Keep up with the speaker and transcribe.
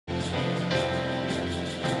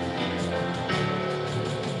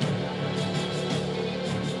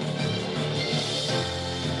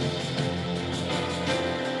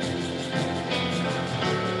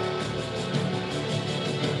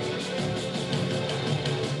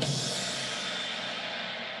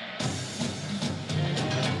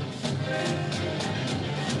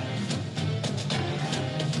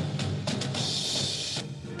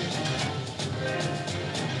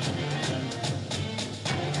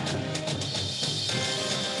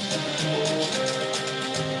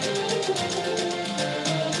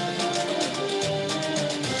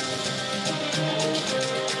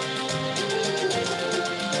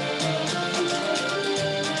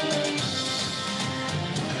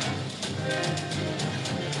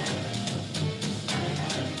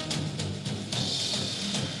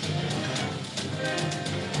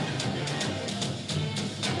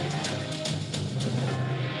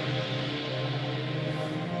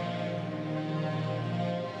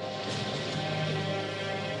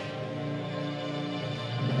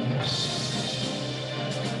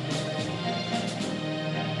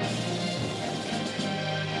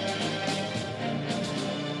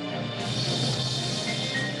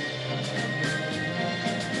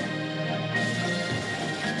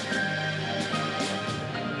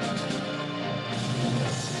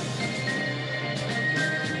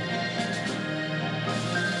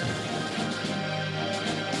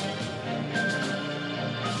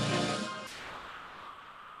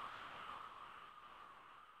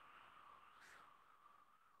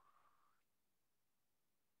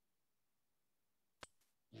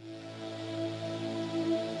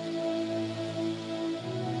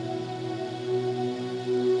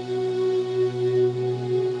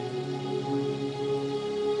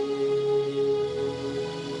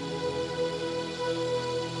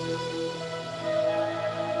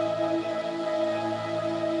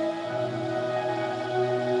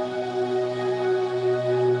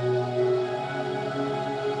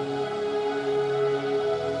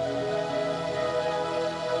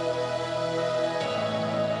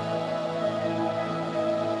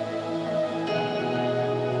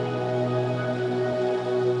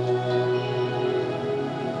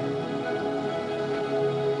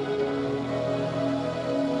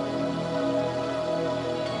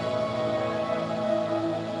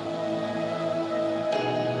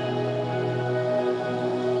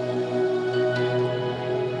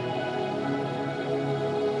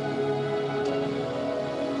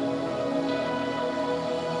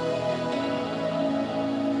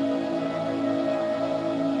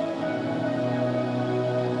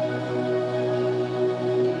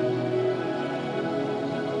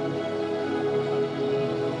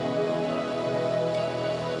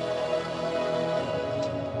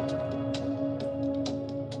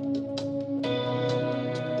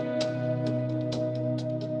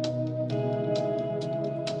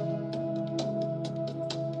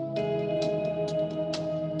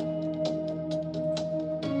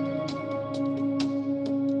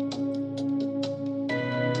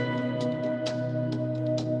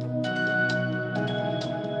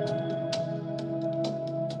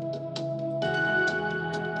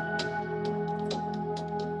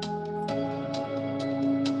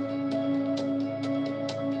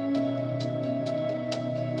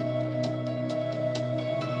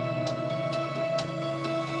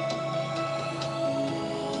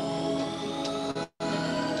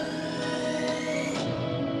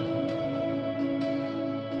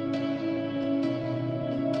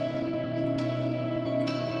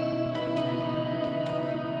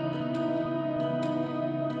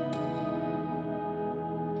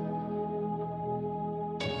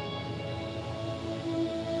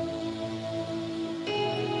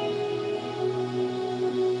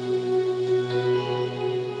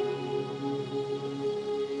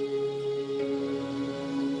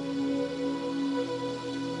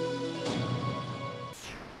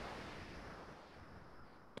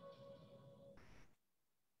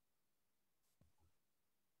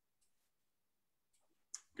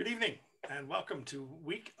Good evening and welcome to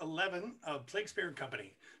week 11 of PLAGUESPEARE &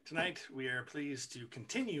 Company. Tonight we are pleased to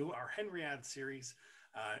continue our Henriade series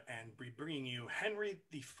and be bringing you Henry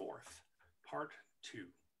IV, part 2.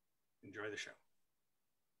 Enjoy the show.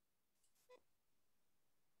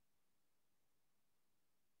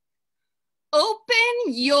 Open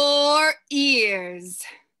your ears.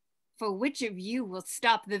 For which of you will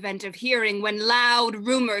stop the vent of hearing when loud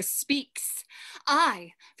rumor speaks?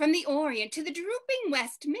 I, from the Orient to the drooping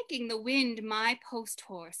west, making the wind my post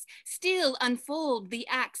horse, still unfold the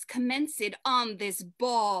acts commenced on this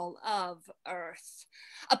ball of earth.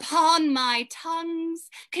 Upon my tongues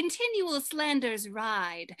continual slanders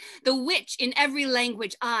ride, the which in every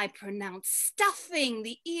language I pronounce, stuffing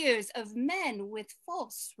the ears of men with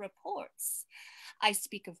false reports. I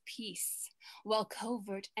speak of peace, while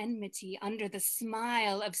covert enmity under the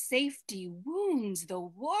smile of safety wounds the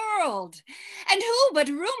world. And who but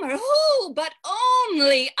rumor, who but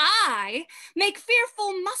only I, make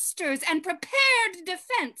fearful musters and prepared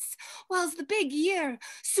defense, whilst the big year,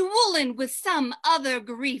 swollen with some other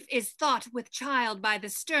grief, is thought with child by the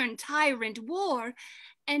stern tyrant war,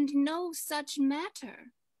 and no such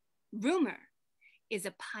matter. Rumor is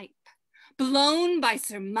a pipe, blown by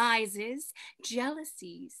surmises,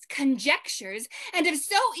 jealousies, conjectures, and of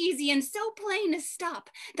so easy and so plain a stop,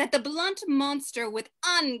 that the blunt monster with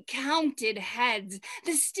uncounted heads,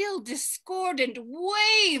 the still discordant,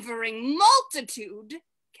 wavering multitude,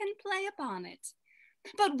 can play upon it.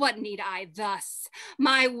 But what need I thus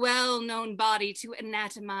my well-known body to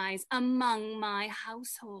anatomize among my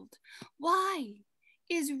household? Why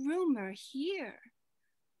is rumor here?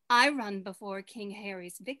 I run before King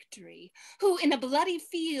Harry's victory, who in a bloody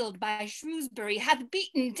field by Shrewsbury hath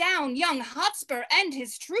beaten down young Hotspur and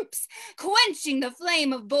his troops, quenching the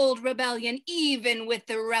flame of bold rebellion even with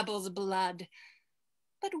the rebels' blood.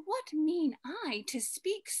 But what mean I to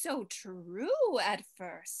speak so true at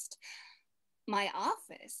first? My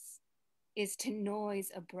office is to noise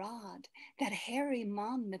abroad that Harry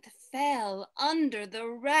Monmouth fell under the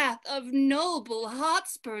wrath of noble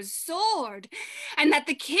Hotspur's sword, and that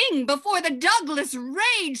the king before the Douglas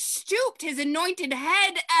rage stooped his anointed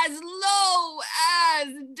head as low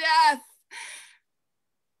as death.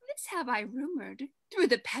 This have I rumored through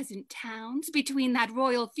the peasant towns between that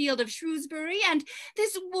royal field of Shrewsbury and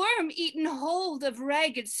this worm-eaten hold of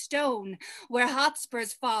Ragged Stone, where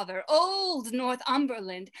Hotspur's father, old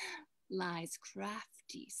Northumberland, lies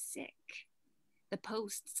crafty sick. The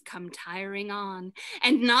posts come tiring on,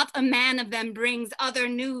 and not a man of them brings other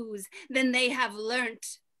news than they have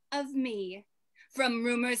learnt of me. From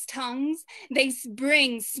rumor's tongues they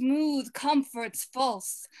bring smooth comforts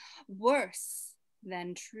false, worse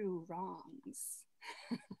than true wrongs.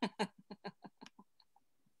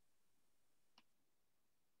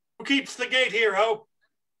 Who keeps the gate here, Ho?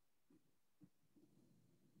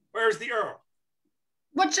 Where's the Earl?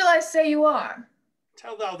 What shall I say you are?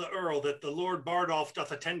 Tell thou the Earl that the Lord Bardolph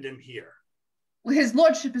doth attend him here. Well, his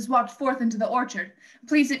lordship is walked forth into the orchard.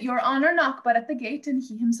 Please it your honor, knock but at the gate, and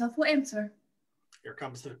he himself will answer. Here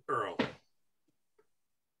comes the Earl.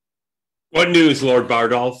 What news, Lord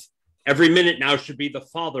Bardolph? Every minute now should be the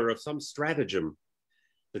father of some stratagem.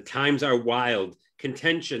 The times are wild.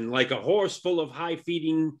 Contention, like a horse full of high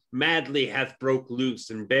feeding, madly hath broke loose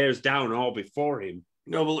and bears down all before him.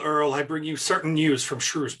 Noble Earl, I bring you certain news from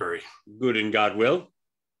Shrewsbury. Good in God will.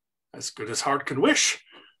 As good as heart can wish.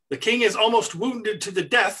 The king is almost wounded to the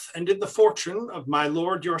death, and in the fortune of my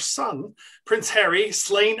lord your son, Prince Harry,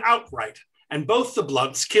 slain outright, and both the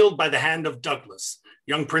Bloods killed by the hand of Douglas.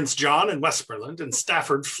 Young Prince John and Westmorland and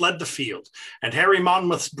Stafford fled the field, and Harry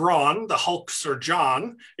Monmouth's brawn, the hulk Sir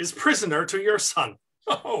John, is prisoner to your son.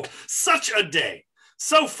 Oh, such a day!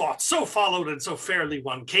 So fought, so followed, and so fairly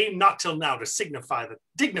won, came not till now to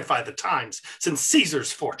dignify the times since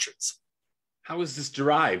Caesar's fortunes. How is this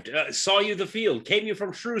derived? Saw you the field? Came you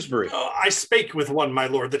from Shrewsbury? Oh, I spake with one, my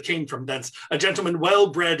lord, that came from thence, a gentleman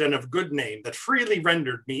well-bred and of good name, that freely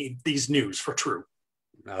rendered me these news for true.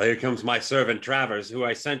 Now here comes my servant Travers, who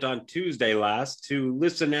I sent on Tuesday last to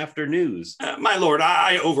listen after news. My lord,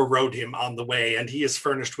 I overrode him on the way, and he is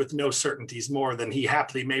furnished with no certainties more than he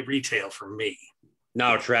haply may retail from me.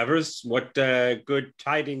 Now, Travers, what good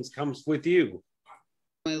tidings comes with you?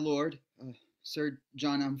 My lord, Sir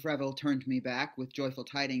John Umfreville turned me back with joyful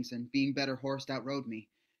tidings, and being better horsed outrode me.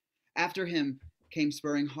 After him came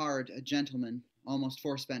spurring hard a gentleman, almost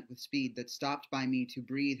forespent with speed, that stopped by me to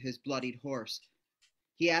breathe his bloodied horse.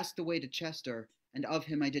 He asked the way to Chester, and of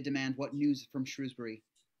him I did demand what news from Shrewsbury.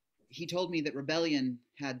 He told me that rebellion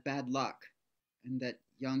had bad luck, and that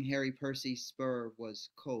young Harry Percy's spur was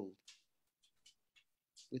cold.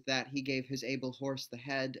 With that he gave his able horse the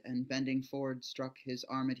head, and bending forward struck his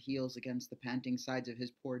armed heels against the panting sides of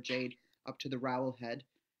his poor jade up to the rowel head,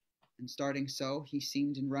 and starting so, he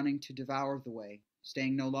seemed in running to devour the way,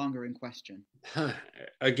 staying no longer in question.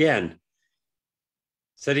 Again.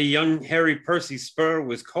 Said a young Harry Percy's spur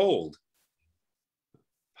was cold.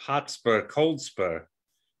 Hot spur, cold spur.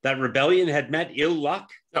 That rebellion had met ill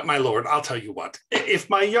luck? My lord, I'll tell you what. If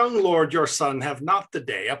my young lord your son have not the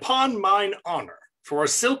day, upon mine honor, for a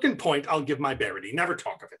silken point I'll give my barity. Never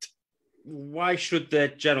talk of it. Why should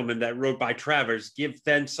that gentleman that rode by Travers give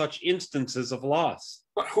then such instances of loss?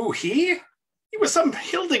 What, who, he? He was some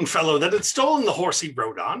hilding fellow that had stolen the horse he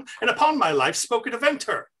rode on, and upon my life spoke it avent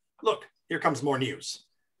her. Look, here comes more news.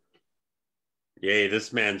 Yea,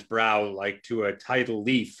 this man's brow, like to a tidal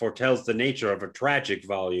leaf, foretells the nature of a tragic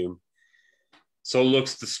volume. So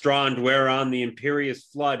looks the strand whereon the imperious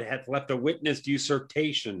flood hath left a witnessed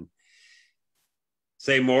usurpation.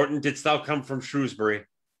 Say, Morton, didst thou come from Shrewsbury?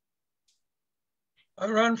 I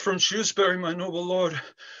ran from Shrewsbury, my noble lord,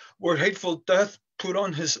 where hateful death put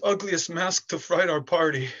on his ugliest mask to fright our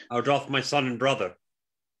party. How doth my son and brother?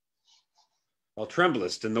 Thou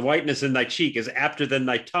tremblest, and the whiteness in thy cheek is apter than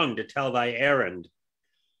thy tongue to tell thy errand.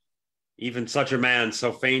 Even such a man,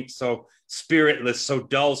 so faint, so spiritless, so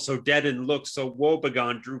dull, so dead in look, so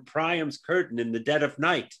woebegone, drew Priam's curtain in the dead of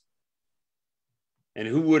night. And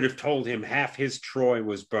who would have told him half his Troy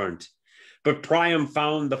was burnt? But Priam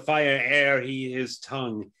found the fire ere he his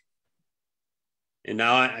tongue. And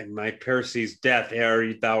now my Percy's death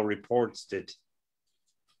ere thou reportst it.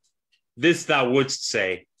 This thou wouldst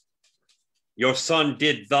say. Your son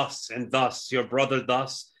did thus and thus, your brother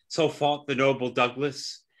thus, so fought the noble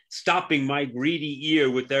Douglas, stopping my greedy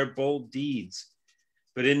ear with their bold deeds.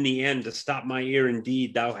 But in the end, to stop my ear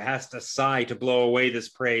indeed, thou hast a sigh to blow away this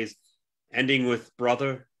praise, ending with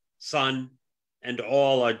brother, son, and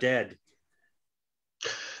all are dead.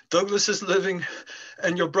 Douglas is living,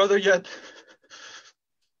 and your brother yet.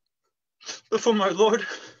 But for my lord,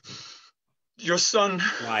 your son.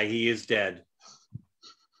 Why, he is dead.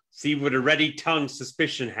 See what a ready tongue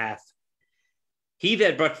suspicion hath. He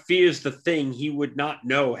that but fears the thing he would not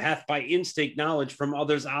know hath by instinct knowledge from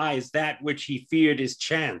others' eyes that which he feared is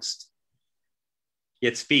chanced.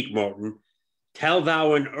 Yet speak, Morton. Tell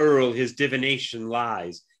thou an Earl his divination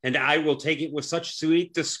lies, and I will take it with such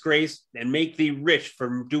sweet disgrace and make thee rich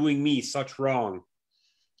for doing me such wrong.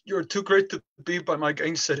 You are too great to be by my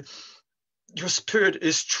gainsaid. Your spirit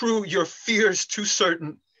is true, your fears too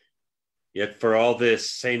certain. Yet for all this,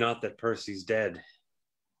 say not that Percy's dead.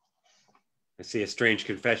 I see a strange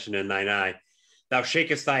confession in thine eye. Thou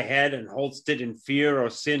shakest thy head and holdst it in fear or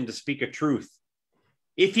sin to speak a truth.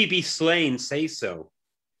 If he be slain, say so.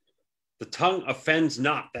 The tongue offends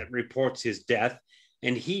not that reports his death,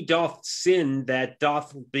 and he doth sin that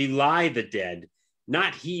doth belie the dead,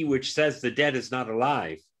 not he which says the dead is not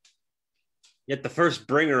alive. Yet the first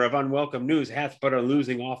bringer of unwelcome news hath but a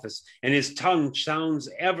losing office, and his tongue sounds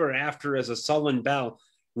ever after as a sullen bell,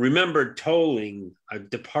 remembered tolling a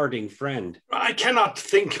departing friend. I cannot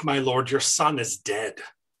think, my lord, your son is dead.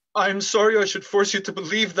 I am sorry I should force you to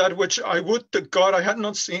believe that which I would to God I had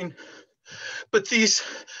not seen. But these,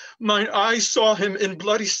 mine eyes saw him in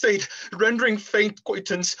bloody state, rendering faint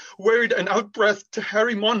quaintance, wearied and outbreath to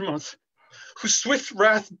Harry Monmouth, whose swift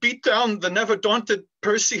wrath beat down the never daunted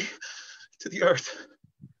Percy to the earth,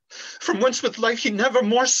 from whence with life he never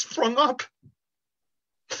more sprung up.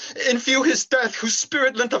 In view his death, whose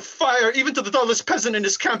spirit lent a fire even to the dullest peasant in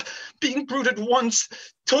his camp, being brooted once,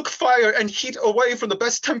 took fire and heat away from the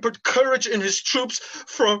best tempered courage in his troops,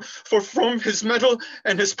 for from his mettle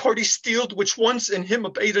and his party steeled, which once in him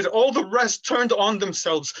abated, all the rest turned on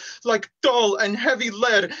themselves, like dull and heavy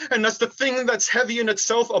lead, and as the thing that's heavy in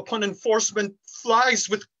itself upon enforcement flies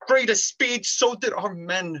with greatest speed, so did our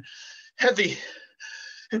men, heavy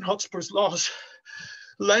in Hotspur's laws,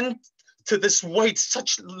 lend to this weight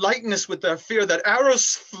such lightness with their fear that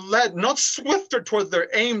arrows fled not swifter toward their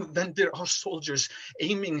aim than did our soldiers,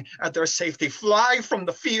 aiming at their safety, fly from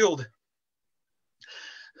the field.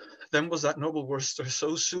 Then was that noble Worcester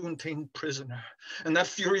so soon ta'en prisoner, and that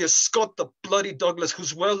furious Scot, the bloody Douglas,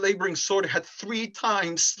 whose well-laboring sword had 3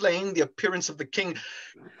 times slain the appearance of the king,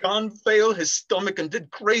 gone fail his stomach, and did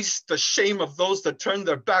grace the shame of those that turned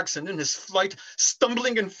their backs, and in his flight,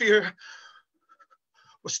 stumbling in fear,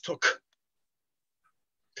 was took.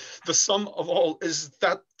 The sum of all is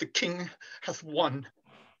that the king hath won,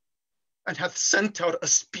 and hath sent out a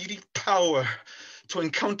speedy power to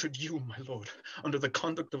encounter you, my lord, under the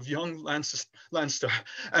conduct of young Lancaster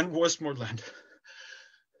and Westmorland.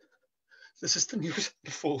 This is the news,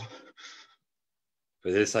 the full.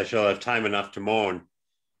 For this I shall have time enough to mourn.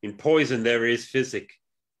 In poison there is physic,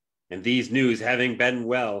 and these news having been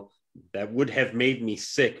well, that would have made me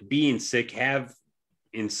sick, being sick have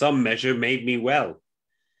in some measure made me well.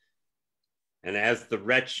 And as the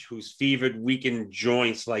wretch whose fevered, weakened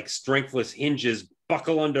joints like strengthless hinges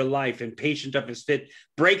buckle under life, impatient of his fit,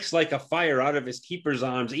 breaks like a fire out of his keeper's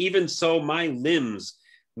arms, even so my limbs,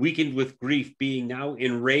 weakened with grief, being now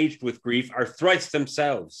enraged with grief, are thrice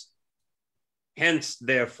themselves. Hence,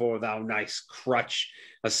 therefore, thou nice crutch,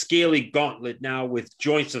 a scaly gauntlet now with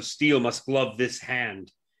joints of steel must glove this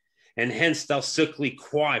hand. And hence, thou sickly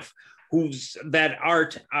coif, whose that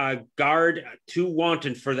art guard too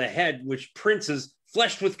wanton for the head, which princes,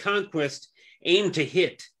 fleshed with conquest, aim to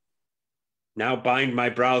hit. Now bind my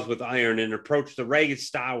brows with iron, and approach the ragged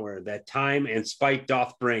stour that time and spite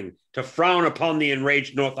doth bring, to frown upon the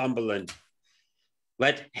enraged Northumberland.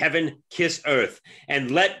 Let heaven kiss earth,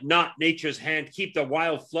 and let not nature's hand keep the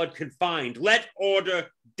wild flood confined. Let order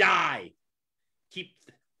die.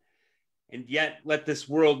 And yet let this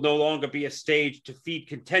world no longer be a stage to feed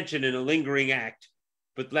contention in a lingering act,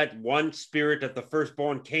 but let one spirit of the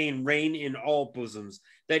firstborn Cain reign in all bosoms,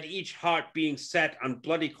 that each heart being set on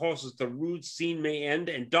bloody courses the rude scene may end,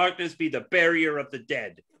 and darkness be the barrier of the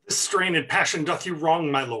dead. This strain and passion doth you wrong,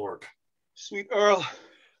 my lord. Sweet Earl,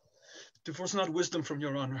 divorce not wisdom from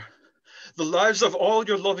your honor. The lives of all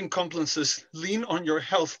your loving complices lean on your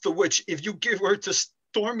health, the which, if you give her to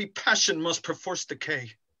stormy passion, must perforce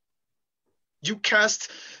decay. You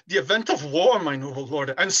cast the event of war, my noble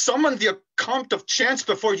lord, and summoned the account of chance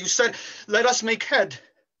before you said, let us make head.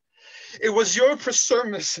 It was your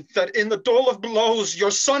presurmise that in the dole of blows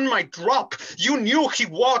your son might drop. You knew he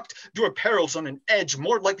walked your perils on an edge,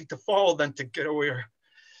 more likely to fall than to get away.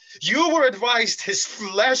 You were advised his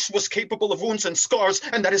flesh was capable of wounds and scars,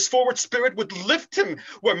 and that his forward spirit would lift him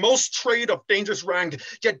where most trade of dangers ranged.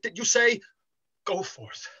 Yet did you say, go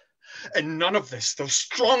forth. And none of this, though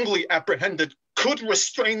strongly apprehended, could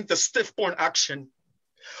restrain the stiff-born action.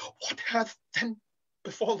 What hath then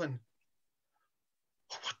befallen?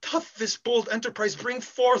 What doth this bold enterprise bring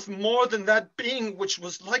forth more than that being which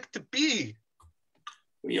was like to be?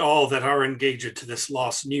 We all that are engaged to this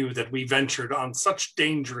loss knew that we ventured on such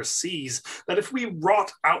dangerous seas, that if we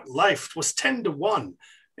wrought out life, 'twas 10 to 1.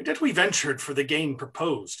 And yet we ventured for the gain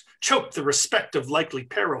proposed, choked the respect of likely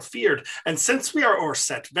peril feared, and since we are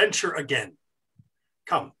o'erset, venture again.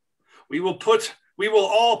 Come, we will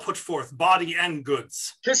all put forth body and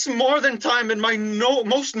goods. 'Tis more than time, and my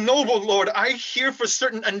most noble lord, I hear for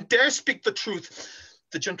certain and dare speak the truth.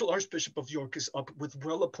 The gentle Archbishop of York is up with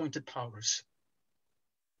well-appointed powers.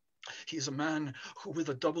 He is a man who with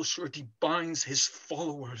a double surety binds his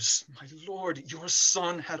followers. My lord, your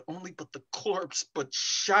son had only but the corpse, but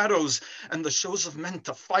shadows and the shows of men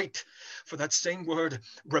to fight. For that same word,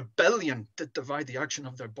 rebellion, did divide the action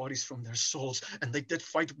of their bodies from their souls, and they did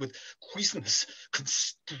fight with quiescence,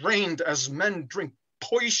 constrained as men drink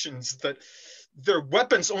potions, that their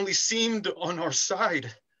weapons only seemed on our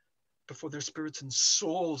side. Before their spirits and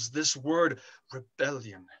souls, this word,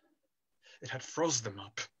 rebellion, it had froze them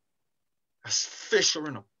up, as fish are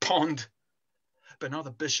in a pond. But now the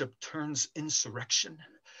bishop turns insurrection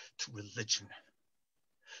to religion.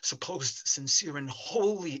 Supposed sincere and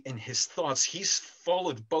holy in his thoughts, he's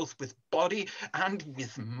followed both with body and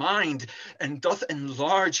with mind, and doth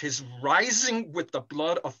enlarge his rising with the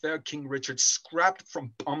blood of fair King Richard, scrapped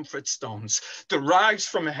from Pomfret stones, derives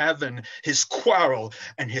from heaven his quarrel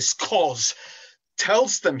and his cause,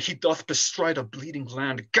 tells them he doth bestride a bleeding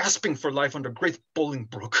land, gasping for life under great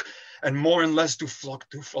Bolingbroke, and more and less do flock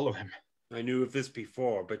do follow him. I knew of this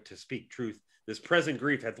before, but to speak truth, this present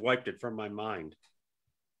grief hath wiped it from my mind.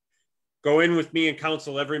 Go in with me and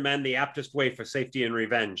counsel every man the aptest way for safety and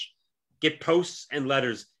revenge. Get posts and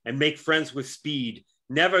letters, and make friends with speed.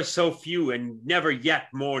 Never so few, and never yet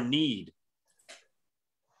more need.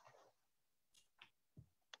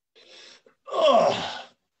 Oh,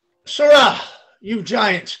 Sirrah, you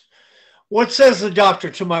giant, what says the doctor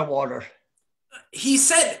to my water? He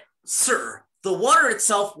said, sir, the water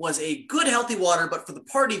itself was a good, healthy water, but for the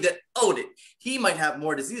party that owed it, he might have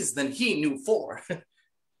more diseases than he knew for.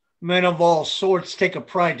 Men of all sorts take a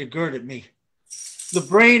pride to gird at me. The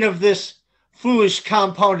brain of this foolish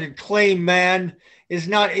compounded clay man is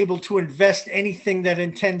not able to invest anything that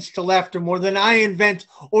intends to laughter more than I invent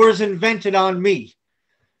or is invented on me.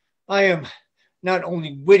 I am not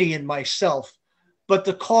only witty in myself, but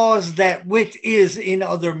the cause that wit is in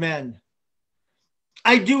other men.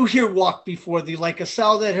 I do here walk before thee like a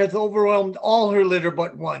sow that hath overwhelmed all her litter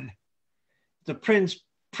but one. The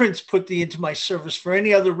prince put thee into my service for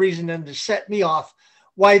any other reason than to set me off,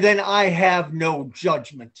 why then I have no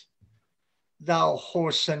judgment. Thou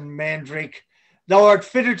whoreson mandrake, thou art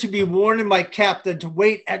fitter to be worn in my cap than to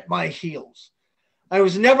wait at my heels. I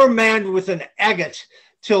was never manned with an agate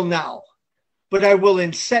till now, but I will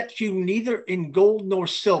inset you neither in gold nor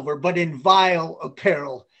silver, but in vile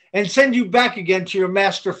apparel, and send you back again to your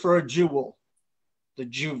master for a jewel. The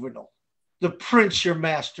juvenile, the prince your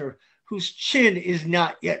master, whose chin is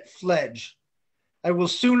not yet fledged. I will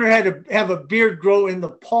sooner have a beard grow in the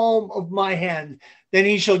palm of my hand than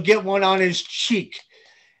he shall get one on his cheek,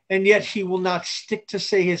 and yet he will not stick to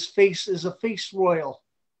say his face is a face royal.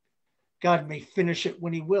 God may finish it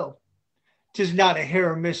when he will. 'Tis not a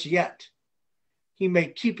hair amiss yet. He may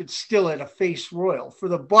keep it still at a face royal, for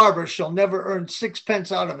the barber shall never earn 6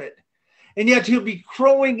 pence out of it, and yet he'll be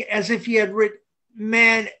crowing as if he had writ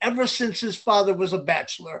man ever since his father was a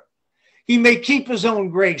bachelor. He may keep his own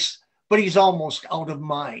grace, but he's almost out of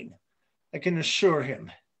mine, I can assure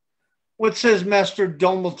him. What says Master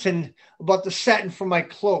Dumbleton about the satin for my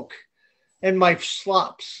cloak and my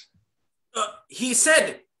slops? He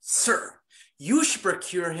said, sir, you should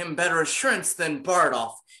procure him better assurance than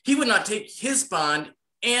Bardolph. He would not take his bond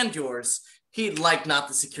and yours. He'd like not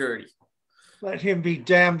the security. Let him be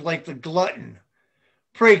damned like the glutton.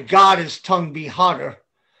 Pray God his tongue be hotter,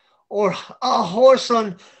 or a horse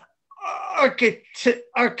on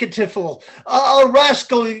archetypal, a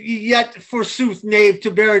rascal yet, forsooth, knave,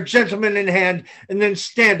 to bear a gentleman in hand, and then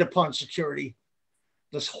stand upon security.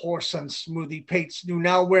 This horse on smoothie pates do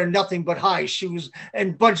now wear nothing but high shoes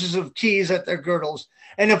and bunches of keys at their girdles,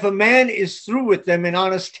 and if a man is through with them in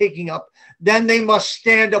honest taking up, then they must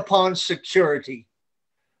stand upon security.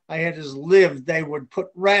 I had as lived they would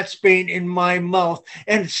put ratsbane in my mouth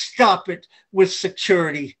and stop it with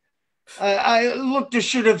security. I looked to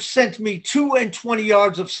should have sent me 22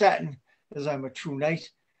 yards of satin, as I'm a true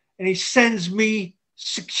knight, and he sends me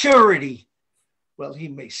security. Well, he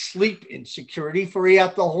may sleep in security, for he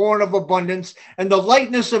hath the horn of abundance, and the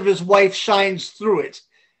lightness of his wife shines through it,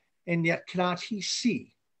 and yet cannot he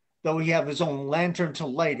see, though he have his own lantern to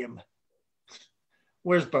light him.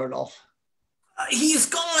 Where's Bardolph? He's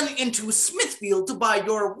gone into Smithfield to buy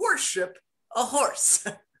your worship a horse.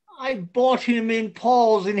 I bought him in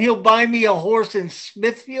Paul's, and he'll buy me a horse in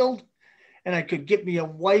Smithfield, and I could get me a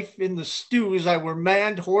wife in the stews I were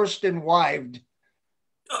manned, horsed, and wived.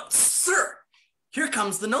 Sir, here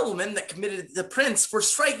comes the nobleman that committed the prince for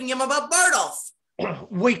striking him about Bardolph.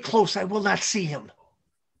 Wait close, I will not see him.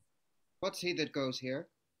 What's he that goes here?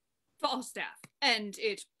 Falstaff, and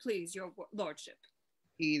it please your lordship.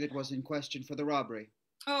 He that was in question for the robbery.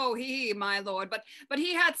 Oh, he, my lord, but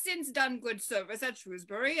he hath since done good service at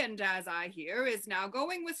Shrewsbury, and as I hear, is now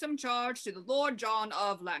going with some charge to the Lord John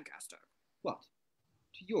of Lancaster. What?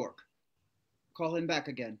 To York? Call him back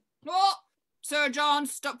again. Oh, Sir John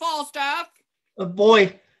Falstaff.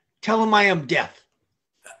 Boy, tell him I am deaf.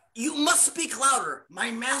 You must speak louder.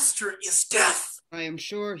 My master is deaf. I am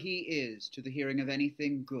sure he is, to the hearing of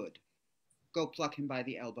anything good. Go pluck him by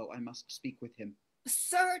the elbow. I must speak with him.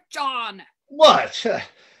 Sir John. What?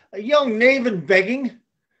 A young knave and begging?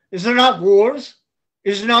 Is there not wars?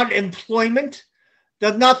 Is there not employment?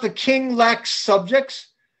 Doth not the king lack subjects?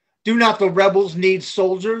 Do not the rebels need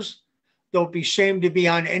soldiers? Though it be shame to be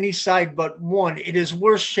on any side but one, it is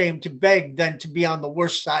worse shame to beg than to be on the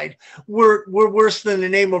worst side. We're worse than the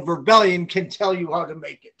name of rebellion can tell you how to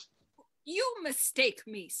make it. You mistake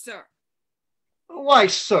me, sir. Why,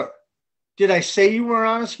 sir, did I say you were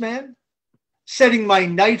an honest man? Setting my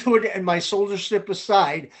knighthood and my soldiership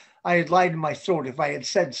aside, I had lied in my throat if I had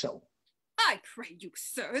said so. I pray you,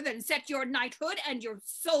 sir, then set your knighthood and your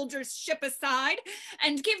soldiership aside,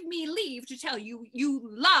 and give me leave to tell you you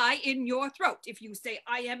lie in your throat if you say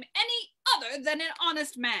I am any other than an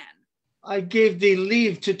honest man. I gave thee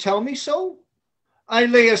leave to tell me so? I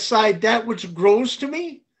lay aside that which grows to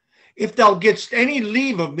me? If thou getst any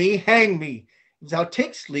leave of me, hang me. If thou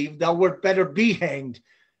takest leave, thou wert better be hanged.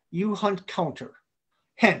 You hunt counter.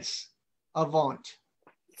 Hence, avaunt.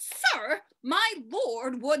 Sir, my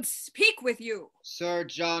lord would speak with you. Sir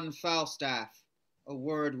John Falstaff, a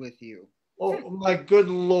word with you. Oh, my good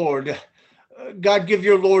lord. God give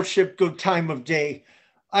your lordship good time of day.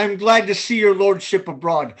 I am glad to see your lordship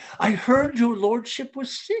abroad. I heard your lordship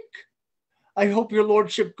was sick. I hope your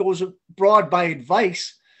lordship goes abroad by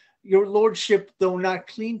advice. Your lordship, though not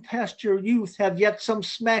clean past your youth, have yet some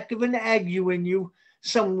smack of an ague in you,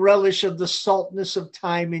 some relish of the saltness of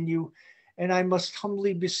time in you, and I must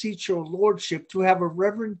humbly beseech your lordship to have a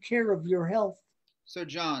reverend care of your health. Sir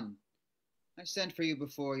John, I sent for you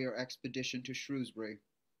before your expedition to Shrewsbury.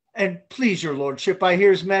 And please your lordship, I hear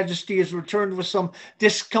his majesty has returned with some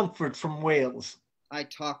discomfort from Wales. I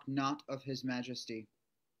talk not of his majesty.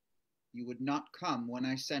 You would not come when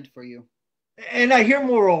I sent for you. And I hear,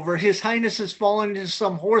 moreover, his highness has fallen into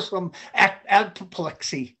some wholesome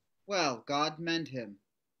apoplexy. Well, God mend him.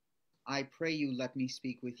 I pray you let me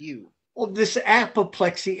speak with you. Well, this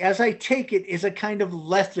apoplexy, as I take it, is a kind of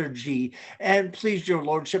lethargy, and please your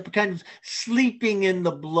lordship, a kind of sleeping in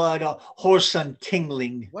the blood, a whoreson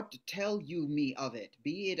tingling. What tell you me of it?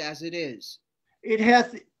 Be it as it is. It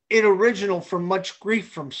hath it original from much grief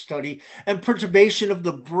from study and perturbation of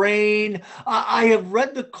the brain. I have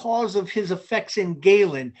read the cause of his effects in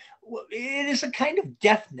Galen. It is a kind of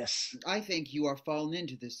deafness. I think you are fallen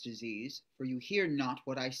into this disease, for you hear not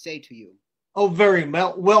what I say to you. Oh, very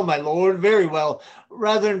well, my lord, very well.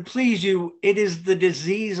 Rather than please you, it is the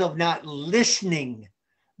disease of not listening,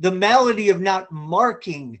 the malady of not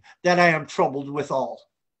marking that I am troubled withal.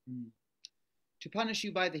 To punish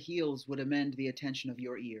you by the heels would amend the attention of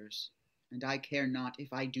your ears, and I care not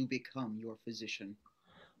if I do become your physician.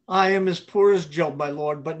 I am as poor as Job, my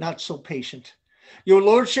lord, but not so patient. Your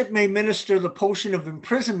lordship may minister the potion of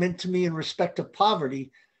imprisonment to me in respect of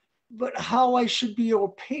poverty, but how I should be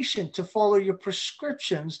your patient to follow your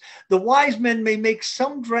prescriptions, the wise men may make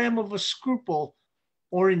some dram of a scruple,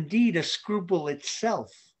 or indeed a scruple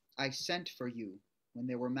itself. I sent for you when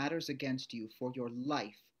there were matters against you for your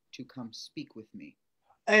life to come speak with me.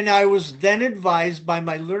 And I was then advised by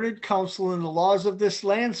my learned counsel in the laws of this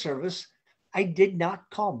land service, I did not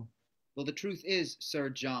come. Well, the truth is, Sir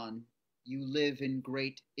John, you live in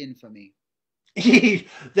great infamy. He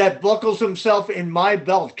that buckles himself in my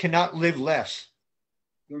belt cannot live less.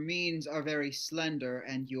 Your means are very slender,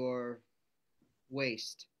 and your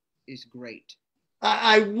waist is great.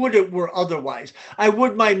 I would it were otherwise. I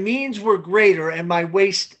would my means were greater and my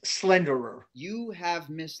waist slenderer. You have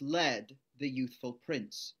misled the youthful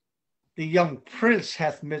prince. The young prince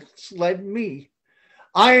hath misled me.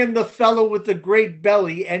 I am the fellow with the great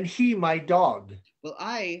belly, and he my dog. Well,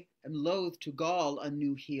 I am loath to gall a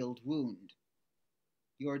new-healed wound.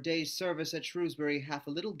 Your day's service at Shrewsbury hath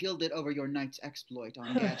a little gilded over your night's exploit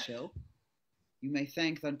on Gatchill. You may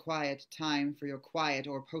thank the unquiet time for your quiet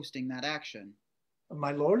or posting that action.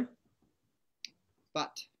 My lord?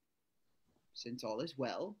 But, since all is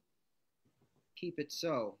well, keep it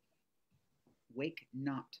so. Wake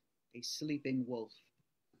not a sleeping wolf.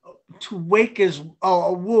 To wake as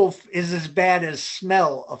a wolf is as bad as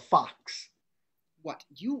smell a fox. What,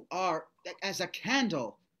 you are as a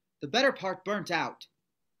candle, the better part burnt out.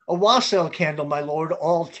 A wassail candle, my lord,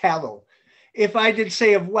 all tallow. If I did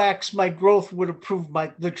say of wax, my growth would approve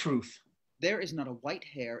the truth. There is not a white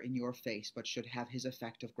hair in your face but should have his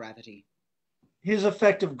effect of gravity. His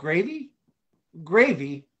effect of gravy?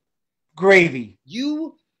 Gravy? Gravy.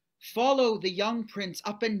 You follow the young prince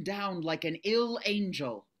up and down like an ill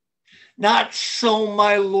angel. Not so,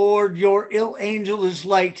 my lord, your ill angel is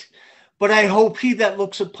light, but I hope he that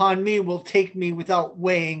looks upon me will take me without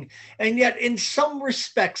weighing, and yet in some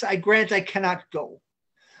respects I grant I cannot go.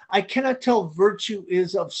 I cannot tell virtue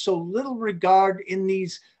is of so little regard in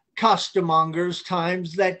these costermongers'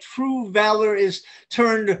 times that true valor is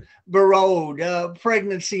turned borrowed,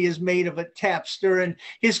 pregnancy is made of a tapster, and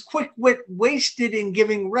his quick wit wasted in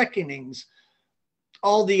giving reckonings.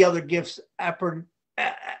 All the other gifts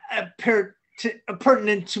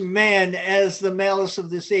pertinent to man as the malice of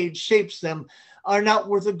this age shapes them are not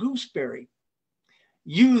worth a gooseberry.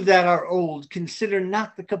 You that are old consider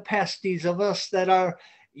not the capacities of us that are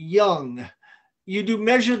young. You do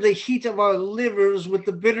measure the heat of our livers with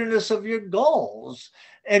the bitterness of your galls,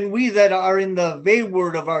 and we that are in the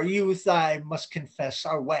wayward of our youth, I must confess,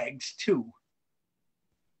 are wags too.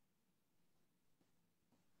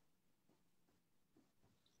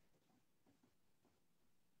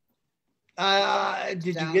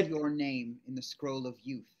 Did you get your name in the scroll of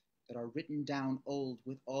youth that are written down old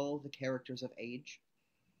with all the characters of age?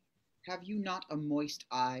 Have you not a moist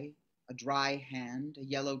eye, a dry hand, a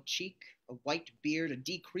yellow cheek, a white beard, a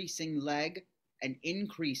decreasing leg, an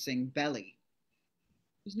increasing belly?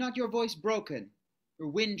 Is not your voice broken, your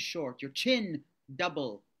wind short, your chin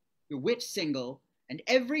double, your wit single, and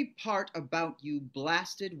every part about you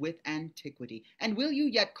blasted with antiquity? And will you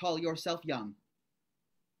yet call yourself young?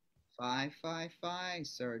 Fie,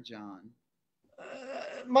 Sir John.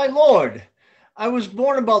 My lord, I was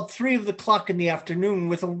born about 3 o'clock in the afternoon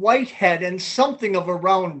with a white head and something of a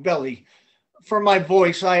round belly. For my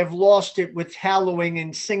voice, I have lost it with hallowing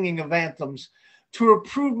and singing of anthems. To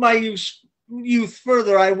reprove my youth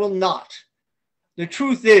further, I will not. The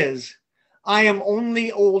truth is, I am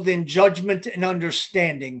only old in judgment and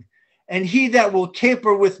understanding, and he that will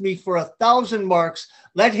caper with me for 1,000 marks,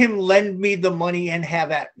 let him lend me the money and have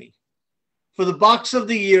at me. For the box of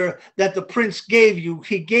the year that the prince gave you,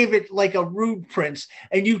 he gave it like a rude prince,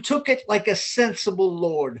 and you took it like a sensible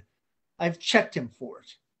lord. I've checked him for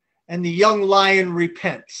it, and the young lion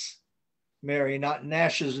repents. Marry, not in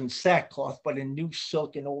ashes and sackcloth, but in new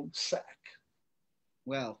silk and old sack.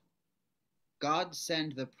 Well, God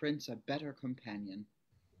send the prince a better companion.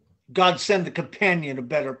 God send the companion a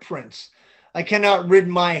better prince. I cannot rid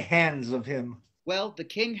my hands of him. Well, the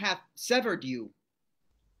king hath severed you.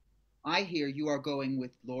 I hear you are going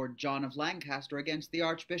with Lord John of Lancaster against the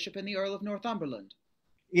Archbishop and the Earl of Northumberland.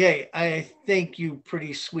 Yea, I thank you,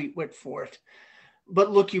 pretty sweet wit, for it.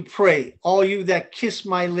 But look you pray, all you that kiss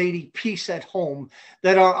my lady peace at home,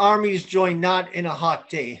 that our armies join not in a hot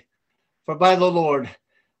day. For by the Lord,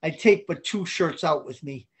 I take but 2 shirts out with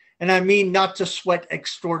me, and I mean not to sweat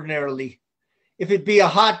extraordinarily. If it be a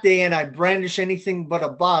hot day and I brandish anything but a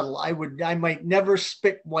bottle, I might never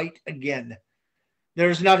spit white again. There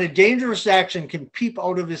is not a dangerous action can peep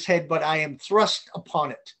out of his head, but I am thrust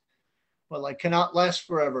upon it. Well, I cannot last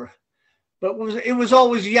forever. But it was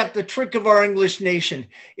always yet the trick of our English nation,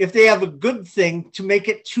 if they have a good thing, to make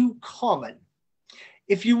it too common.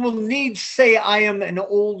 If you will needs say I am an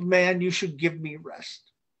old man, you should give me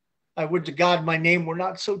rest. I would to God my name were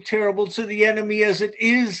not so terrible to the enemy as it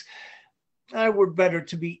is. I were better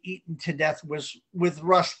to be eaten to death with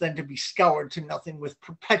rust than to be scoured to nothing with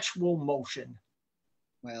perpetual motion.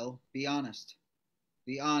 Well, be honest.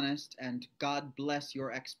 Be honest, and God bless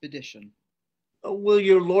your expedition. Will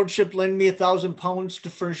your lordship lend me £1,000 to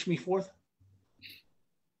furnish me forth?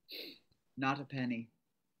 Not a penny.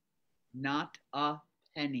 Not a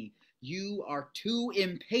penny. You are too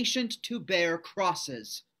impatient to bear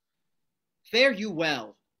crosses. Fare you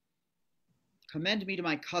well. Commend me to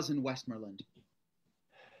my cousin Westmorland.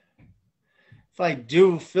 If I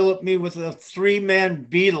do, fill me with a 3-man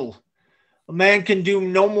beetle. A man can do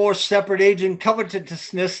no more separate age and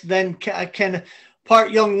covetousness than can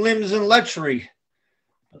part young limbs in lechery.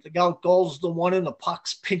 But the gout galls the one and the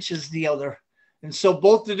pox pinches the other, and so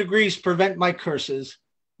both the degrees prevent my curses.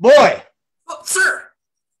 Boy! Oh, sir!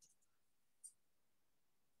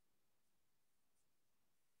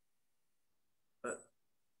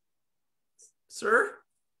 Sir?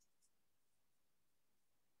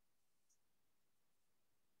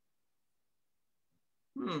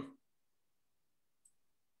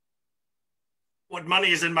 What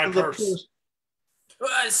money is in my purse?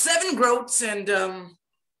 7 groats and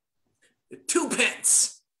 2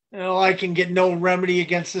 pence. Oh, I can get no remedy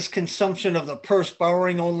against this consumption of the purse.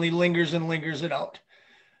 Borrowing only lingers and lingers it out.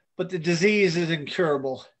 But the disease is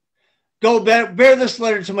incurable. Go bear this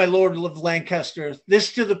letter to my Lord of Lancaster,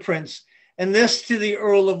 this to the Prince, and this to the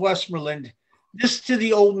Earl of Westmorland, this to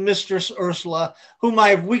the old Mistress Ursula, whom I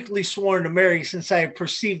have weakly sworn to marry since I have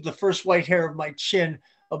perceived the first white hair of my chin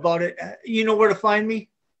about it. You know where to find me?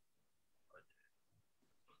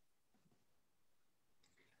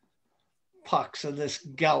 Pox of this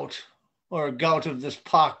gout, or a gout of this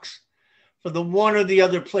pox, for the one or the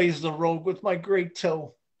other plays the rogue with my great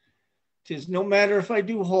toe. 'Tis no matter if I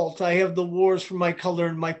do halt, I have the wars for my color,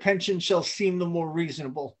 and my pension shall seem the more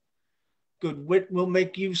reasonable. Good wit will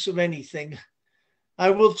make use of anything. I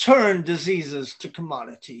will turn diseases to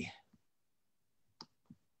commodity.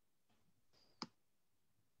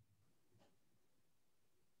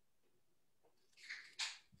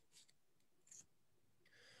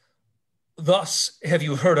 Thus have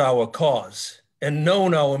you heard our cause, and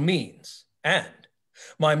known our means, and,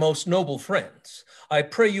 my most noble friends, I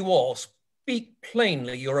pray you all speak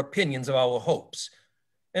plainly your opinions of our hopes.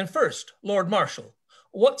 And first, Lord Marshal,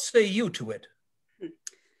 what say you to it?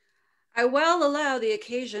 I well allow the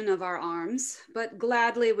occasion of our arms, but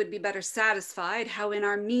gladly would be better satisfied how in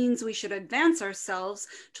our means we should advance ourselves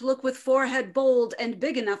to look with forehead bold and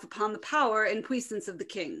big enough upon the power and puissance of the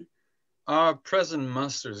king. Our present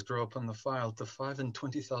musters grow upon the file to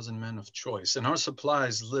 25,000 men of choice, and our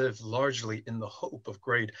supplies live largely in the hope of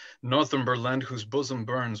great Northumberland, whose bosom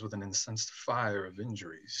burns with an incensed fire of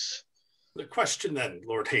injuries. The question then,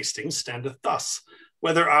 Lord Hastings, standeth thus: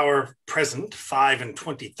 whether our present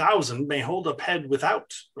 25,000 may hold up head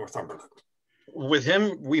without Northumberland. With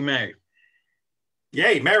him we may.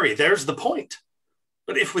 Yea, marry, there's the point.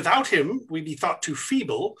 But if without him we be thought too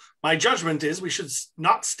feeble, my judgment is we should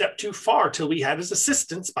not step too far till we had his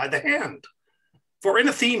assistance by the hand. For in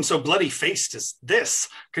a theme so bloody-faced as this,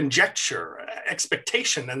 conjecture,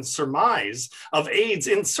 expectation, and surmise of aids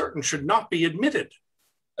uncertain should not be admitted.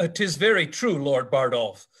 'Tis very true, Lord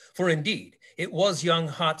Bardolph, for indeed, It was young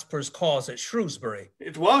Hotspur's cause at Shrewsbury.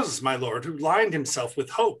 It was, my lord, who lined himself with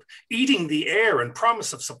hope, eating the air and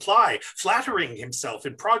promise of supply, flattering himself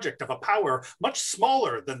in project of a power much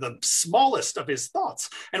smaller than the smallest of his thoughts,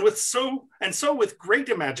 and so with great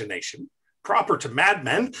imagination, proper to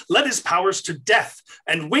madmen, led his powers to death,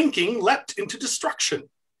 and winking leapt into destruction.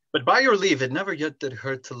 But by your leave, it never yet did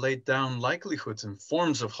hurt to lay down likelihoods and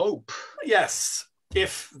forms of hope. Yes,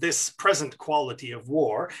 if this present quality of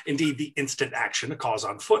war, indeed the instant action, a cause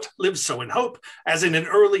on foot, lives so in hope, as in an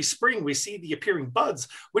early spring we see the appearing buds,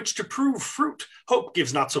 which to prove fruit, hope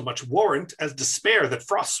gives not so much warrant as despair that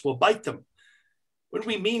frosts will bite them. When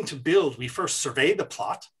we mean to build, we first survey the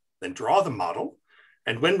plot, then draw the model,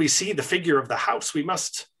 and when we see the figure of the house,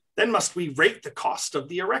 must we rate the cost of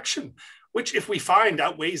the erection, which if we find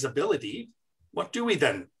outweighs ability, what do we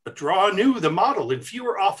then but draw anew the model in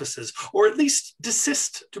fewer offices, or at least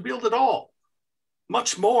desist to build at all?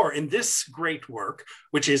 Much more in this great work,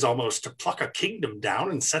 which is almost to pluck a kingdom down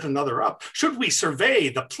and set another up, should we survey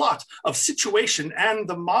the plot of situation and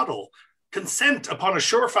the model, consent upon a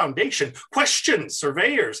sure foundation, question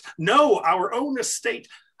surveyors, know our own estate,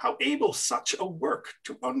 how able such a work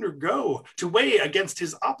to undergo, to weigh against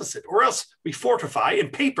his opposite, or else we fortify in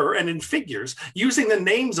paper and in figures, using the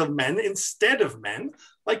names of men instead of men,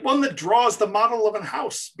 like one that draws the model of an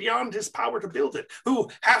house beyond his power to build it, who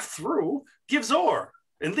half through gives o'er,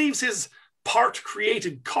 and leaves his part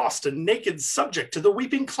created cost a naked subject to the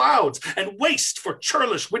weeping clouds, and waste for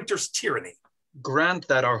churlish winter's tyranny. Grant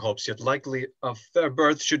that our hopes, yet likely of fair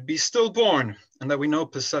birth, should be stillborn, and that we know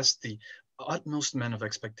possess the utmost men of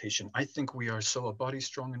expectation. I think we are so a body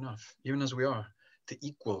strong enough, even as we are, to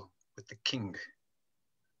equal with the king.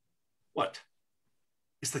 What?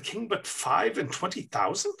 Is the king but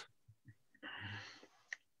 25,000?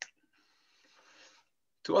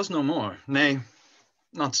 To us no more, nay,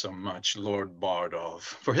 not so much, Lord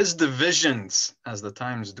Bardolph, for his divisions, as the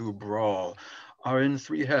times do brawl, are in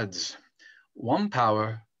 3 heads, one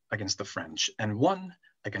power against the French, and one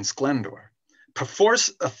against Glendower. Perforce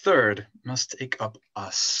a 3rd must take up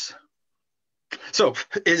us. So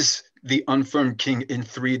is the unfirm king in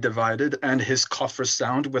 3 divided, and his coffer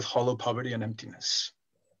sound with hollow poverty and emptiness?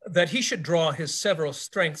 That he should draw his several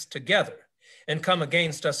strengths together and come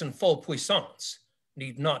against us in full puissance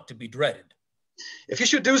need not to be dreaded. If he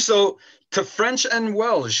should do so, to French and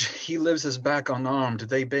Welsh he lives his back unarmed,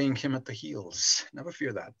 they baying him at the heels. Never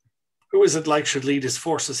fear that. Who is it like should lead his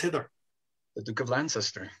forces hither? The Duke of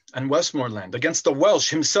Lancaster and Westmorland against the Welsh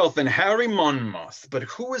himself and Harry Monmouth. But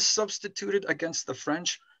who is substituted against the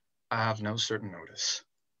French? I have no certain notice.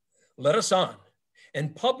 Let us on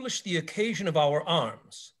and publish the occasion of our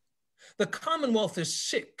arms. The Commonwealth is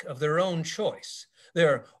sick of their own choice.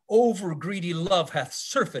 Their over-greedy love hath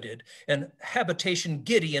surfeited, and habitation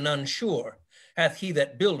giddy and unsure hath he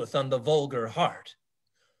that buildeth on the vulgar heart.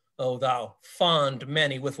 O thou fond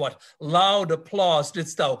many, with what loud applause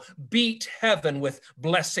didst thou beat heaven with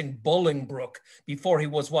blessing Bolingbroke before he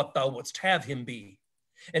was what thou wouldst have him be.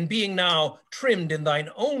 And being now trimmed in thine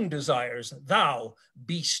own desires, thou,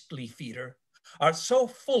 beastly feeder, art so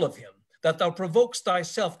full of him that thou provokest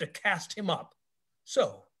thyself to cast him up.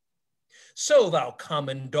 So, thou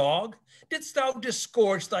common dog, didst thou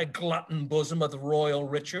disgorge thy glutton bosom of the royal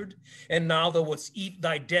Richard, and now thou wouldst eat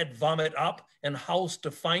thy dead vomit up and house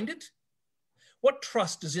to find it? What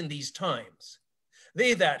trust is in these times?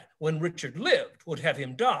 They that, when Richard lived, would have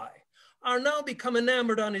him die, are now become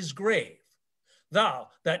enamored on his grave. Thou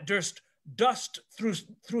that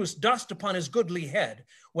threwest dust upon his goodly head,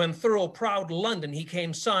 when thorough proud London he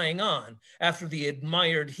came sighing on, after the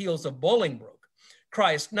admired heels of Bolingbroke,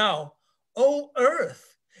 criest now, O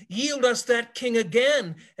earth, yield us that king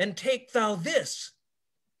again, and take thou this.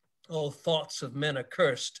 O thoughts of men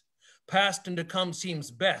accursed, past and to come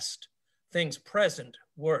seems best, things present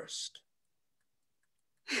worst.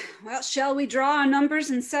 Well, shall we draw our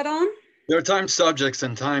numbers and set on? There are time subjects,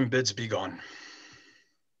 and time bids be gone.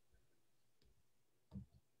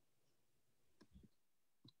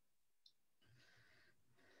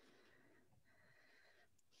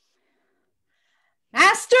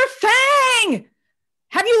 Master Fang!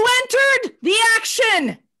 Have you entered the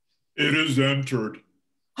action? It is entered.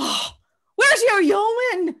 Oh, where's your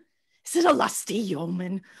yeoman? Is it a lusty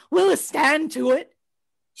yeoman? Will it stand to it?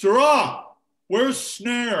 Sirrah, where's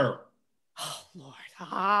Snare? Oh, Lord,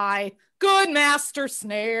 aye. Good Master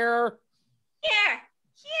Snare. Here.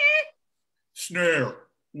 Snare,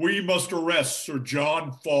 we must arrest Sir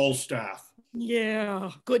John Falstaff.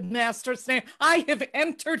 Yeah, good Master Snare. I have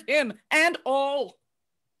entered him and all.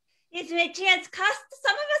 It may chance cost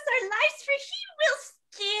some of us our lives, for he will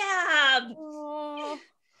stab. Oh,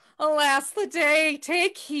 Alas the day,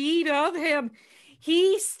 take heed of him.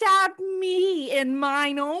 He stabbed me in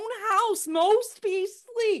mine own house most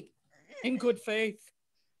beastly. In good faith,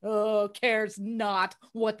 cares not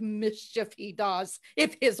what mischief he does,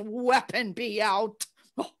 if his weapon be out.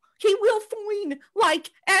 He will foin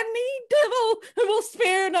like any devil, and will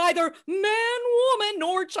spare neither man, woman,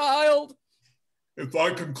 nor child. If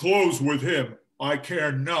I can close with him, I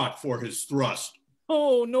care not for his thrust.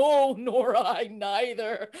 Oh, no, nor I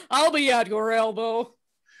neither. I'll be at your elbow.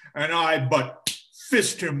 And I but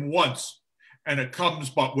fist him once, and it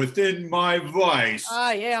comes but within my vice.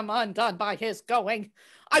 I am undone by his going.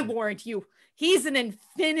 I warrant you, he's an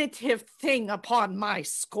infinitive thing upon my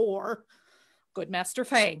score. Good Master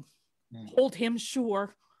Fang, hold him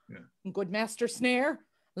sure. Yeah. Good Master Snare,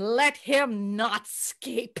 let him not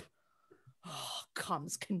scape.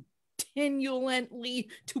 Comes continually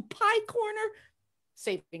to Pie Corner,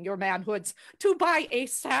 saving your manhoods, to buy a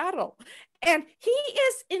saddle. And he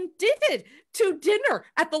is indebted to dinner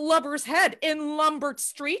at the Lover's Head in Lombard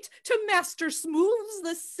Street to Master Smooths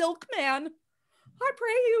the Silkman. I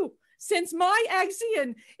pray you, since my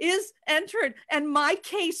Axion is entered and my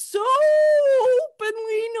case so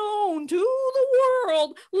openly known to the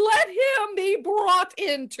world, let him be brought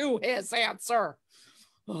into his answer.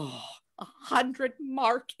 100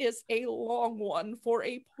 mark is a long one for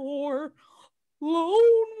a poor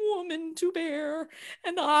lone woman to bear,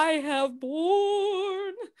 and I have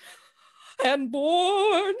borne and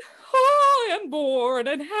borne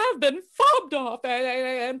and have been fobbed off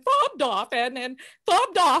and fobbed off and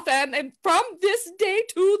fobbed off and from this day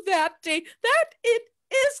to that day, that it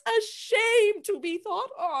is a shame to be thought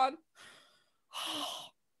on.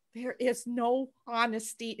 There is no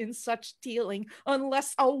honesty in such dealing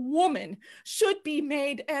unless a woman should be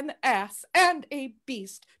made an ass and a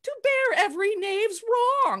beast to bear every knave's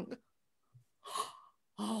wrong.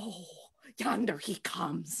 Oh, yonder he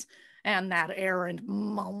comes, and that errant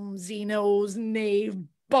mumsy-nosed knave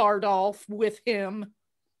Bardolph with him.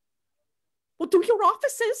 Well, do your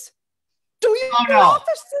offices. Do your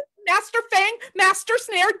offices. Master Fang, Master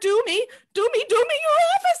Snare, do me your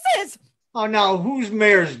offices. Oh, now, whose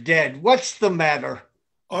mare's dead? What's the matter?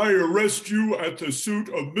 I arrest you at the suit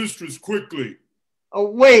of Mistress Quickly.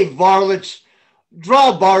 Away, varlets.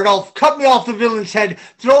 Draw, Bardolph. Cut me off the villain's head.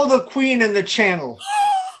 Throw the queen in the channel.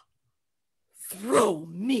 Throw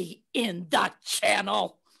me in the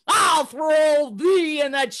channel. I'll throw thee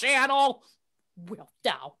in the channel. Wilt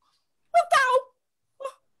thou,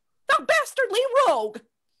 thou bastardly rogue,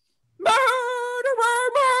 murderer,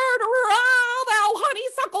 ah, thou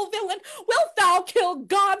honeysuckle villain, wilt thou kill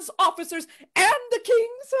God's officers and the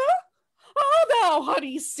king's, huh? Oh, thou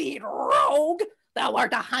honey seed rogue, thou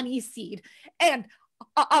art a honey seed, and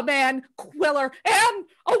a man quiller, and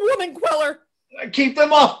a woman quiller. Keep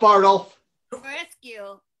them off, Bardolph. A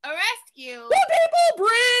rescue! A rescue! The people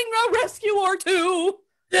bring a rescue or two!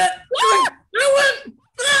 Yeah. No!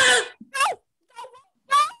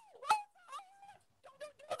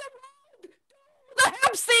 The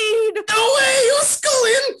hemp seed! No way, you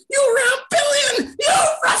scullion! You rampillion! You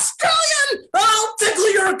rascallion! I'll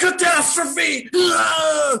tickle your catastrophe!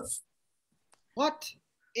 What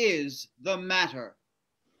is the matter?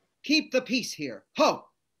 Keep the peace here. Ho!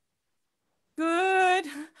 Good,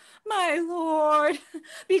 my lord.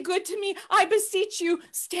 Be good to me. I beseech you,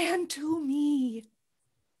 stand to me.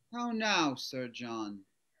 How now, Sir John?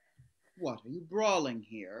 What, are you brawling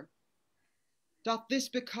here? Doth this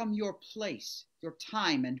become your place, your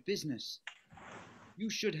time and business? You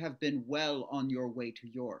should have been well on your way to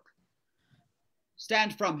York.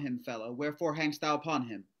 Stand from him, fellow. Wherefore hangst thou upon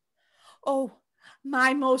him? Oh,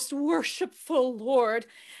 my most worshipful lord,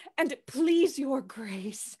 and please your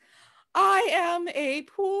grace, I am a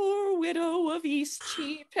poor widow of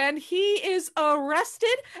Eastcheap, and he is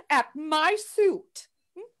arrested at my suit.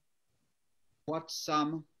 What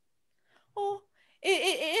sum? Oh, it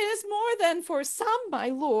is more than for some, my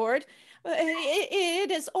lord.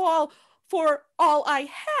 It is all for all I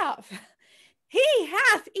have. He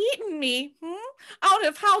hath eaten me out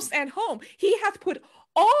of house and home. He hath put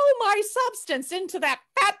all my substance into that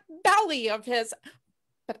fat belly of his.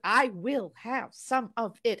 But I will have some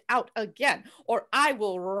of it out again, or I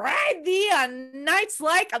will ride thee a nights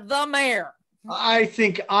like the mare. I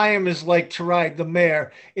think I am as like to ride the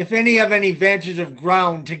mare, if any have any vantage of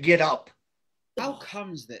ground to get up. How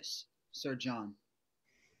comes this, Sir John?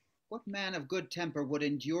 What man of good temper would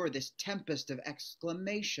endure this tempest of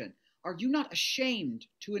exclamation? Are you not ashamed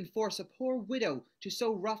to enforce a poor widow to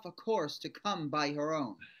so rough a course to come by her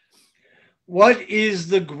own? What is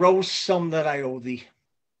the gross sum that I owe thee?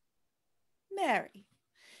 Mary,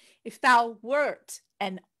 if thou wert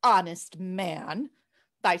an honest man,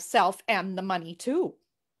 thyself and the money too.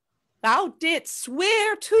 Thou didst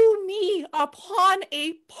swear to me upon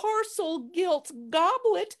a parcel gilt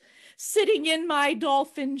goblet, sitting in my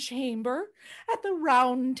dolphin chamber, at the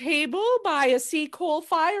round table by a sea coal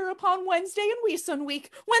fire upon Wednesday in Weesun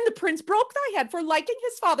week, when the prince broke thy head for liking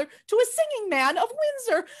his father to a singing man of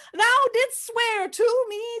Windsor. Thou didst swear to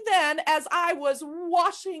me then, as I was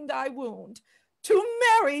washing thy wound, to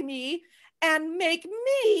marry me and make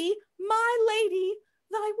me my lady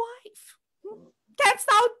thy wife. Canst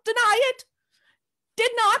thou deny it?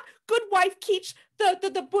 Did not good wife Keach,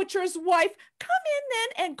 the butcher's wife, come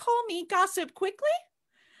in then and call me gossip quickly?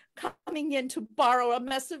 Coming in to borrow a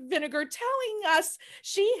mess of vinegar, telling us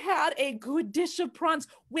she had a good dish of prawns,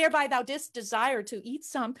 whereby thou didst desire to eat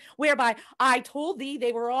some, whereby I told thee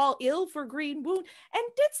they were all ill for green wound, and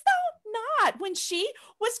didst thou not, when she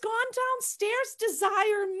was gone downstairs,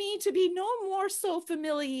 desire me to be no more so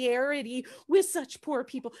familiarity with such poor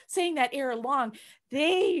people, saying that ere long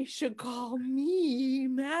they should call me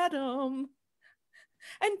madam?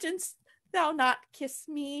 And didst thou not kiss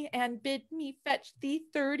me and bid me fetch thee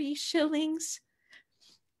 30 shillings?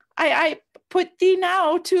 I put thee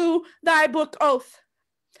now to thy book oath.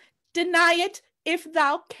 Deny it if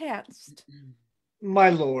thou canst. My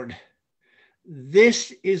lord,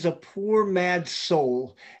 this is a poor mad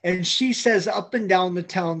soul, and she says up and down the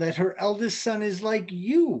town that her eldest son is like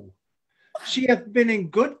you. She hath been in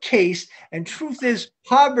good case, and truth is,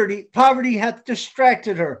 poverty hath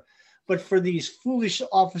distracted her. But for these foolish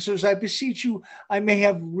officers, I beseech you, I may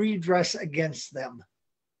have redress against them.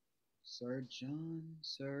 Sir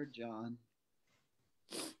John,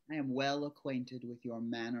 I am well acquainted with your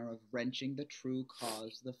manner of wrenching the true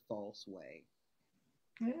cause the false way.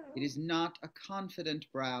 Yeah. It is not a confident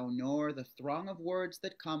brow, nor the throng of words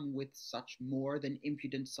that come with such more than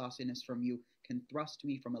impudent sauciness from you, can thrust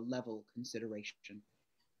me from a level consideration.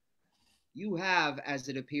 You have, as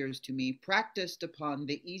it appears to me, practiced upon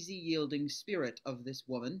the easy-yielding spirit of this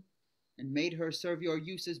woman, and made her serve your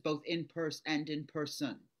uses both in purse and in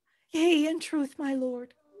person. Yea, in truth, my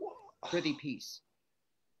lord. Prithee, peace.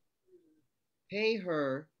 Pay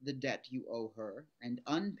her the debt you owe her, and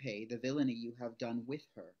unpay the villainy you have done with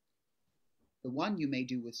her. The one you may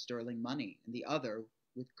do with sterling money, and the other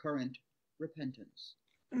with current repentance.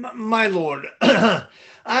 My lord,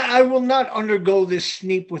 I will not undergo this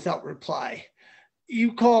sneap without reply.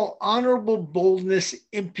 You call honorable boldness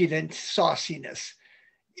impudent sauciness.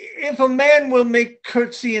 If a man will make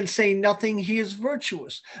curtsy and say nothing, he is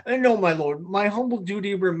virtuous. No, my lord, my humble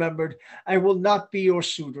duty remembered, I will not be your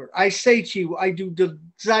suitor. I say to you, I do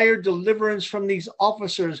desire deliverance from these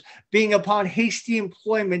officers, being upon hasty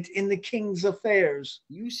employment in the king's affairs.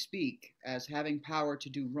 You speak as having power to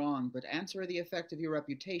do wrong, but answer the effect of your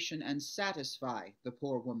reputation and satisfy the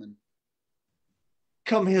poor woman.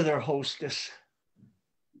 Come hither, hostess.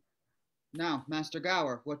 Now, Master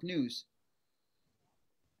Gower, what news?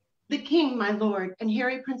 The king, my lord, and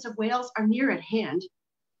Harry, Prince of Wales, are near at hand.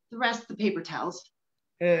 The rest the paper tells.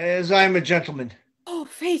 As I am a gentleman. Oh,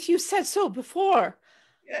 faith, you said so before.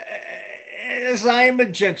 As I am a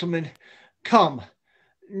gentleman. Come,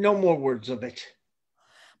 no more words of it.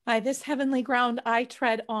 By this heavenly ground I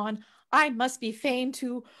tread on, I must be fain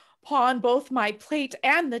to pawn both my plate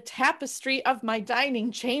and the tapestry of my dining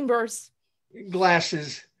chambers.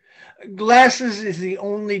 Glasses. Glasses is the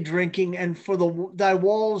only drinking, and for thy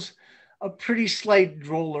walls a pretty slight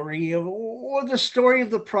drollery, or the story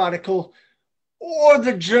of the prodigal, or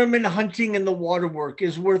the German hunting in the waterwork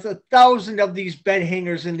is worth 1,000 of these bed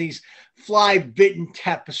hangers and these fly-bitten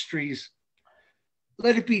tapestries.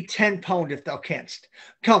 Let it be £10 if thou canst.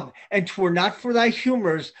 Come, and 'twere not for thy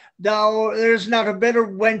humours, there's not a better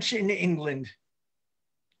wench in England.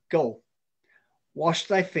 Go, wash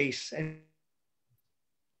thy face, and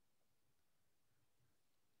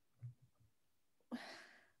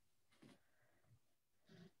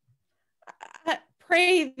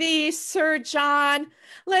pray thee, Sir John,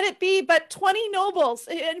 let it be but 20 nobles.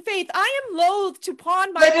 In faith, I am loath to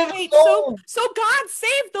pawn my plate, so God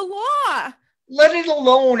save the law. Let it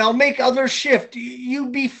alone. I'll make other shift. You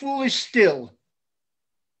be foolish still.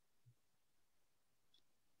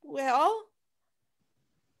 Well,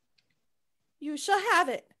 you shall have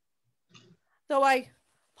it, though I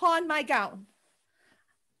pawn my gown.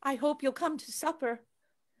 I hope you'll come to supper.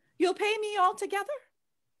 You'll pay me altogether?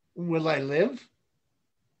 Will I live?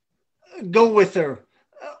 Go with her.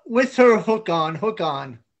 With her, hook on, hook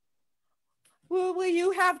on. Will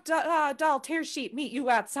you have Altier sheep meet you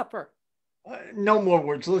at supper? No more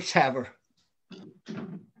words. Let's have her.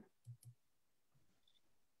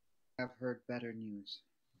 I've heard better news.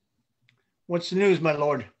 What's the news, my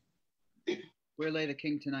lord? Where lay the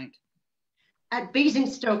king tonight? At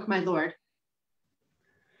Basingstoke, my lord.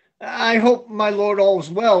 I hope, my lord, all's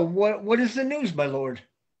well. What is the news, my lord?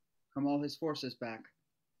 Come all his forces back?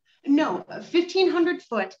 No, 1,500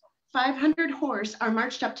 foot, 500 horse are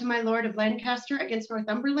marched up to my lord of Lancaster against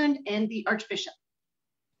Northumberland and the Archbishop.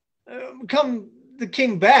 Come the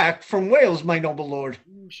king back from Wales, my noble lord.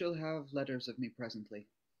 You shall have letters of me presently.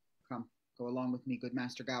 Come, go along with me, good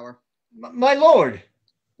Master Gower. My lord.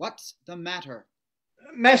 What's the matter?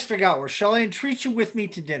 Master Gower, shall I entreat you with me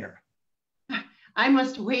to dinner? I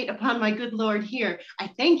must wait upon my good lord here. I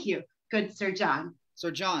thank you, good Sir John.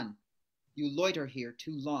 Sir John, you loiter here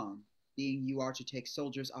too long, being you are to take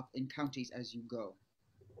soldiers up in counties as you go.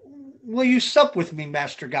 Will you sup with me,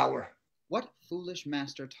 Master Gower? What foolish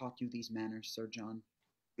master taught you these manners, Sir John?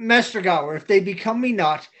 Master Gower, if they become me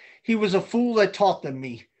not, he was a fool that taught them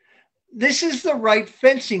me. This is the right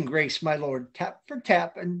fencing grace, my lord. Tap for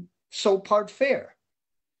tap, and so part fair.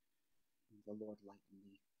 The Lord lighten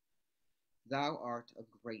thee. Thou art a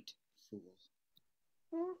great fool.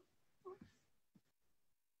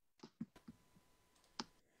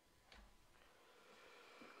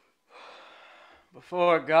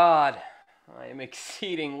 Before God, I am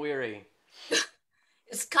exceeding weary.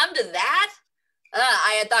 It's come to that?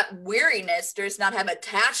 I had thought weariness does not have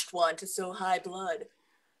attached one to so high blood.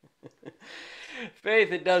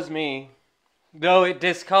 Faith it does me, though it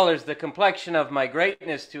discolors the complexion of my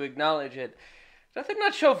greatness to acknowledge it. Doth it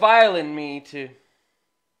not show vile in me to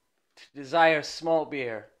desire small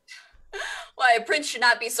beer? Why, a prince should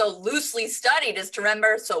not be so loosely studied as to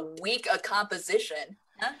remember so weak a composition.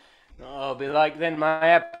 Huh? Oh, belike then my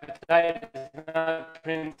appetite is not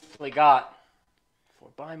princely got. For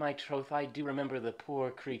by my troth I do remember the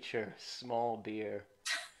poor creature, small beer.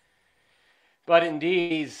 But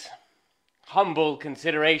indeed, these humble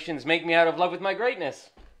considerations make me out of love with my greatness.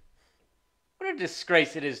 What a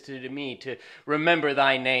disgrace it is to me to remember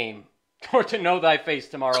thy name, or to know thy face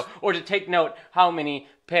tomorrow, or to take note how many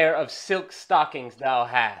pair of silk stockings thou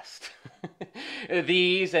hast.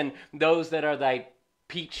 These and those that are thy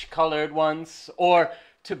peach-colored ones, or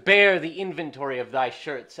to bear the inventory of thy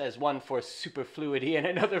shirts, as one for superfluity and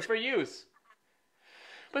another for use.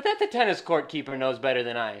 But that the tennis court keeper knows better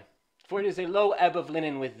than I, for it is a low ebb of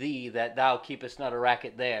linen with thee that thou keepest not a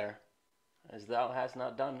racket there, as thou hast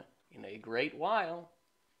not done in a great while,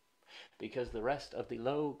 because the rest of the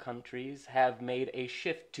Low Countries have made a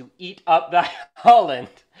shift to eat up thy Holland,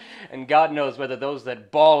 and God knows whether those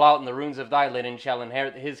that bawl out in the ruins of thy linen shall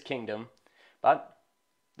inherit his kingdom. But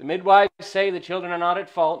the midwives say the children are not at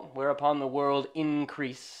fault, whereupon the world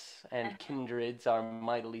increase, and kindreds are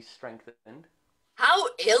mightily strengthened. How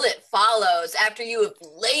ill it follows, after you have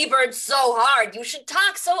labored so hard, you should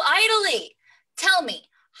talk so idly. Tell me,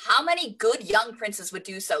 how many good young princes would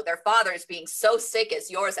do so, their fathers being so sick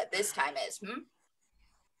as yours at this time is,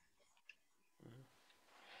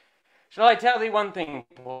 Shall I tell thee one thing,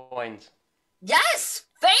 Poins? Yes,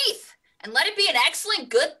 faith, and let it be an excellent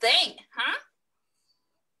good thing,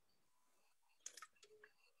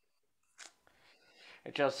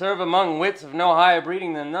 It shall serve among wits of no higher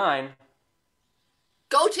breeding than thine.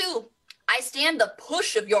 Go to. I stand the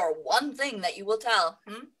push of your one thing that you will tell,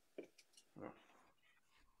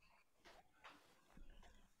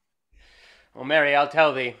 Well, Mary, I'll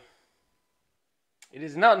tell thee. It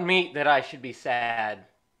is not meet that I should be sad.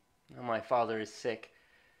 Now my father is sick.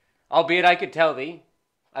 Albeit I could tell thee,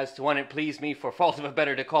 as to one it pleased me for fault of a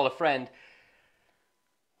better to call a friend,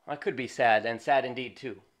 I could be sad, and sad indeed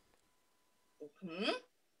too.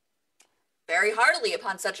 Very heartily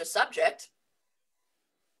upon such a subject.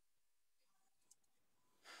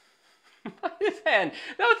 By his hand,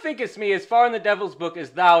 thou thinkest me as far in the devil's book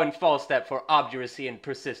as thou in Falstaff for obduracy and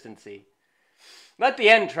persistency. Let the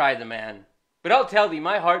end try the man. But I'll tell thee,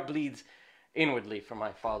 my heart bleeds inwardly, for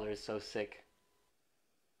my father is so sick.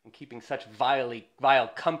 And keeping such vile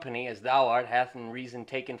company as thou art hath in reason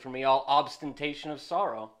taken from me all ostentation of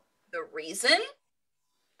sorrow. The reason?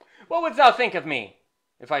 What wouldst thou think of me,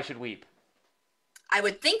 if I should weep? I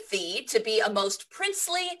would think thee to be a most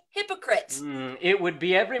princely hypocrite. It would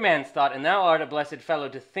be every man's thought, and thou art a blessed fellow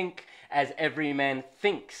to think as every man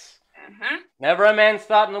thinks. Never a man's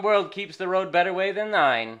thought in the world keeps the road better way than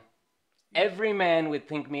thine. Every man would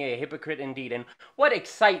think me a hypocrite indeed, and what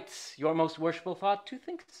excites your most worshipful thought to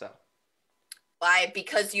think so? Why,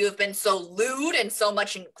 because you have been so lewd and so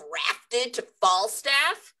much engrafted to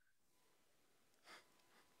Falstaff?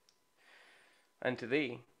 And to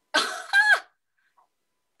thee.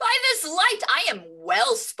 By this light I am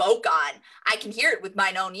well spoke on. I can hear it with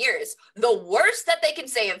mine own ears. The worst that they can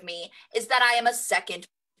say of me is that I am a second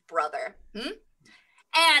brother.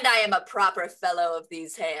 And I am a proper fellow of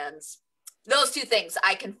these hands. Those two things,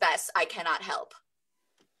 I confess, I cannot help.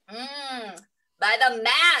 By the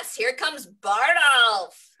mass, here comes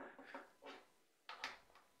Bardolph.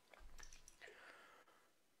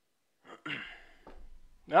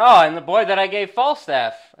 Oh, and the boy that I gave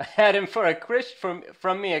Falstaff. I had him for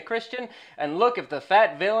from me a Christian, and look if the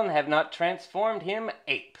fat villain have not transformed him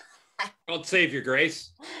ape. God save your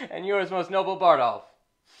grace. And yours, most noble Bardolph.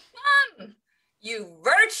 You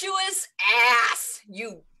virtuous ass,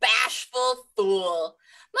 you bashful fool.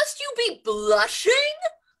 Must you be blushing?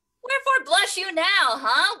 Wherefore blush you now,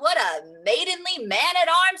 huh? What a maidenly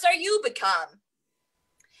man-at-arms are you become?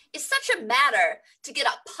 Is such a matter to get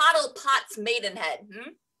a pottle pot's maidenhead,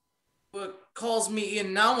 What calls me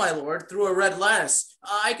in now, my lord, through a red lattice?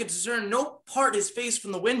 I could discern no part his face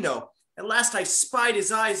from the window. At last I spied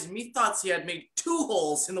his eyes, and methought he had made 2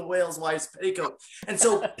 holes in the whale's wife's petticoat, and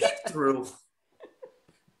so peeped through.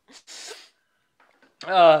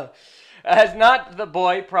 Has not the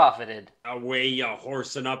boy profited? Away, you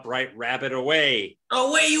horse and upright rabbit, away.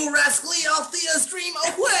 Away, you rascally Althea's dream,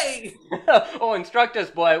 away! Oh, instruct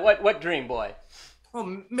us, boy. What dream, boy?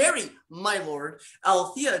 Oh, Mary, my lord,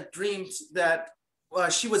 Althea dreamed that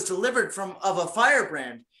she was delivered of a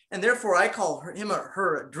firebrand, and therefore I call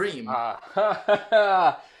her dream.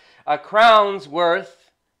 A crown's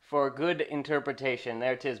worth for good interpretation.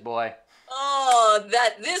 There 'tis, boy. Oh,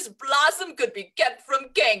 that this blossom could be kept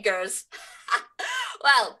from cankers.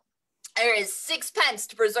 Well, there is 6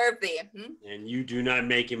 to preserve thee. And you do not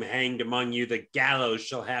make him hanged among you, the gallows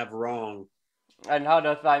shall have wrong. And how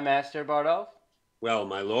doth thy master, Bardolph? Well,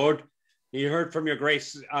 my lord, he heard from your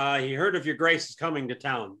grace. He heard of your grace's coming to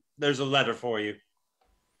town. There's a letter for you.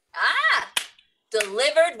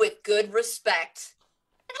 Delivered with good respect.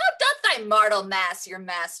 And how doth thy mortal mass your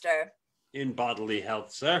master? In bodily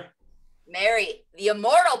health, sir. Mary, the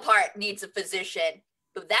immortal part needs a physician,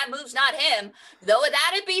 but that moves not him, though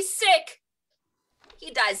that it be sick.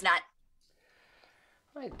 He dies not.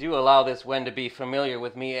 I do allow this Wen to be familiar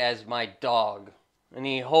with me as my dog, and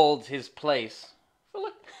he holds his place.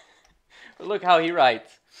 Look how he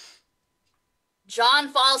writes. John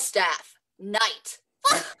Falstaff, knight.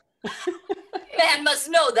 Man must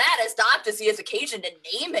know that as oft as he has occasion to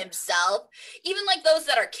name himself. Even like those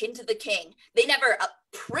that are kin to the king, they never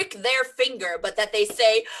prick their finger, but that they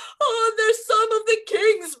say, "Oh, there's some of the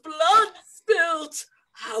king's blood spilt."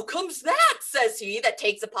 "How comes that?" says he, that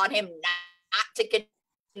takes upon him not to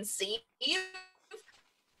conceive.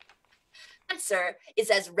 Answer is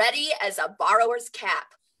as ready as a borrower's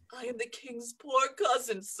cap. "I am the king's poor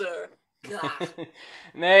cousin, sir."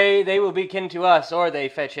 Nay, they will be kin to us, or they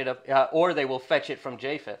fetch it up, or they will fetch it from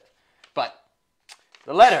Japheth. But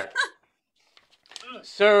the letter,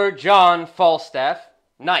 Sir John Falstaff,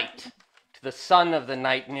 knight, to the son of the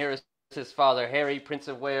knight nearest his father, Harry, Prince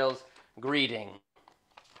of Wales, greeting.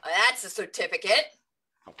 That's a certificate.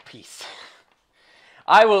 Oh, peace.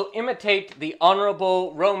 I will imitate the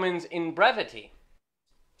honorable Romans in brevity.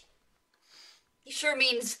 He sure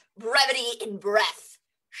means brevity in breath.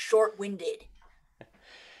 Short-winded.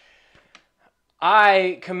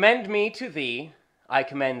 I commend me to thee, I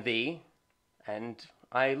commend thee, and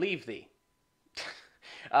I leave thee.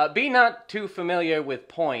 Be not too familiar with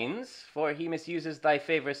Poins, for he misuses thy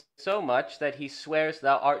favour so much that he swears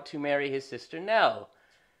thou art to marry his sister Nell.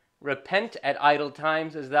 Repent at idle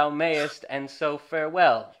times as thou mayest, and so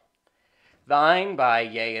farewell. Thine by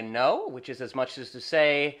yea and no, which is as much as to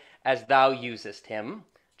say, as thou usest him.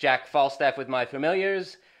 Jack Falstaff with my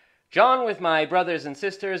familiars, John with my brothers and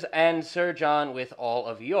sisters, and Sir John with all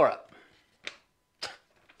of Europe.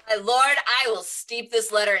 My lord, I will steep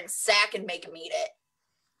this letter in sack and make him eat it.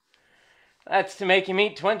 That's to make him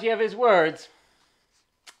eat 20 of his words.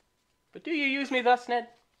 But do you use me thus, Ned?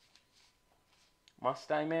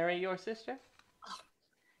 Must I marry your sister? Oh,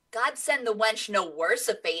 God send the wench no worse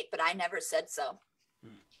a fate, but I never said so.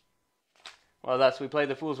 Well, thus we play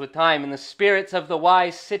the fools with time, and the spirits of the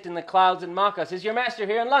wise sit in the clouds and mock us. Is your master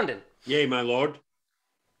here in London? Yea, my lord.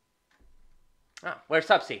 Ah, where's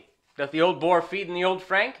Tupsy? Doth the old boar feed in the old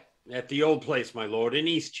Frank? At the old place, my lord, in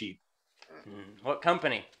Eastcheap. What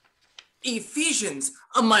company? Ephesians,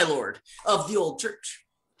 my lord, of the old church.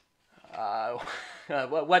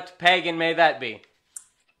 What pagan may that be?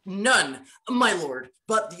 None, my lord,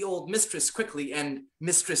 but the old Mistress Quickly and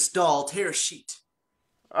Mistress Doll Tearsheet.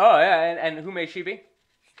 Oh, yeah, and who may she be?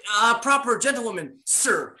 A proper gentlewoman,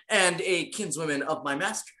 sir, and a kinswoman of my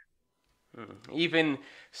master. Even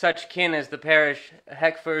such kin as the parish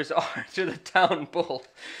Heckfers are to the town bull.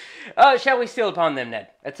 Shall we steal upon them, Ned,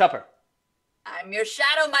 at supper? I'm your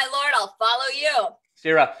shadow, my lord. I'll follow you.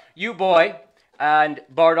 Sirrah, you boy, and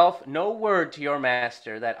Bardolph, no word to your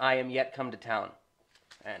master that I am yet come to town.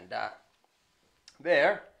 And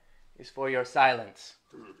there is for your silence.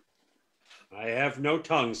 I have no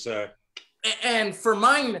tongue, sir. And for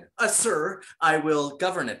mine, sir, I will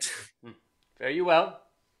govern it. Fare you well.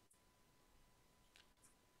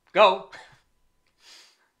 Go.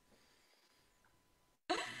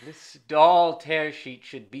 This dull tear sheet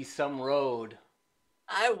should be some road.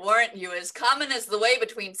 I warrant you, as common as the way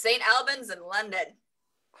between St. Albans and London.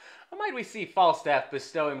 How might we see Falstaff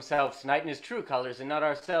bestow himself tonight in his true colors and not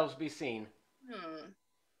ourselves be seen?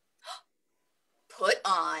 Put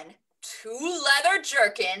on 2 leather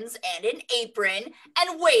jerkins and an apron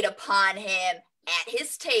and wait upon him at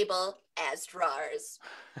his table as drawers.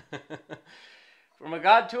 From a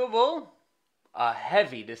god to a bull, a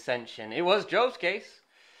heavy dissension. It was Jove's case.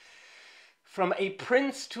 From a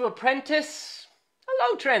prince to apprentice, a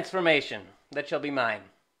low transformation that shall be mine.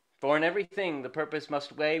 For in everything the purpose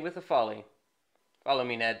must weigh with the folly. Follow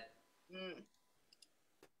me, Ned.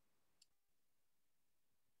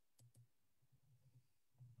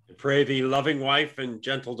 I pray thee, loving wife and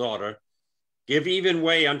gentle daughter, give even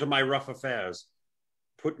way unto my rough affairs.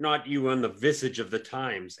 Put not you on the visage of the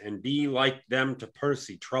times, and be like them to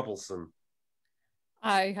Percy troublesome.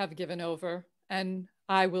 I have given over, and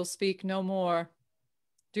I will speak no more.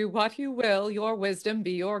 Do what you will, your wisdom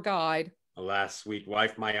be your guide. Alas, sweet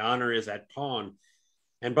wife, my honor is at pawn,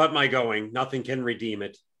 and but my going, nothing can redeem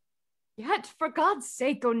it. Yet, for God's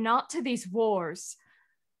sake, go not to these wars.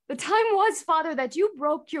 The time was, father, that you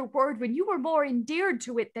broke your word when you were more endeared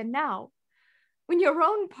to it than now. When your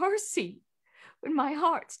own Percy, when my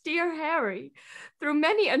heart's dear Harry, through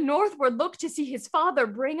many a northward look to see his father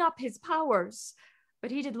bring up his powers,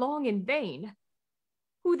 but he did long in vain.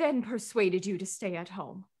 Who then persuaded you to stay at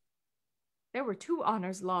home? There were 2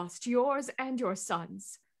 honors lost, yours and your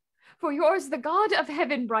son's. For yours, the God of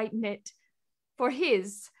heaven brighten it. For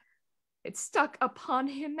his, it stuck upon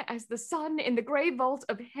him as the sun in the grey vault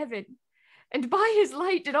of heaven. And by his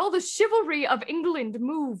light did all the chivalry of England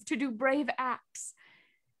move to do brave acts.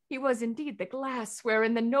 He was indeed the glass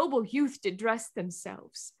wherein the noble youth did dress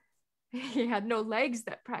themselves. He had no legs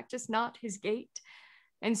that practised not his gait,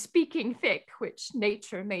 and speaking thick, which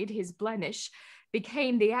nature made his blemish,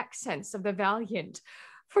 became the accents of the valiant.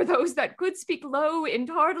 For those that could speak low and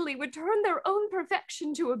tardily would turn their own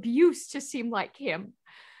perfection to abuse to seem like him.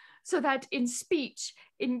 So that in speech,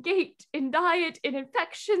 in gait, in diet, in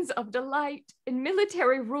affections of delight, in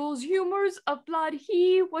military rules, humors of blood,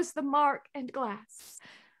 he was the mark and glass,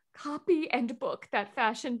 copy and book that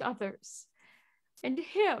fashioned others. And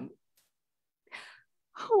him,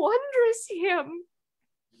 wondrous him,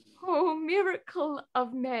 oh miracle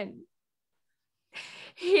of men,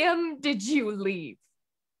 him did you leave,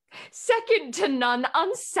 second to none,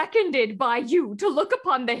 unseconded by you, to look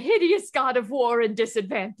upon the hideous god of war and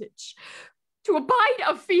disadvantage, to abide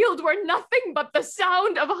a field where nothing but the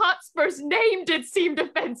sound of Hotspur's name did seem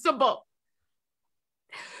defensible.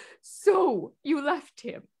 So you left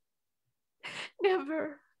him.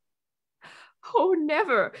 Never, oh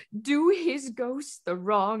never, do his ghost the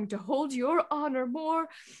wrong to hold your honor more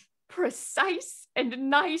precise and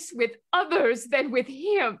nice with others than with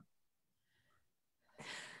him.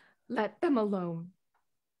 Let them alone.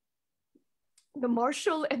 The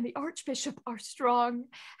marshal and the archbishop are strong.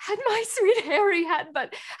 Had my sweet Harry had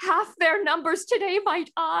but half their numbers today, might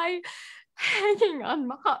I, hanging on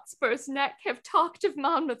Hotspur's neck, have talked of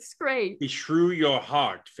Monmouth's grave. Beshrew your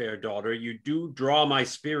heart, fair daughter, you do draw my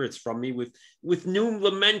spirits from me with new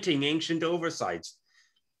lamenting ancient oversights.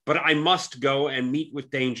 But I must go and meet with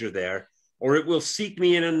danger there, or it will seek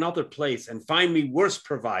me in another place and find me worse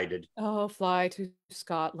provided. Oh, fly to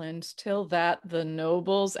Scotland, till that the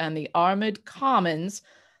nobles and the armed commons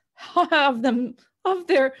have them of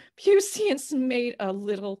their puissance made a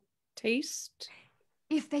little taste.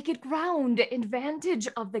 If they get ground in vantage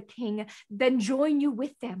of the king, then join you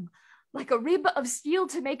with them, like a rib of steel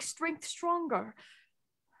to make strength stronger.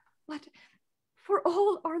 But for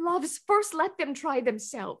all our loves, first let them try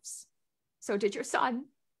themselves. So did your son.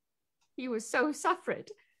 He was so suffered.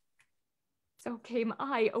 So came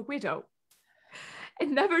I, a widow,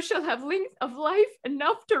 and never shall have length of life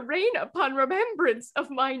enough to reign upon remembrance of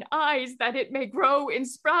mine eyes, that it may grow and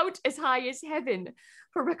sprout as high as heaven,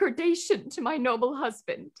 for recordation to my noble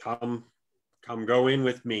husband. Come, go in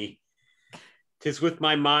with me. 'Tis with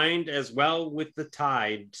my mind as well with the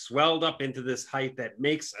tide, swelled up into this height that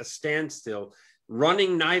makes a standstill,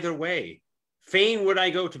 running neither way. Fain would I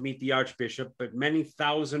go to meet the Archbishop, but many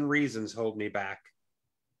thousand reasons hold me back.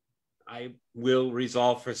 I will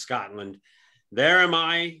resolve for Scotland. There am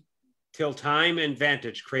I till time and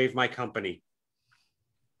vantage crave my company.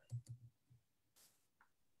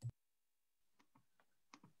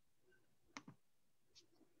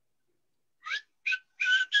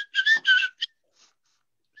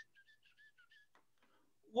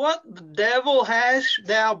 What the devil hast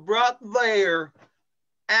thou brought there?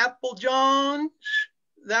 Apple Johns?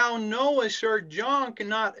 Thou knowest Sir John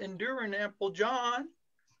cannot endure an Apple John.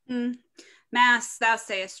 Mass, thou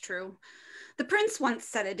sayest true. The prince once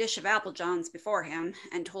set a dish of apple johns before him,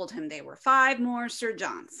 and told him they were 5 more Sir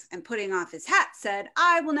Johns, and putting off his hat said,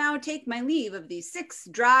 I will now take my leave of these 6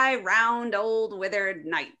 dry, round, old, withered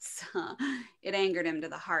knights. It angered him to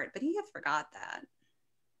the heart, but he had forgot that.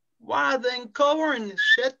 Why then cover and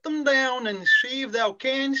set them down, and see if thou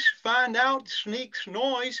canst find out sneak's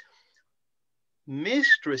noise.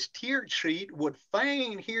 Mistress Tearcheat would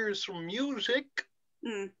fain hear some music.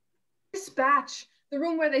 Dispatch. The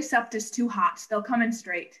room where they supped is too hot. They'll come in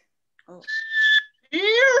straight.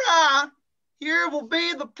 Here will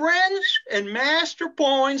be the prince and Master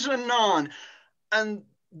Poins anon, and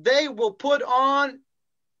they will put on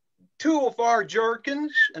 2 of our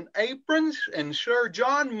jerkins and aprons, and Sir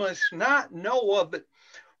John must not know of it.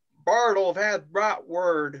 Bardolph hath brought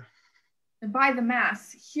word. And by the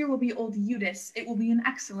mass, here will be old Eudes. It will be an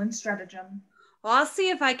excellent stratagem. Well, I'll see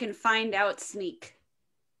if I can find out sneak.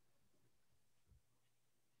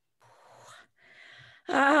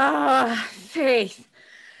 Faith.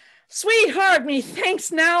 Sweetheart,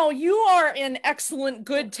 methinks now you are in excellent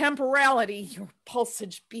good temporality. Your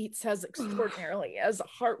pulsage beats as extraordinarily as a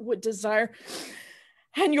heart would desire.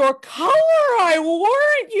 And your color, I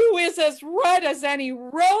warrant you, is as red as any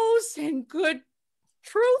rose in good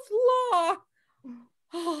truth law.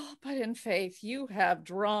 Oh, but in faith, you have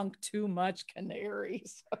drunk too much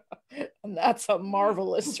canaries. And that's a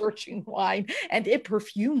marvelous searching wine, and it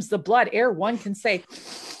perfumes the blood ere one can say,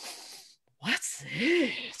 what's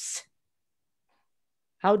this?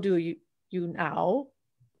 How do you now?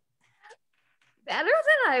 Better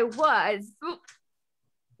than I was.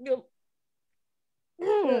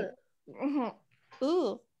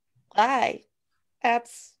 Ooh, aye,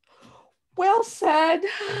 that's well said.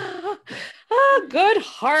 A good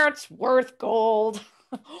heart's worth gold.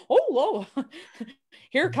 Oh, lo,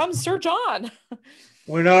 here comes Sir John.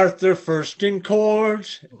 When Arthur first in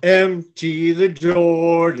court empty the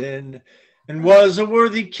Jordan, and was a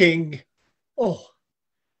worthy king. Oh,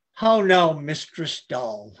 how now, Mistress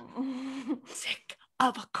Doll? Sick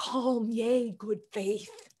of a calm, yea, good faith.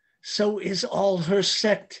 So is all her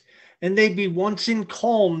sect, and they be once in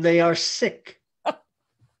calm, they are sick.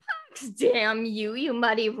 Damn you, you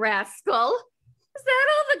muddy rascal. Is that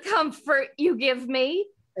all the comfort you give me?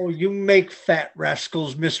 Oh, you make fat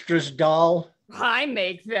rascals, Mistress Doll. I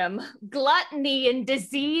make them. Gluttony and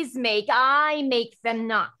disease I make them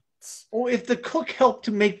not. Oh, if the cook helped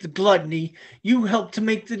to make the gluttony, you help to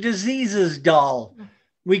make the diseases, Doll.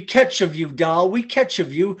 We catch of you, Doll, we catch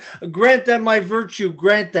of you. Grant that my virtue,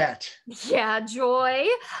 grant that. Yeah, joy,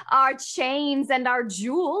 our chains and our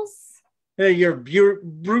jewels. Your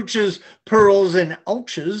brooches, pearls, and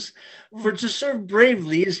ouches. For to serve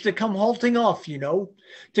bravely is to come halting off, you know.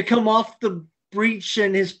 To come off the breach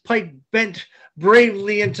and his pike bent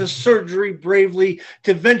bravely into surgery bravely,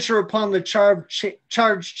 to venture upon the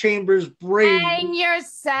charged chambers bravely. Hang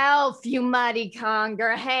yourself, you muddy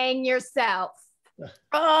conger, hang yourself.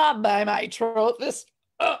 By my troth, this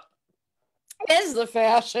is the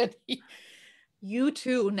fashion. You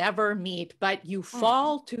two never meet, but you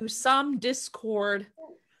fall to some discord.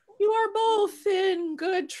 You are both in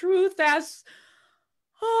good truth as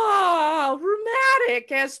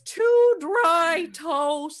rheumatic as 2 dry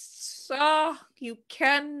toasts. You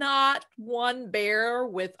cannot one bear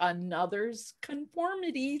with another's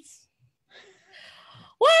conformities.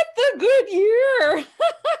 What the good year!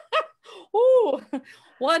 Oh,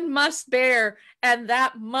 one must bear, and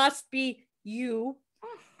that must be you.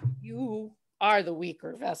 You are the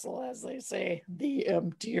weaker vessel, as they say, the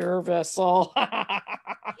emptier vessel. Can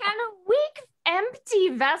a weak, empty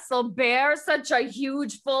vessel bear such a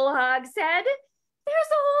huge full hogshead?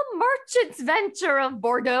 There's a whole merchant's venture of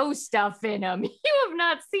Bordeaux stuff in him. You have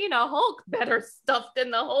not seen a hulk better stuffed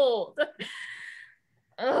in the hold.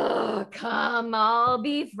 Oh, come, I'll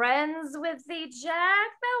be friends with thee,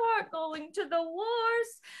 Jack. Thou art going to the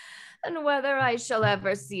wars. And whether I shall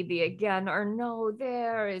ever see thee again or no,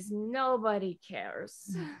 there is nobody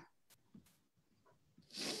cares.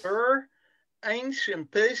 Sir,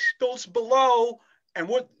 ancient pistols below, and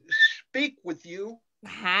would speak with you.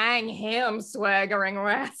 Hang him, swaggering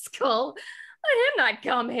rascal. Let him not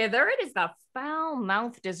come hither. It is the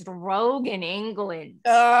foul-mouthedest rogue in England.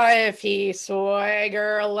 If he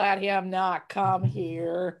swagger, let him not come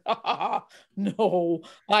here. No,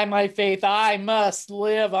 by my faith, I must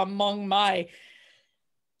live among my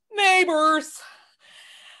neighbors.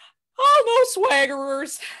 Oh, no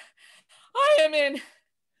swaggerers. I am in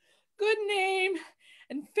good name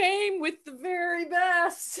and fame with the very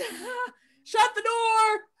best. Shut the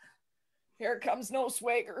door. Here comes no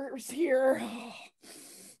swaggerers here. Oh,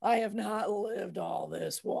 I have not lived all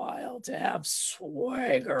this while to have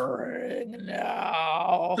swaggering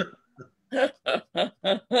now.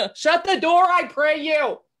 Shut the door, I pray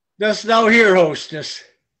you. Dost thou hear, hostess?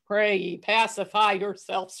 Pray ye, pacify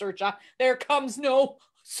yourself, Sir John. There comes no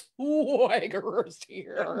swaggerers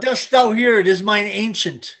here. Dost thou hear? It is mine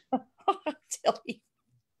ancient. Tell me,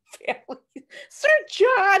 Sir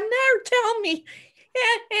John, now tell me.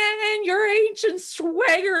 And your ancient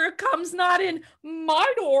swagger comes not in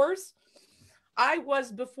my doors. I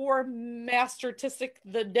was before Master Tissick,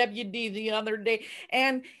 the deputy, the other day,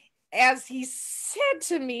 and as he said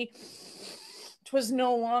to me, 'twas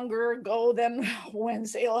no longer ago than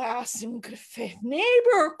Wednesday last, and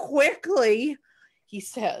neighbor, quickly, he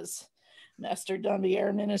says. Master Dunby,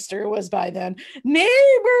 our minister, was by then.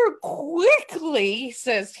 Neighbor, quickly,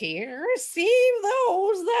 says he, receive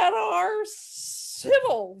those that are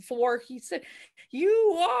civil, for he said,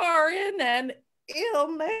 you are in an ill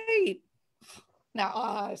mate. Now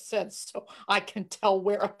I said, so I can tell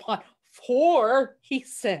whereupon, for he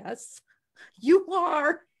says, you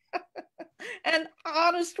are an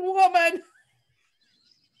honest woman.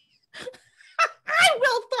 I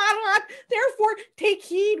will thought on, therefore take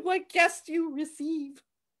heed what guest you receive.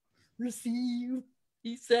 Receive,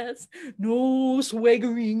 he says, no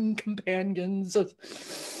swaggering companions of...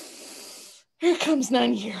 Here comes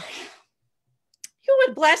none here. You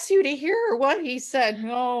would bless you to hear what he said.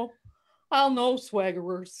 No, I'll no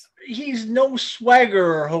swaggerers. He's no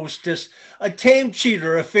swaggerer, hostess. A tame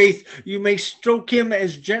cheater, a faith. You may stroke him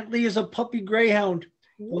as gently as a puppy greyhound.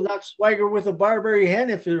 Will not swagger with a Barbary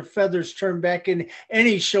hen if her feathers turn back in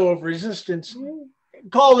any show of resistance.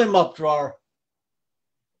 Call him up, drawer.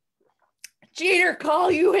 Cheater,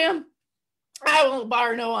 call you him? I won't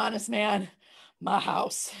bar no honest man. My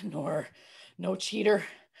house, nor no cheater.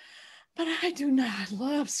 But I do not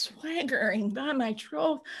love swaggering, by my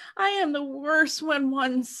troth. I am the worst when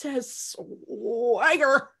one says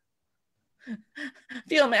swagger.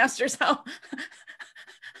 Feel, masters, how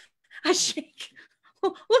I shake.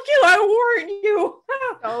 Look you, I warn you.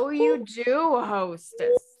 Oh, you do,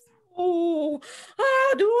 hostess. Oh,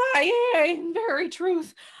 do I? In very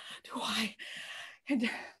truth, do I? And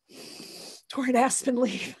toward aspen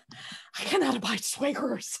leaf, I cannot abide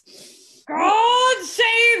swaggerers. God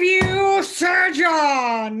save you, Sir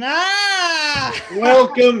John!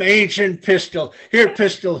 Welcome, ancient pistol. Here,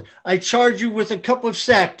 pistol, I charge you with a cup of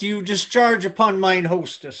sack. Do you discharge upon mine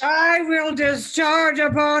hostess? I will discharge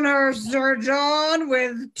upon her, Sir John,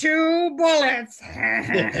 with 2 bullets.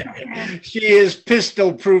 She is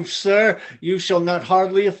pistol-proof, sir. You shall not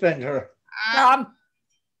hardly offend her.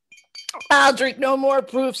 I'll drink no more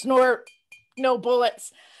proofs nor no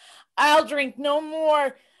bullets. I'll drink no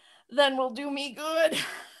more than will do me good.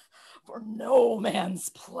 For no man's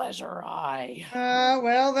pleasure I.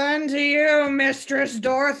 Well then, to you, Mistress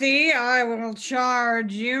Dorothy, I will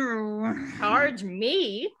charge you. Charge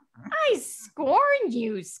me? I scorn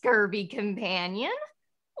you, scurvy companion.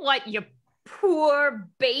 What, you poor,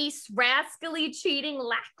 base, rascally, cheating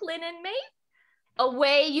Lacklinen mate?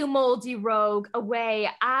 Away, you moldy rogue, away.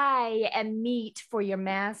 I am meat for your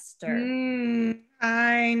master.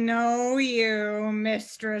 I know you,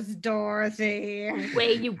 Mistress Dorothy.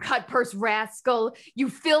 Away, you cut-purse rascal, you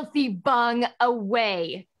filthy bung,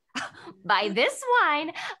 away. By this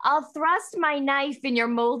wine, I'll thrust my knife in your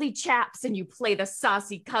moldy chaps and you play the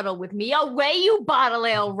saucy cuddle with me. Away, you bottle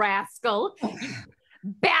ale rascal. You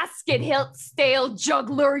basket hilt stale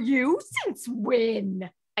juggler, you. Since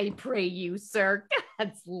when? I pray you, sir,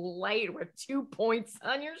 God's light with 2 points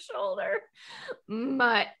on your shoulder.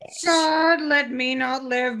 Much. God, let me not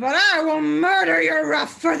live, but I will murder your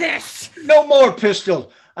ruff for this. No more,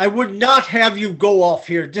 pistol. I would not have you go off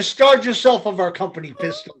here. Discharge yourself of our company,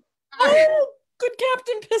 pistol. Oh, good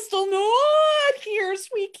Captain Pistol, not here,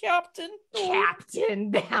 sweet Captain. Captain,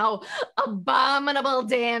 thou abominable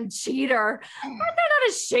damn cheater. Art thou not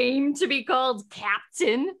ashamed to be called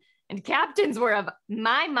captain? And captains were of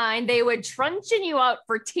my mind, they would truncheon you out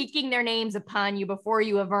for taking their names upon you before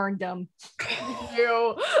you have earned them.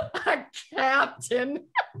 You, a captain.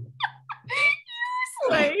 You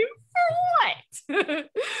slave, for what?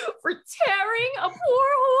 For tearing a poor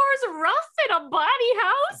whore's rough in a bonny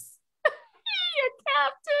house? You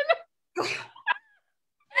captain.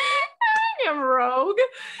 Hang him, rogue.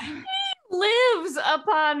 He lives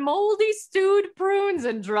upon moldy stewed prunes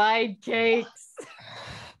and dried cakes.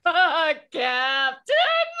 Captain!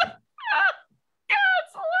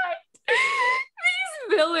 God's light!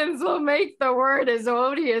 These villains will make the word as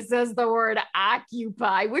odious as the word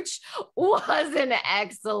occupy, which was an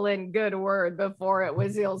excellent good word before it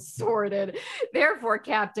was ill-sorted. Therefore,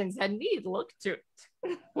 captains had need look to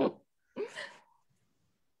it.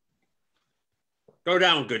 Go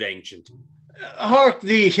down, good ancient. Hark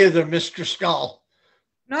thee hither, Mr. Skull.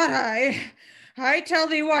 Not I. I tell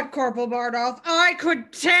thee what, Corporal Bardolph, I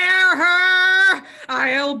could tear her.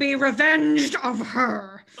 I'll be revenged of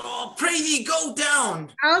her. Oh, pray thee, go down.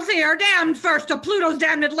 I'll see her damned first to Pluto's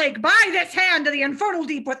damned lake, by this hand to the infernal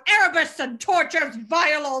deep, with Erebus and tortures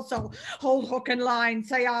vile also. Hold hook and line,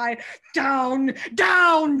 say I. Down,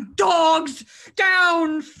 down, dogs,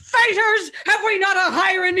 down, fighters. Have we not a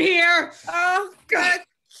Hiren here? Oh, good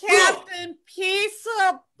Captain, peace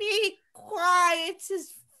up, be quiet. It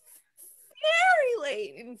is very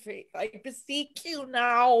late in faith. I beseech you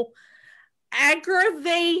now.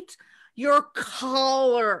 Aggravate your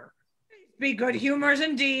choler. Be good humors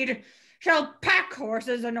indeed. Shall pack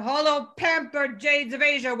horses and hollow pampered jades of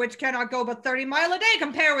Asia, which cannot go but 30 miles a day,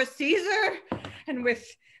 compare with Caesar and with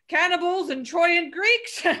cannibals and Troyan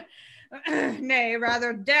Greeks? Nay,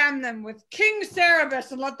 rather damn them with King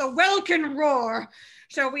Cerberus and let the welkin roar.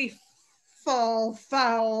 Shall we fall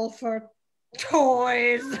foul for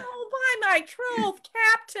toys? Oh, by my troth,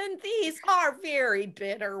 Captain, these are very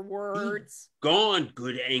bitter words. Gone,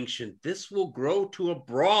 good ancient. This will grow to a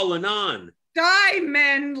brawl anon. Die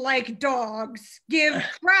men like dogs, give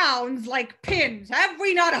crowns like pins. Have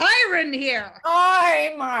we not Hiren here?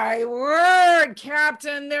 Ay, my word,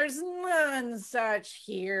 Captain, there's none such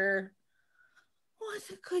here. What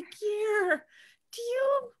a good year. Do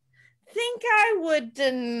you think I would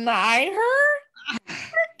deny her? For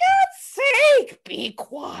God's sake, be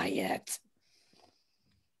quiet.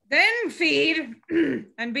 Then feed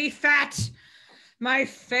and be fat, my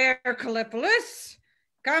fair Callipolis.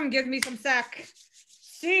 Come, give me some sack.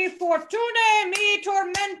 Si fortune mi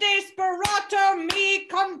tormente sperato mi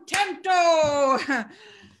contento.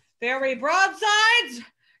 Very broadsides?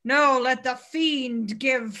 No, let the fiend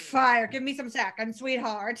give fire. Give me some sack, and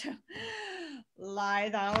sweetheart, lie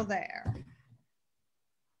thou there.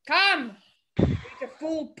 Come, the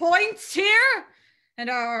full points here, and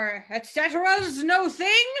our et cetera's no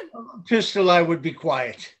thing. Pistol, I would be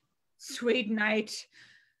quiet. Sweet knight,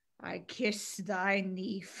 I kiss thy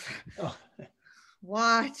neef. Oh.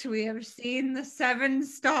 What, we have seen the 7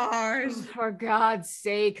 stars. For God's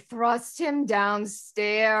sake, thrust him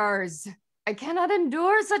downstairs. I cannot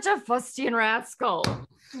endure such a fustian rascal.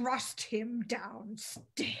 Thrust him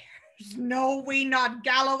downstairs. Know we not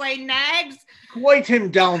Galloway nags? Quite him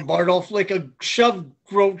down, Bardolph, like a shoved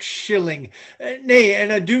groat shilling. Nay,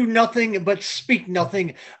 and I do nothing but speak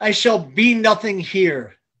nothing. I shall be nothing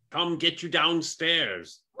here. Come get you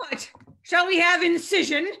downstairs. What? Shall we have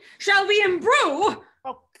incision? Shall we imbrue?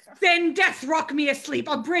 Oh, then death rock me asleep,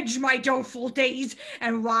 abridge my doleful days,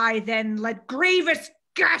 and why then let grievous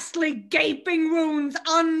ghastly gaping wounds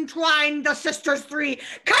untwine the sisters 3.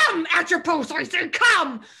 Come, Atropos, I say,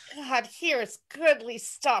 come! God, here's goodly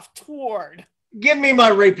stuff toward. Give me my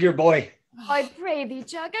rapier, boy. I pray thee,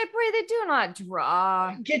 Jack, I pray thee do not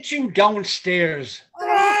draw. Get you downstairs.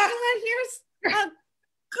 Here's a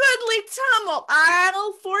goodly tumult.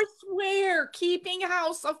 I'll forswear keeping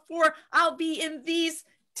house afore I'll be in these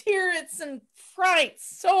tirets and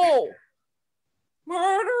frights. So,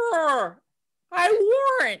 murderer, I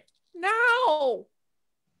warrant now.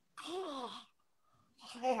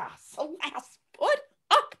 Alas, alas, put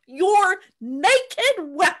up your naked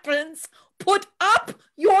weapons. Put up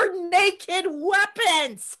your naked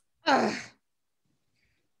weapons.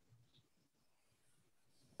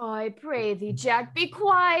 I pray thee, Jack, be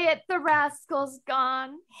quiet. The rascal's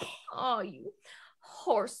gone. Oh, you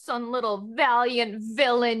whoreson little valiant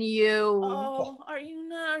villain, you. Oh, are you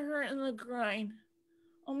not hurt in the groin?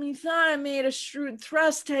 Oh, methought I made a shrewd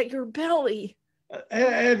thrust at your belly.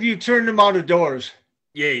 Have you turned him out of doors?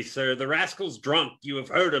 Yea, sir, the rascal's drunk. You have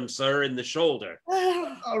hurt him, sir, in the shoulder.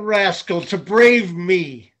 A rascal to brave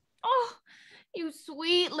me. Oh, you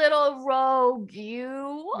sweet little rogue,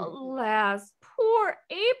 you. Alas, poor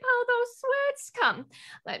ape, how thou sweatst. Come,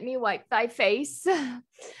 let me wipe thy face.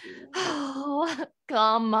 Oh,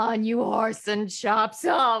 come on, you horse and chops.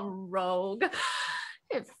 Oh, rogue.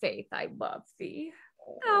 In faith, I love thee.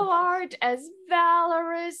 Thou art as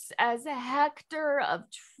valorous as Hector of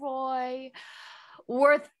Troy,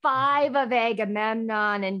 worth 5 of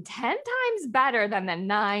Agamemnon, and 10 times better than the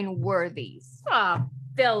 9 worthies. Ah,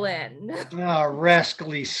 villain. Ah,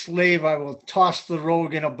 rascally slave, I will toss the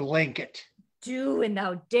rogue in a blanket. Do, and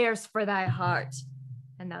thou darest for thy heart,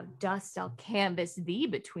 and thou dost, I'll canvas thee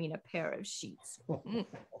between a pair of sheets.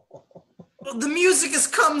 The music has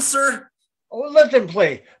come, sir. Oh, let them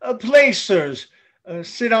play. Play, sirs.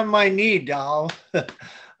 Sit on my knee, doll.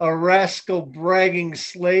 A rascal bragging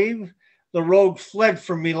slave. The rogue fled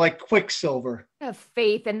from me like quicksilver. Have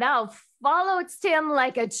faith, and thou followedst him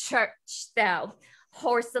like a church, thou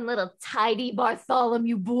whoresome little tidy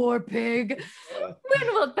Bartholomew boar pig.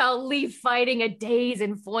 When wilt thou leave fighting a days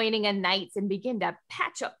and foining a nights and begin to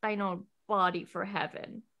patch up thine own body for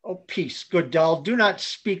heaven? Oh, peace, good doll. Do not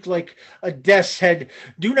speak like a death's head.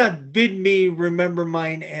 Do not bid me remember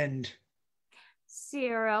mine end.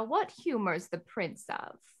 Sirrah, what humor's the prince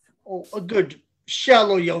of? Oh, a good,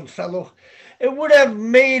 shallow young fellow. It would have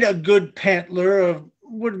made a good pantler,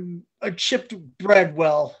 would a chipped bread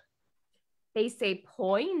well. They say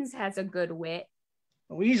Poins has a good wit.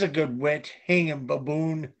 Oh, he's a good wit, hang him,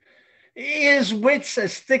 baboon. His wit's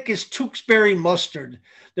as thick as Tewkesbury mustard.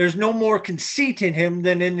 There's no more conceit in him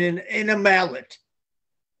than in a mallet.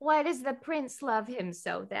 Why does the prince love him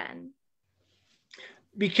so then?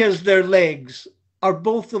 Because their legs are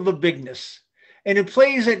both of a bigness, and he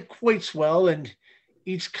plays at quoits well, and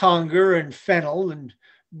eats conger and fennel, and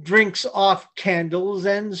drinks off candles,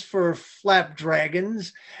 ends for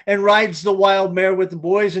flapdragons, and rides the wild mare with the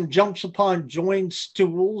boys, and jumps upon joined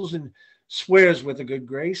stools, and swears with a good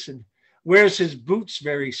grace, and wears his boots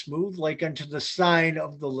very smooth, like unto the sign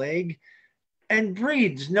of the leg, and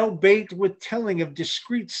breeds no bait with telling of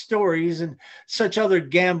discreet stories and such other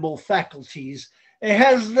gambol faculties. It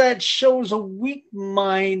has that shows a weak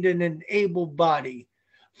mind and an able body,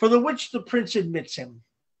 for the which the prince admits him.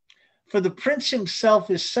 For the prince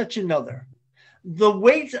himself is such another. The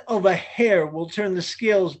weight of a hair will turn the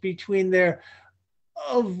scales between their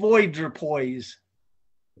avoidropoise.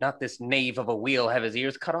 Not this knave of a wheel have his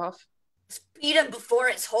ears cut off? Speed him before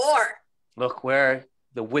his whore. Look where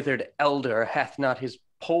the withered elder hath not his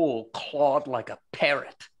pole clawed like a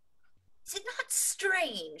parrot. Is it not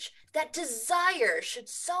strange that desire should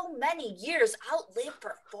so many years outlive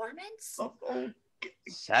performance?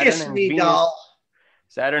 Saturn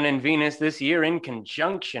and Venus this year in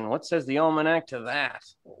conjunction. What says the almanac to that?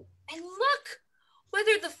 And look,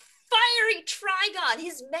 whether the fiery Trigon,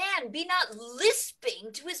 his man, be not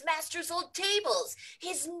lisping to his master's old tables,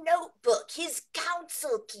 his notebook, his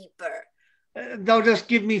counsel keeper. Thou dost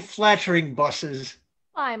give me flattering busses.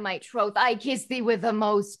 By my troth, I kiss thee with the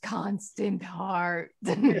most constant heart.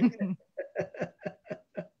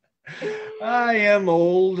 I am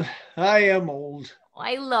old. I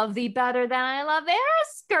love thee better than I love e'er a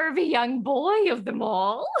scurvy young boy of them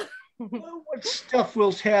all. What stuff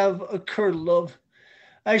wilt have a curdle of?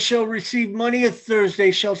 I shall receive money at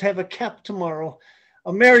Thursday, shalt have a cap tomorrow.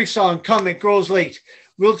 A merry song, come, it grows late.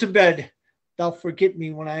 Will to bed. Thou forget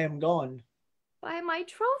me when I am gone. By my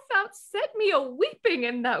troth, thou set me a weeping,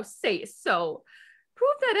 and thou sayest so.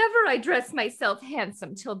 Prove that ever I dress myself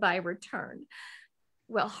handsome till thy return.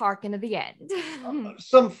 Well, hearken to the end.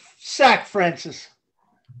 Some sack, Francis.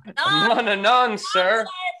 Anon, sir.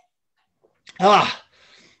 Ah,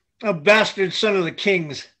 a bastard son of the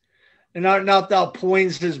king's. And art not thou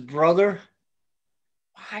Poins his brother?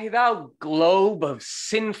 Why, thou globe of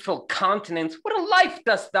sinful continents, what a life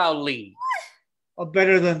dost thou lead?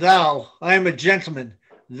 Better than thou. I am a gentleman.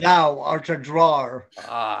 Thou art a drawer.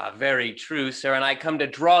 Ah, very true, sir, and I come to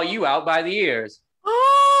draw you out by the ears.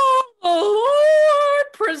 Oh,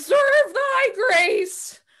 Lord, preserve thy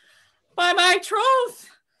grace. By my troth,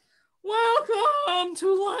 welcome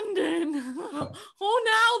to London. Oh,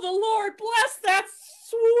 now the Lord bless that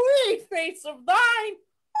sweet face of thine.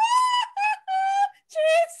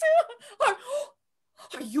 Jesus,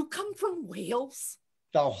 are you come from Wales?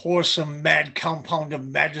 Thou whoresome mad compound of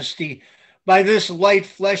majesty, by this light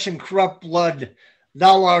flesh and corrupt blood,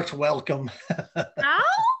 thou art welcome. How?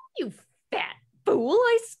 You fat fool,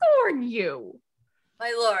 I scorn you.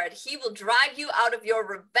 My lord, he will drag you out of your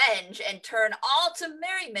revenge and turn all to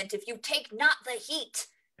merriment if you take not the heat.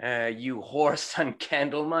 You whoreson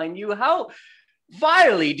uncandle, mind you, how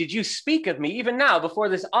vilely did you speak of me even now before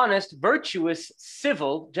this honest, virtuous,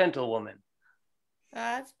 civil gentlewoman?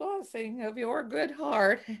 That's blessing of your good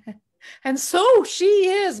heart. And so she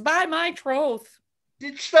is, by my troth.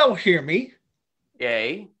 Didst thou hear me?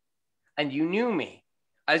 Yea, and you knew me,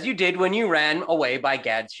 as you did when you ran away by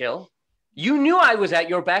Gadshill. You knew I was at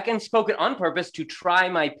your back and spoke it on purpose to try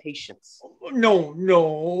my patience. No,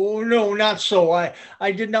 not so.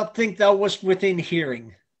 I did not think thou wast within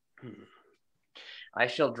hearing. I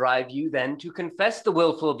shall drive you then to confess the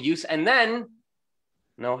willful abuse and then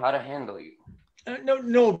know how to handle you.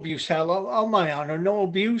 No abuse, Hal. On my honor, no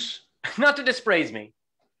abuse. Not to dispraise me.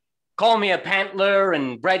 Call me a pantler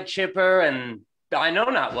and bread chipper and I know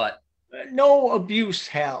not what. No abuse,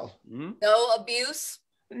 Hal. No abuse?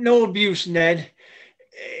 No abuse, Ned.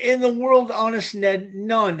 In the world, honest Ned,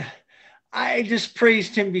 none. I just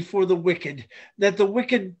praised him before the wicked, that the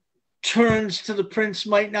wicked turns to the prince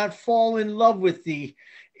might not fall in love with thee,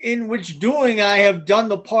 in which doing I have done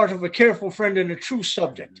the part of a careful friend and a true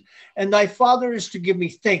subject, and thy father is to give me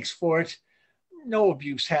thanks for it. No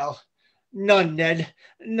abuse, Hal. None, Ned.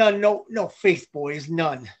 None, no faith, boys,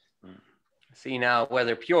 none. See now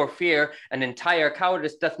whether pure fear and entire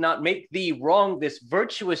cowardice doth not make thee wrong this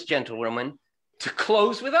virtuous gentlewoman to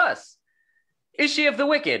close with us. Is she of the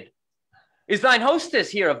wicked? Is thine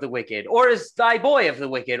hostess here of the wicked? Or is thy boy of the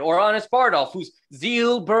wicked? Or honest Bardolph, whose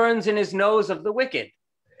zeal burns in his nose of the wicked?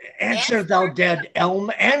 Answer, thou dead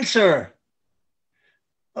elm, answer.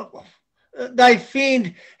 Thy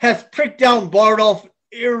fiend hath pricked down Bardolph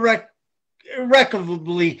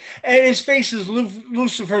irrecoverably, and his face is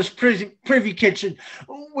Lucifer's privy kitchen,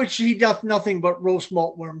 which he doth nothing but roast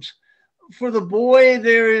malt worms. For the boy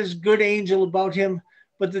there is good angel about him,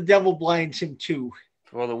 but the devil blinds him too.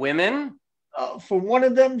 For the women? For one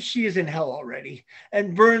of them, she is in hell already,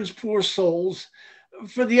 and burns poor souls.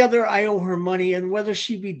 For the other, I owe her money, and whether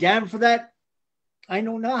she be damned for that, I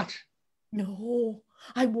know not. No,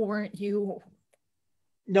 I warrant you.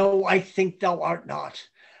 No, I think thou art not.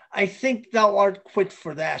 I think thou art quit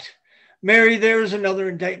for that. Mary, there is another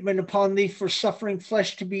indictment upon thee for suffering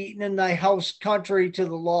flesh to be eaten in thy house contrary to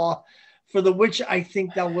the law, for the which I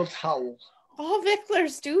think thou wilt howl. All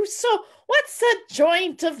vicklers do so. What's a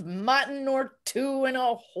joint of mutton or two in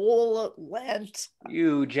a whole at Lent?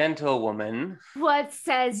 You gentlewoman. What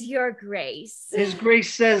says your grace? His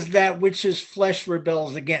grace says that which his flesh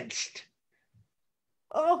rebels against.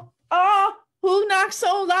 Who knocks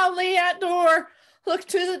so loudly at door? Look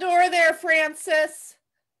to the door there, Francis.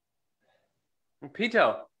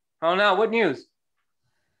 Pito, how now, what news?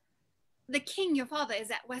 The king, your father, is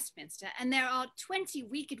at Westminster, and there are 20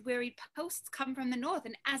 wicked wearied posts come from the north,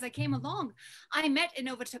 and as I came along, I met and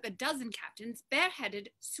overtook a dozen captains, bareheaded,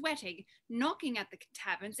 sweating, knocking at the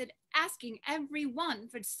taverns, and asking every one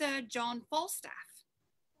for Sir John Falstaff.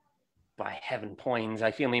 By heaven, Poins,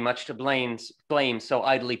 I feel me much to blame so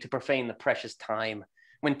idly to profane the precious time,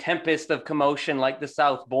 when tempest of commotion like the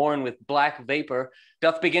south, born with black vapor,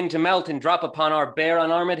 doth begin to melt and drop upon our bare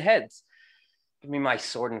unarmed heads. Give me my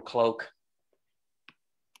sword and cloak.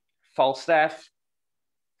 Falstaff,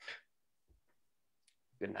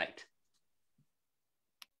 good night.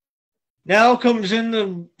 Now comes in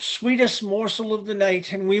the sweetest morsel of the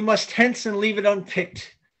night, and we must hence and leave it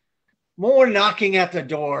unpicked. More knocking at the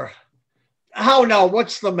door. How now,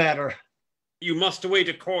 what's the matter? You must away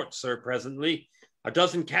to court, sir, presently. A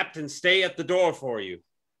dozen captains stay at the door for you.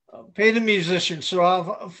 Pay the musician,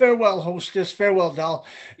 sir. Farewell, hostess. Farewell, doll.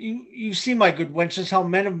 You see, my good wenches, how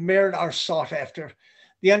men of merit are sought after.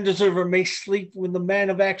 The undeserver may sleep when the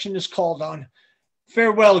man of action is called on.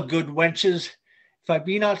 Farewell, good wenches. If I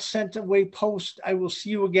be not sent away post, I will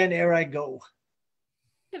see you again ere I go.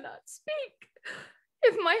 I cannot speak,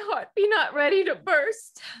 if my heart be not ready to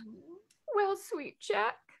burst. Well, sweet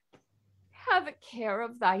Jack, have a care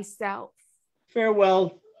of thyself.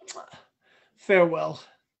 Farewell. Farewell.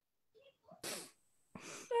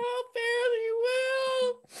 Oh, fare thee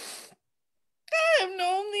well. I have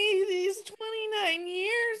known thee these 29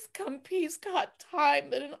 years. Come peace got time,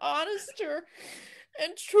 but an honester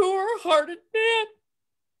and truer hearted man.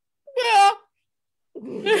 Well,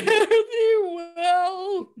 fare thee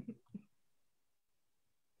well.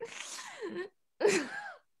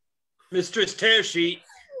 Mistress Tearsheet.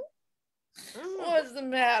 What's the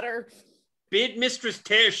matter? Bid Mistress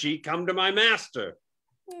Tearsheet come to my master.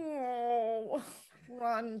 Oh,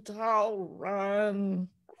 run, doll, run.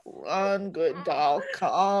 Run, good doll,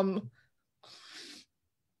 come.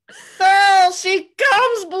 There she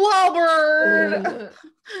comes, Blubber.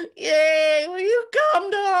 Yay, will you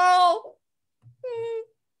come, doll?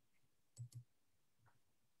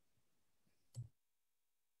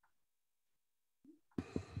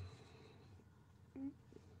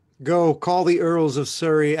 Go, call the Earls of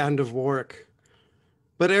Surrey and of Warwick.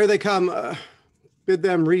 But ere they come, bid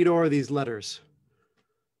them read o'er these letters,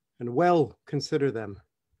 and well consider them.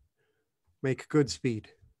 Make good speed.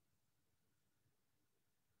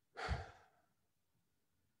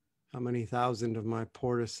 How many thousand of my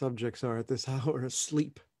poorest subjects are at this hour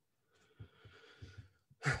asleep?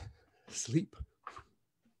 Sleep.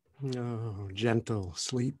 Oh, gentle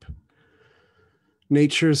sleep.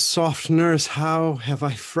 Nature's soft nurse, how have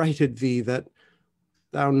I frighted thee that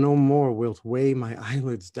thou no more wilt weigh my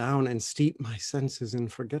eyelids down and steep my senses in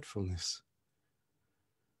forgetfulness?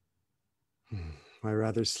 I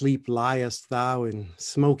rather sleep liest thou in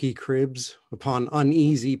smoky cribs, upon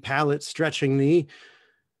uneasy pallet stretching thee,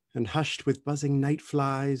 and hushed with buzzing night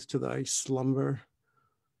flies to thy slumber,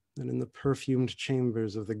 than in the perfumed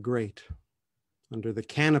chambers of the great, under the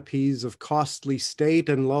canopies of costly state,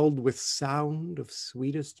 and lulled with sound of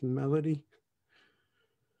sweetest melody.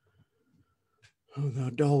 O thou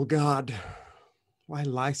dull god, why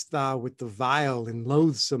liest thou with the vile in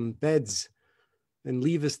loathsome beds, and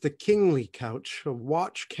leavest the kingly couch a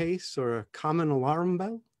watch case or a common alarm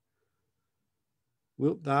bell?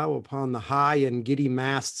 Wilt thou upon the high and giddy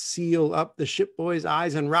mast seal up the shipboy's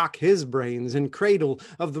eyes and rock his brains in cradle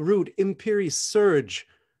of the rude imperious surge,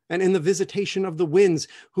 and in the visitation of the winds,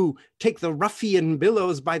 who take the ruffian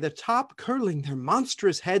billows by the top, curling their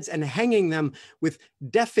monstrous heads and hanging them with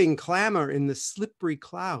deafing clamor in the slippery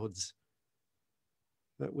clouds,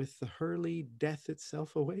 that with the hurly death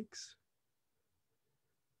itself awakes?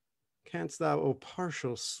 Canst thou, O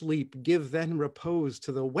partial sleep, give then repose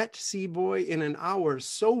to the wet sea boy in an hour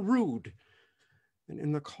so rude, and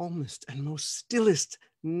in the calmest and most stillest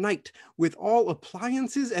night, with all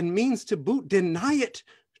appliances and means to boot, deny it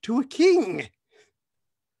to a king?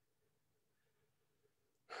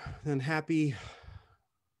 Then happy,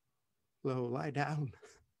 lo, lie down.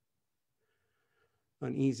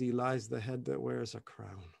 Uneasy lies the head that wears a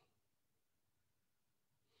crown.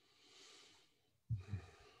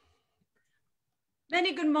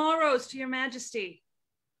 Many good morrows to your majesty.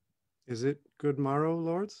 Is it good morrow,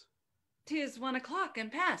 lords? 'Tis 1 o'clock and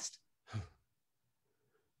past.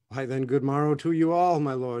 Why then, good morrow to you all,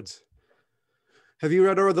 my lords. Have you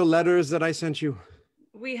read o'er the letters that I sent you?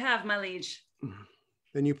 We have, my liege.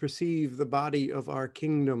 Then you perceive the body of our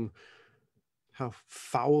kingdom, how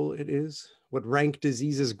foul it is, what rank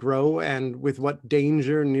diseases grow, and with what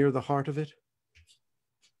danger near the heart of it?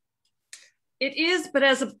 It is but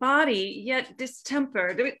as a body, yet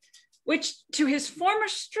distempered, which to his former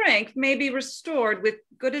strength may be restored with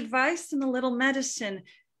good advice and a little medicine.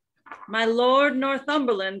 My lord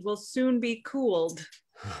Northumberland will soon be cooled.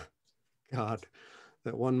 God,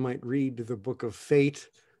 that one might read the book of fate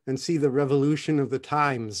and see the revolution of the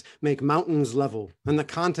times make mountains level, and the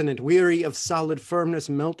continent, weary of solid firmness,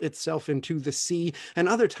 melt itself into the sea, and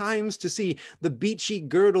other times to see the beachy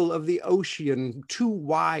girdle of the ocean too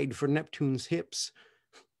wide for Neptune's hips.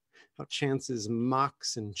 How chance's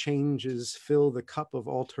mocks and changes fill the cup of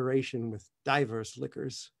alteration with diverse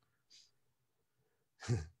liquors.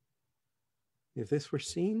 If this were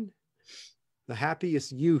seen, the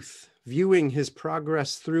happiest youth, viewing his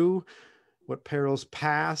progress through, what perils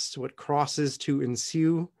past, what crosses to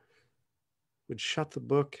ensue, would shut the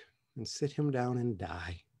book and sit him down and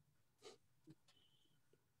die.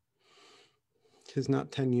 'Tis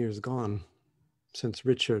not 10 years gone since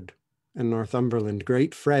Richard and Northumberland,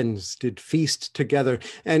 great friends, did feast together,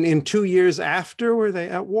 and in 2 years after were they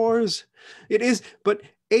at wars. It is but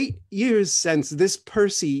 8 years since this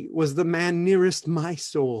Percy was the man nearest my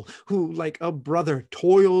soul, who like a brother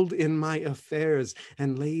toiled in my affairs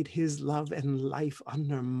and laid his love and life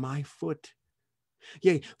under my foot.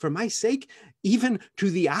 Yea, for my sake, even to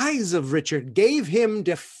the eyes of Richard, gave him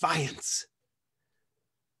defiance.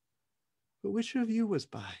 But which of you was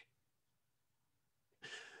by?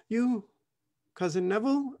 You, cousin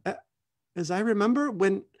Neville, as I remember,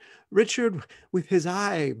 when Richard, with his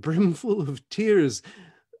eye brimful of tears,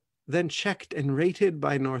 then checked and rated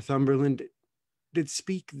by Northumberland, did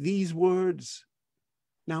speak these words,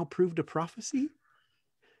 now proved a prophecy?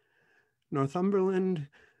 Northumberland,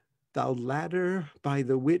 thou ladder by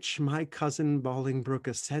the which my cousin Bolingbroke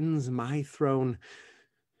ascends my throne,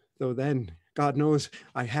 though then, God knows,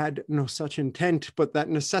 I had no such intent, but that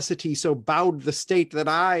necessity so bowed the state that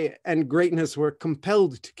I and greatness were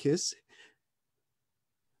compelled to kiss.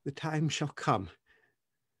 The time shall come.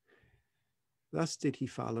 Thus did he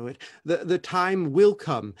follow it. The time will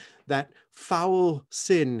come that foul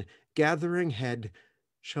sin, gathering head,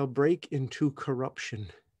 shall break into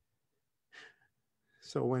corruption.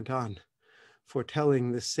 So went on,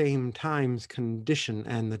 foretelling the same time's condition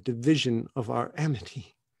and the division of our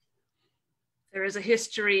amity. There is a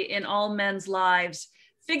history in all men's lives,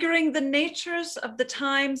 figuring the natures of the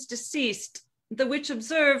times deceased, the which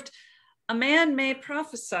observed, a man may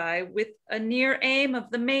prophesy with a near aim of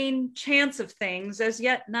the main chance of things as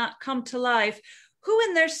yet not come to life, who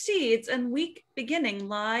in their seeds and weak beginning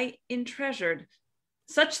lie intreasured.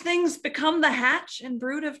 Such things become the hatch and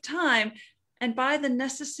brood of time, and by the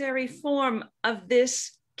necessary form of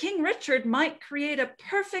this, King Richard might create a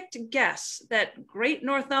perfect guess that great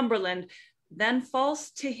Northumberland, then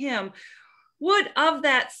false to him, would of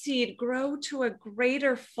that seed grow to a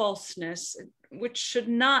greater falseness, which should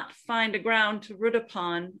not find a ground to root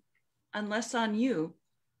upon, unless on you.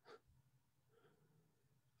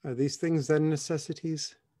 Are these things then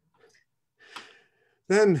necessities?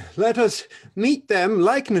 Then let us meet them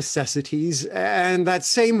like necessities, and that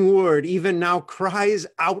same word even now cries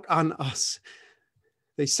out on us.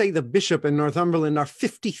 They say the bishop in Northumberland are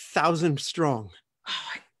 50,000 strong.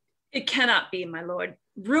 Oh, it cannot be, my lord.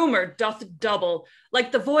 Rumor doth double,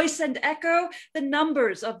 like the voice and echo, the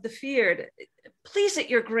numbers of the feared. Please it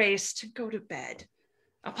your grace to go to bed.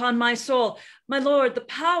 Upon my soul, my lord, the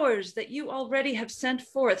powers that you already have sent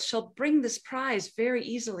forth shall bring this prize very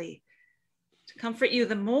easily. To comfort you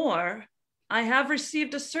the more, I have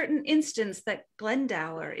received a certain instance that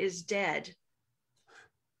Glendower is dead.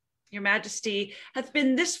 Your majesty hath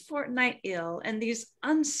been this fortnight ill, and these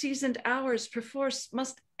unseasoned hours perforce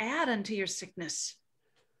must add unto your sickness.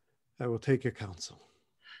 I will take your counsel.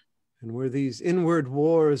 And were these inward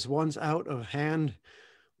wars once out of hand,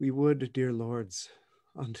 we would, dear lords,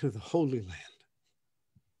 unto the Holy Land.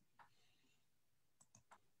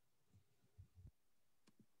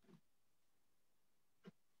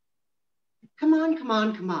 Come on, come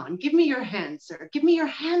on, come on. Give me your hand, sir. Give me your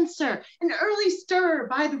hand, sir. An early stir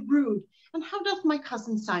by the rood. And how doth my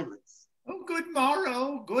cousin Silence? Oh, good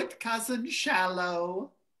morrow, good cousin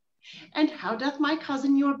Shallow. And how doth my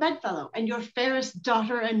cousin your bedfellow, and your fairest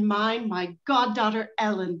daughter and mine, my goddaughter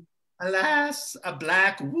Ellen? Alas, a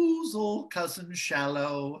black woozle, cousin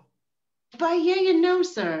Shallow. By yea and no,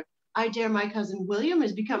 sir. I dare my cousin William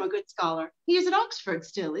is become a good scholar. He is at Oxford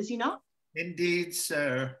still, is he not? Indeed,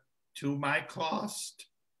 sir, to my cost.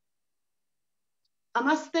 I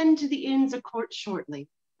must then to the inns a court shortly.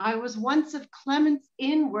 I was once of Clement's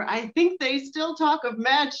Inn, where I think they still talk of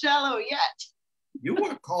mad Shallow yet. You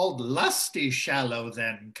were called lusty Shallow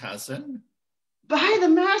then, cousin. By the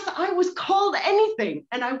mass, I was called anything,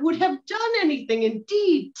 and I would have done anything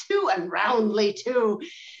indeed, too, and roundly too.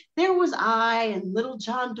 There was I and little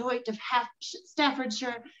John Doit of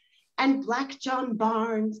Staffordshire, and Black John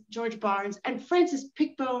Barnes, George Barnes, and Francis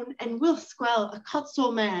Pickbone, and Will Squell, a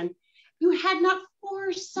Cutsole man. You had not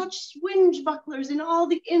 4 such swingebucklers in all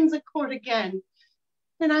the inns a court again.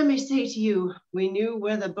 And I may say to you, we knew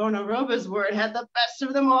where the Bonarobas were and had the best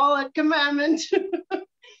of them all at commandment.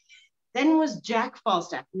 Then was Jack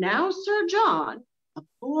Falstaff, now Sir John, a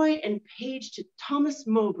boy and page to Thomas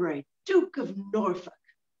Mowbray, Duke of Norfolk.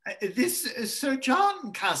 This Sir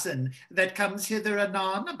John, cousin, that comes hither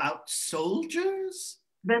anon about soldiers?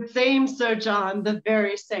 The same Sir John, the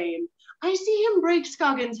very same. I see him break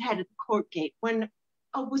Scoggins' head at the court gate when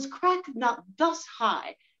was cracked not thus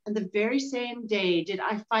high, and the very same day did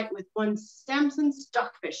I fight with one Samson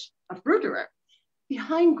Stockfish, a fruiterer,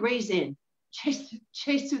 behind Gray's Inn.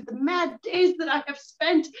 Chase through the mad days that I have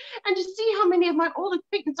spent, and to see how many of my old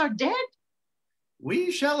acquaintance are dead.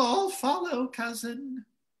 We shall all follow, cousin.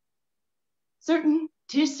 Certain,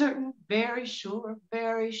 'tis certain, very sure,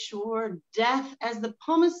 death, as the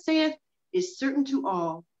Palmist saith, is certain to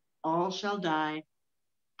all shall die.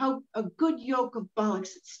 How a good yoke of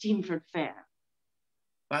bullocks at Steamford Fair.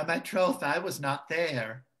 By my troth, I was not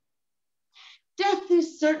there. Death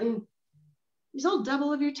is certain. Is old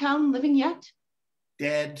Double of your town living yet?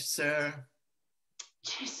 Dead, sir.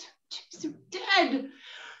 Jesu, dead.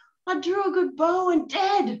 I drew a good bow and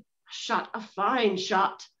dead. Shot, a fine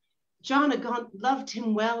shot. John of Gaunt loved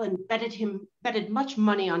him well and betted much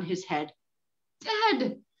money on his head.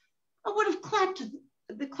 Dead. I would have clapped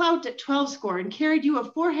the clout at 12 score and carried you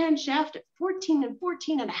a 4-hand shaft at 14 and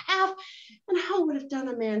 14 and a half, and how would have done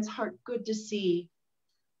a man's heart good to see.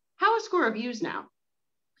 How a score of ewes now?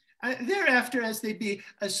 Thereafter, as they be,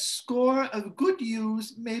 a score of good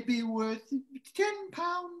ewes may be worth 10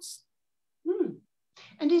 pounds.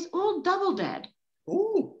 And is old Double dead?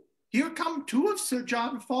 Oh, here come 2 of Sir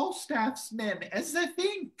John Falstaff's men, as I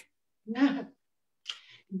think.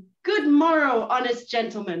 Good morrow, honest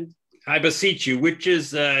gentlemen. I beseech you, which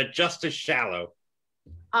is Justice Shallow?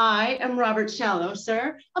 I am Robert Shallow,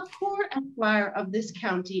 sir, a poor esquire of this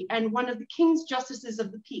county and one of the King's justices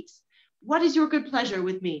of the peace. What is your good pleasure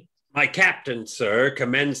with me? My captain, sir,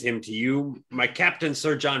 commends him to you. My captain,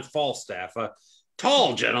 Sir John Falstaff, a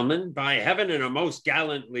tall gentleman, by heaven, and a most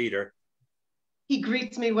gallant leader. He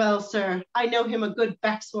greets me well, sir. I know him a good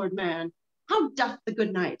backsword man. How doth the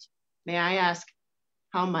good knight? May I ask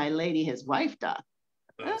how my lady his wife doth?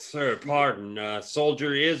 Sir, pardon. A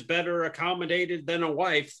soldier is better accommodated than a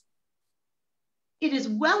wife. It is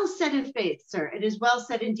well said in faith, sir. It is well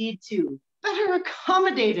said indeed, too. Better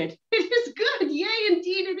accommodated. It is good. Yea,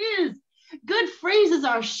 indeed it is. Good phrases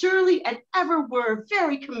are surely and ever were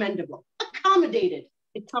very commendable. Accommodated.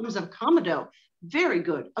 It comes of commodo. Very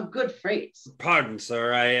good. A good phrase. Pardon,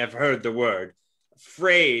 sir. I have heard the word.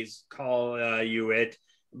 Phrase, call you it.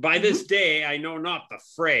 By this day, I know not the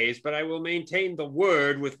phrase, but I will maintain the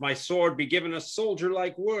word with my sword be given a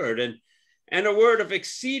soldier-like word, and a word of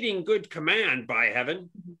exceeding good command, by heaven.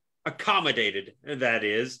 Accommodated, that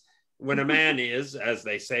is, when a man is, as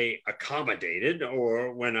they say, accommodated,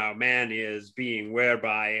 or when a man is being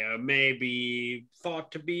whereby may be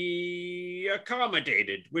thought to be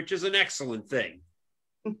accommodated, which is an excellent thing.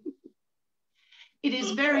 It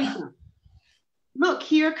is very good. Look,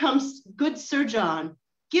 here comes good Sir John.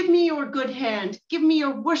 Give me your good hand. Give me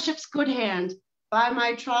your worship's good hand. By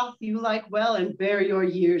my troth, you like well and bear your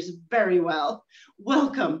years very well.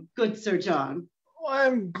 Welcome, good Sir John.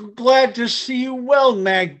 I'm glad to see you well,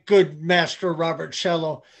 good Master Robert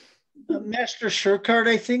Shallow. Master Shurkard,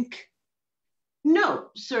 I think? No,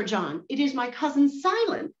 Sir John. It is my cousin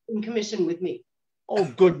Silent in commission with me. Oh,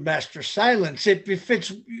 good Master Silence. It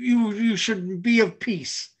befits you should be of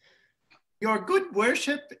peace. Your good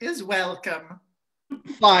worship is welcome.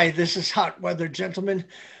 Fie, this is hot weather, gentlemen.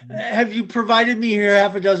 Have you provided me here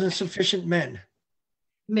half a dozen sufficient men?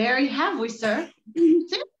 Marry have we, sir.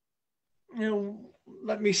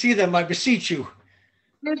 Let me see them, I beseech you.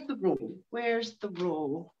 Where's the roll? Where's the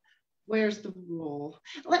roll? Where's the roll?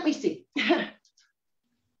 Let me see.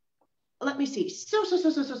 Let me see.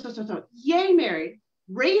 So. Yea, married.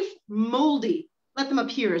 Rafe Moldy. Let them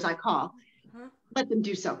appear as I call. Let them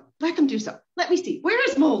do so. Let them do so. Let me see. Where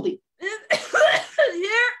is Moldy?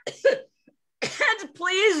 Here, and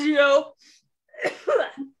please you.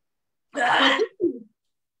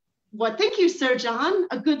 What think you, Sir John?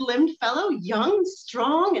 A good-limbed fellow, young,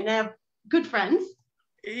 strong, and have good friends.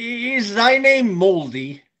 Is thy name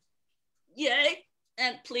Moldy? Yea,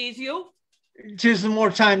 and please you. 'Tis the more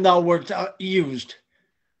time thou wert used.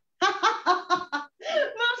 Most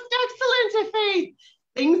excellent, i' faith.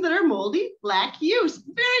 Things that are moldy lack use.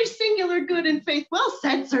 Very singular good in faith. Well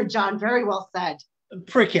said, Sir John. Very well said.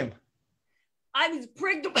 Prick him. I was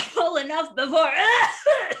pricked well enough before.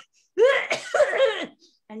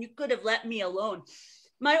 And you could have let me alone.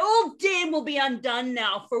 My old dame will be undone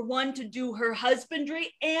now for one to do her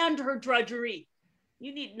husbandry and her drudgery.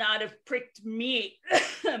 You need not have pricked me.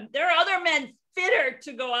 There are other men fitter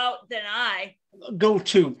to go out than I. Go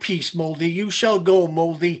to, peace, Moldy. You shall go,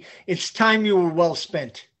 Moldy. It's time you were well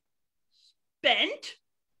spent. Spent?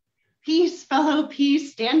 Peace, fellow,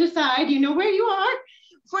 peace. Stand aside. You know where you are.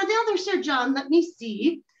 For the other Sir John, let me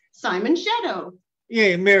see. Simon Shadow.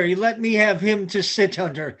 Yea, Mary, let me have him to sit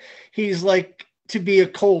under. He's like to be a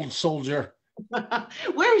cold soldier.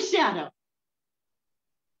 Where's Shadow?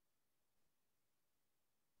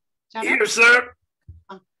 Shadow? Here, sir.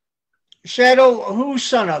 Shadow, whose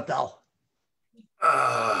son art thou?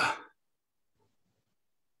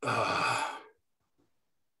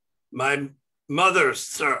 My mother's,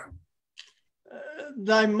 sir.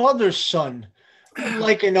 Thy mother's son,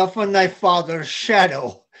 like enough on thy father's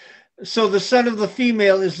shadow. So the son of the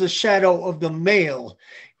female is the shadow of the male.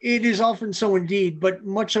 It is often so indeed, but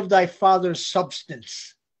much of thy father's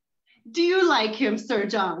substance. Do you like him, Sir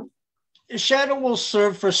John? Shadow will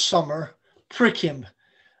serve for summer. Prick him.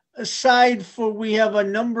 Aside, for we have a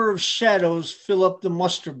number of shadows fill up the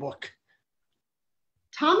muster book.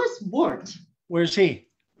 Thomas Wart. Where's he?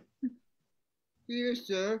 Here,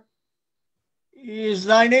 sir. Is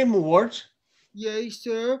thy name Wart? Yea,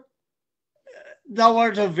 sir. Thou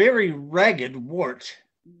art a very ragged Wart.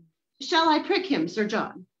 Shall I prick him, Sir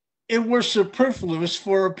John? It were superfluous,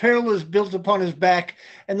 for apparel is built upon his back,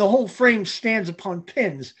 and the whole frame stands upon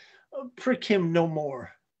pins. Prick him no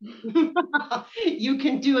more. You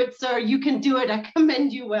can do it, sir. You can do it. I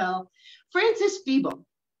commend you well. Francis Feeble.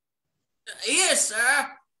 Yes, sir.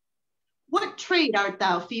 What trade art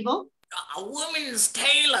thou, Feeble? A woman's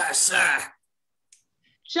tailor, sir.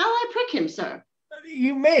 Shall I prick him, sir?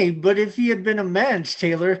 You may, but if he had been a man's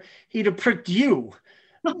tailor, he'd have pricked you.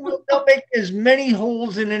 Wilt thou make as many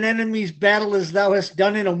holes in an enemy's battle as thou hast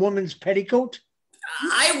done in a woman's petticoat?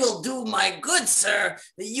 I will do my good, sir.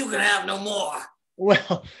 You can have no more.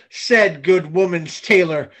 Well said, good woman's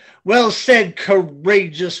tailor. Well said,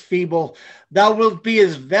 courageous Feeble. Thou wilt be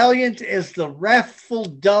as valiant as the wrathful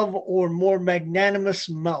dove or more magnanimous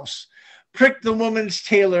mouse. Prick the woman's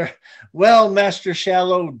tailor. Well, Master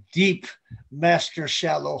Shallow, deep, Master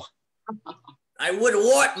Shallow. I would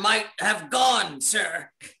Wart might have gone, sir.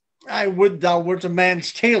 I would thou wert a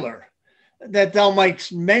man's tailor, that thou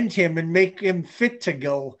mightst mend him and make him fit to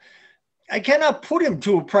go. I cannot put him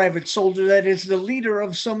to a private soldier that is the leader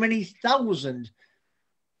of so many thousand.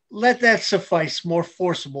 Let that suffice, more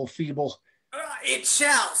forcible feeble. It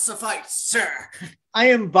shall suffice, sir. I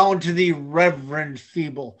am bound to thee, reverend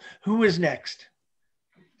feeble. Who is next?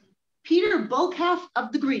 Peter Bullcalf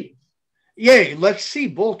of the Green. Yea, let's see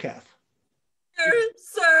Bullcalf.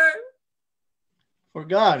 Sir. For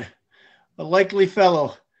God, a likely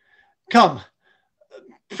fellow. Come,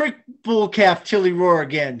 prick Bullcalf till he roar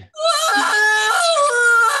again. Oh,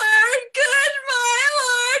 Lord, good my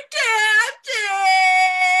Lord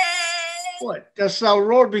Captain. What, dost thou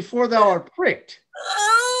roar before thou art pricked?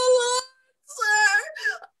 Oh, Lord, sir,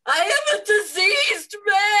 I am a diseased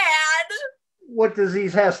man. What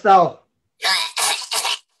disease hast thou?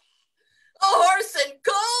 A horse and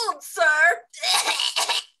cold, sir.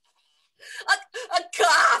 A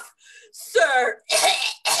cough, sir.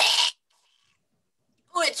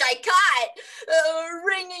 Which I caught,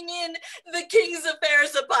 ringing in the king's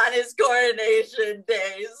affairs upon his coronation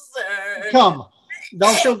day, sir. Come,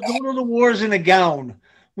 thou shalt go to the wars in a gown.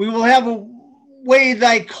 We will have away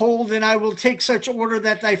thy cold, and I will take such order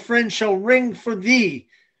that thy friends shall ring for thee.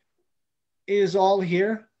 Is all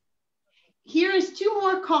here? Here is 2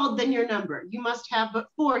 more called than your number. You must have but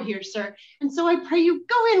 4 here, sir. And so I pray you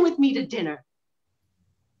go in with me to dinner.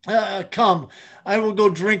 Come, I will go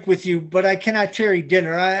drink with you, but I cannot tarry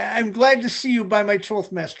dinner. I'm glad to see you by my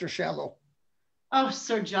troth, Master Shallow. Oh,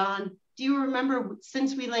 Sir John, do you remember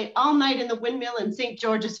since we lay all night in the windmill in St.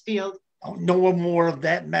 George's Field? Oh, no more of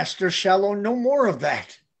that, Master Shallow, no more of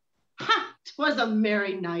that. Ha! 'Twas a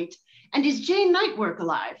merry night. And is Jane Nightwork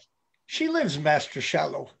alive? She lives, Master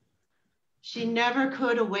Shallow. She never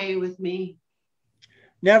could away with me.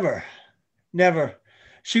 Never, never.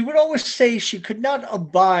 She would always say she could not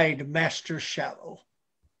abide Master Shallow.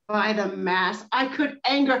 By the mass, I could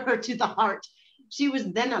anger her to the heart. She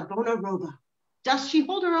was then a bona roba. Does she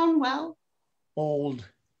hold her own well?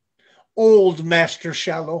 Old Master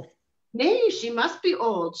Shallow. Nay, she must be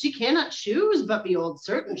old. She cannot choose but be old,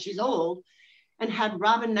 certain she's old. And had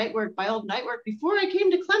Robin Nightwork by old Nightwork before I came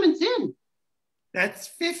to Clement's Inn. That's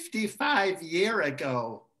 55 year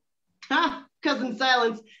ago. Ha, cousin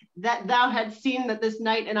Silence, that thou hadst seen that this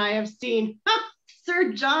night and I have seen. Ha,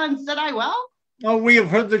 Sir John, said I well? Oh, we have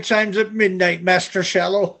heard the chimes at midnight, Master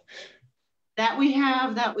Shallow. That we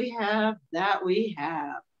have, that we have, that we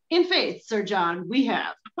have. In faith, Sir John, we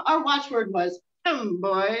have. Our watchword was,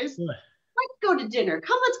 boys, let's go to dinner.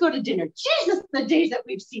 Come, let's go to dinner. Jesus, the days that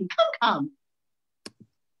we've seen. Come.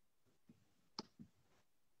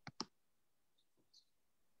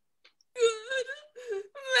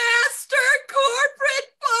 Master Corporate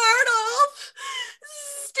Bardolph,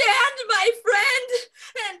 stand, my friend,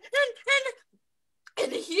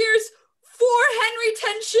 and here's 4 Henry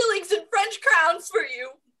 10 shillings in French crowns for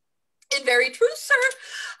you. In very truth, sir,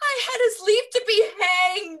 I had as lief to be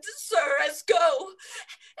hanged, sir, as go.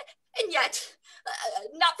 And yet,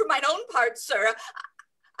 not for mine own part, sir,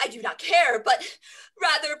 I do not care, but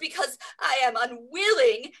rather because I am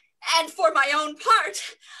unwilling, and for my own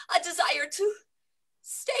part, a desire to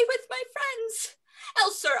stay with my friends.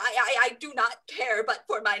 Else, sir, I do not care, but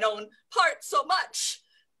for mine own part so much.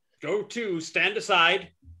 Go to, stand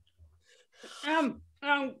aside.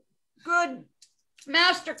 Good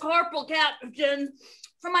Master Corporal Captain,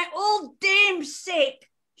 for my old dame's sake,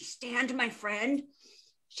 stand, my friend.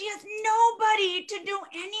 She has nobody to do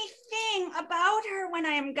anything about her when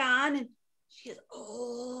I am gone, and she is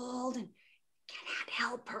old and cannot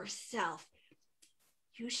help herself.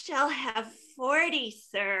 You shall have 40,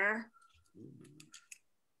 sir.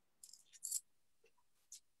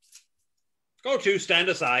 Go to, stand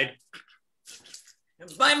aside.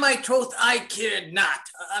 By my troth, I cared not.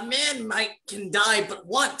 A man can die but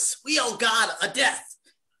once. We all got a death.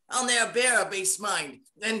 I'll ne'er bear a base mind,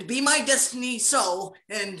 and be my destiny so,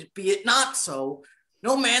 and be it not so.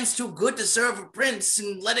 No man's too good to serve a prince,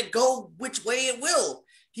 and let it go which way it will.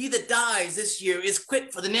 He that dies this year is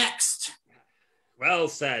quit for the next. Well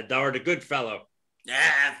said, thou art a good fellow.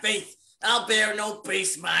 Faith, I'll bear no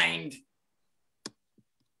base mind.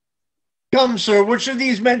 Come, sir, which of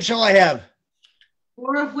these men shall I have?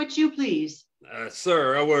 4 of which you please.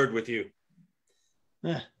 Sir, a word with you.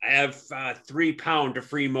 I have £3 to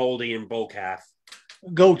free Mouldy and Bullcalf.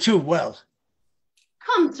 Go to, well.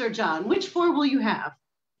 Come, Sir John, which 4 will you have?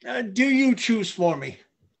 Do you choose for me?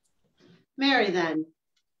 Marry then.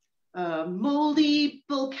 Mouldy,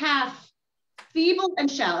 Bullcalf, Feeble, and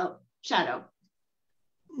Shadow.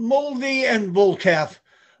 Mouldy and Bullcalf.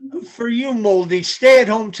 For you, Moldy, stay at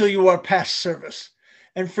home till you are past service.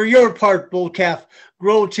 And for your part, Bullcalf,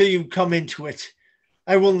 grow till you come into it.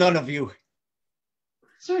 I will none of you.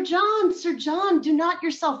 Sir John, do not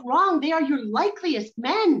yourself wrong. They are your likeliest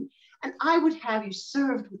men, and I would have you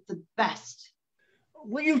served with the best.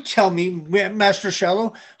 Will you tell me, Master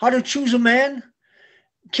Shallow, how to choose a man?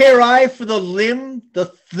 Care I for the limb, the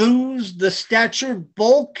thews, the stature,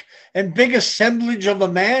 bulk, and big assemblage of a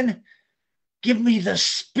man? Give me the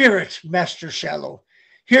spirit, Master Shallow.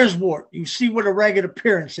 Here's Wart. You see what a ragged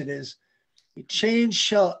appearance it is.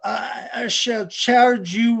 I shall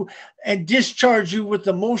charge you and discharge you with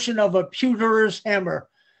the motion of a pewterer's hammer.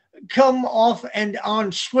 Come off and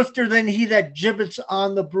on swifter than he that gibbets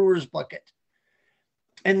on the brewer's bucket.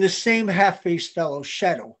 And the same half-faced fellow,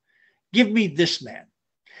 Shadow. Give me this man.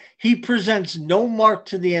 He presents no mark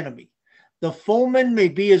to the enemy. The foeman may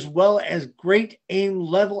be as well as great aim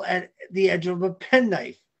level at the edge of a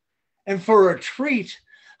penknife. And for a treat,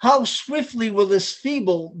 how swiftly will this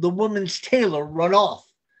feeble, the woman's tailor, run off?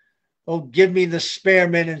 Oh, give me the spare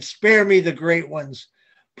men and spare me the great ones.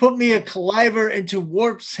 Put me a Coleville into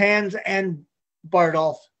Wart's hands and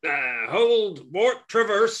Bardolph. Hold, Wart,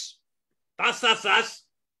 Travers. That's.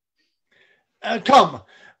 Come,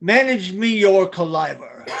 manage me your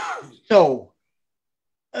Coleville. So,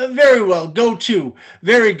 very well, go to.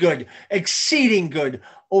 Very good, exceeding good.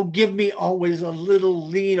 Oh, give me always a little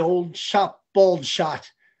lean old bald shot.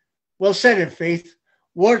 Well said, in faith.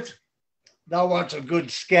 Wart, thou art a good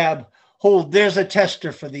scab. Hold, there's a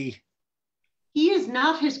tester for thee. He is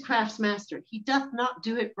not his craftsmaster. He doth not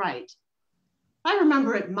do it right. I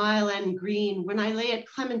remember at Mile End Green, when I lay at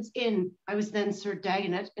Clement's Inn, I was then Sir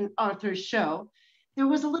Dagonet in Arthur's show, there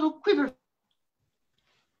was a little quiver.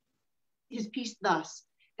 His piece thus,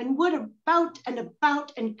 and would about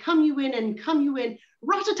and come you in,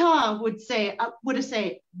 rat-a-ta would a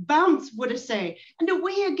say, bounce would a say, and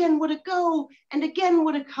away again would a go, and again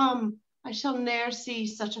would a come. I shall ne'er see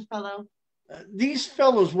such a fellow. These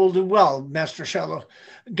fellows will do well, Master Shallow.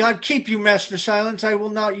 God keep you, Master Silence. I will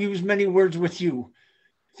not use many words with you.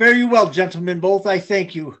 Fare you well, gentlemen, both. I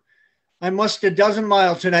thank you. I must a dozen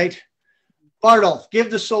mile tonight. Bardolph,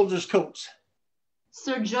 give the soldiers coats.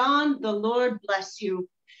 Sir John, the Lord bless you.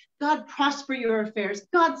 God prosper your affairs.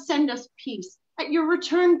 God send us peace. At your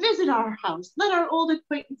return, visit our house. Let our old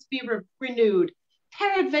acquaintance be renewed.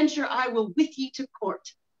 Peradventure, I will with ye to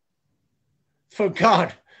court. For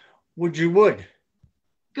God, would you would.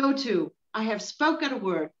 Go to. I have spoken a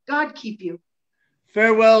word. God keep you.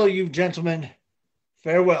 Farewell, you gentlemen.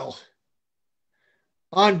 Farewell.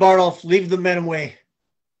 On, Bardolph, leave the men away.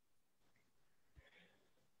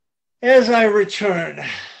 As I return,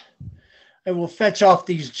 I will fetch off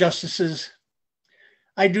these justices.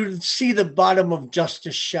 I do see the bottom of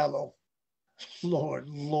Justice Shallow.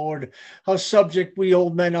 Lord, how subject we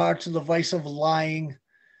old men are to the vice of lying.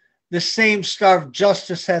 The same starved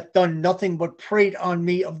justice hath done nothing but prate on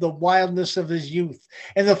me of the wildness of his youth,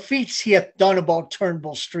 and the feats he hath done about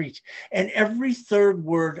Turnbull Street, and every third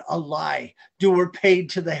word a lie, doer paid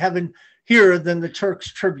to the heaven hearer than the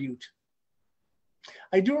Turk's tribute.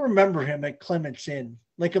 I do remember him at Clement's Inn,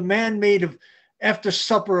 like a man made of after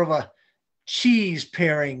supper of a cheese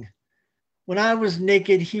paring. When I was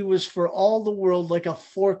naked, he was for all the world like a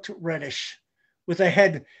forked radish, with a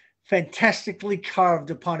head fantastically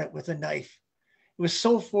carved upon it with a knife. It was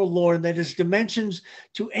so forlorn that his dimensions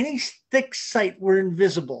to any thick sight were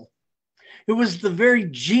invisible. It was the very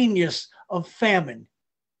genius of famine,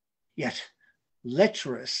 yet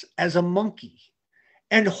lecherous as a monkey.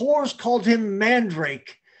 And whores called him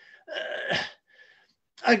Mandrake.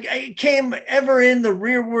 I came ever in the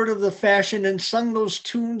rearward of the fashion and sung those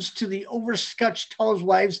tunes to the overscotched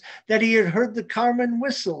housewives that he had heard the carman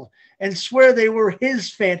whistle and swear they were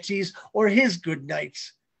his fancies or his good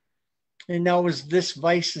nights. And now is this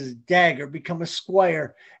vice's dagger become a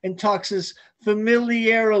squire and talks as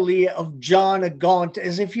familiarly of John a Gaunt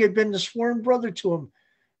as if he had been the sworn brother to him.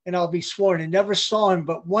 And I'll be sworn and never saw him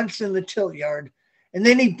but once in the tilt yard. And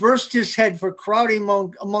then he burst his head for crowding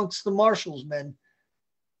amongst the marshal's men.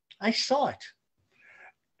 I saw it,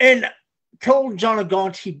 and told John a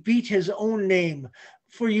Gaunt he beat his own name,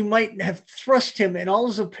 for you might have thrust him in all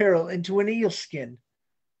his apparel into an eel skin.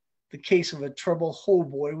 The case of a trouble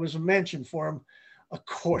hoboy was a mansion for him, a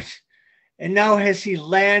court, and now has he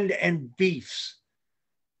land and beefs.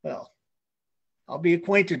 Well, I'll be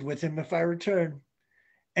acquainted with him if I return,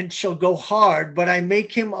 and shall go hard, but I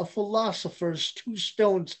make him a philosopher's 2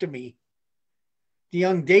 stones to me. The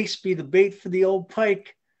young dace be the bait for the old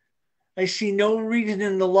pike. I see no reason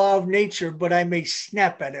in the law of nature, but I may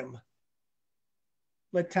snap at him.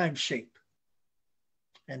 Let time shape.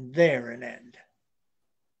 and there an end.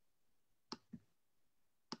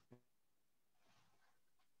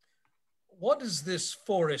 What is this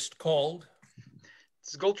forest called?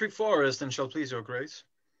 It's Goldtree Forest, and shall please your grace.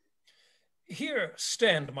 Here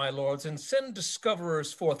stand, my lords, and send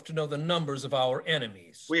discoverers forth to know the numbers of our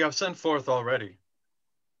enemies. We have sent forth already.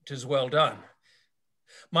 'Tis well done.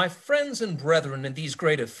 My friends and brethren in these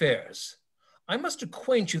great affairs, I must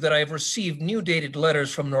acquaint you that I have received new dated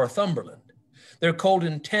letters from Northumberland. Their cold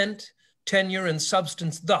intent, tenure, and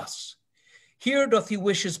substance thus. Here doth he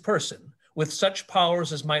wish his person, with such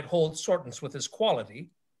powers as might hold sortance with his quality,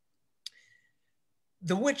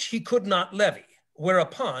 the which he could not levy,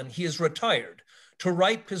 whereupon he is retired to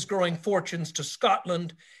ripe his growing fortunes to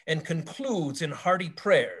Scotland, and concludes in hearty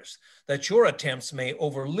prayers that your attempts may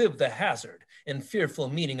overlive the hazard and fearful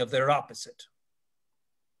meaning of their opposite.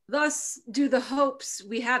 Thus do the hopes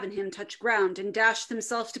we have in him touch ground and dash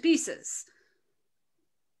themselves to pieces.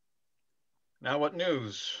 Now what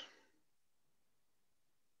news?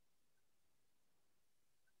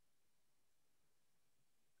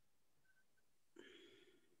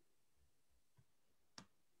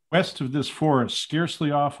 West of this forest,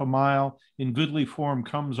 scarcely off a mile, in goodly form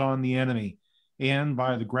comes on the enemy, and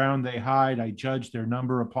by the ground they hide, I judge their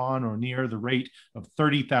number upon or near the rate of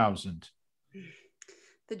 30,000.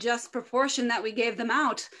 The just proportion that we gave them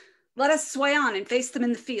out. Let us sway on and face them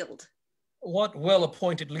in the field. What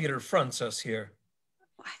well-appointed leader fronts us here?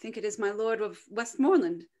 I think it is my lord of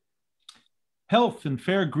Westmorland. Health and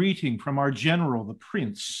fair greeting from our general, the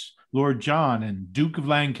prince, Lord John, and Duke of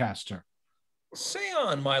Lancaster. Say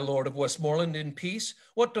on, my lord of Westmorland, in peace.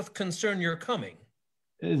 What doth concern your coming?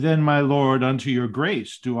 Then, my lord, unto your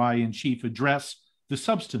grace do I in chief address the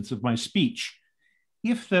substance of my speech.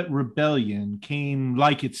 If that rebellion came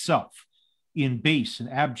like itself, in base and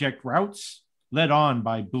abject routs, led on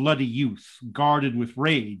by bloody youth, guarded with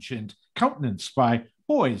rage, and countenanced by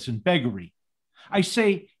boys and beggary, I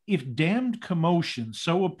say, if damned commotion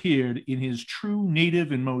so appeared in his true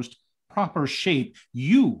native and most proper shape,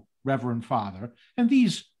 you, Reverend Father, and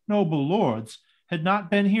these noble lords had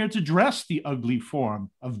not been here to dress the ugly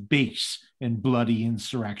form of base and bloody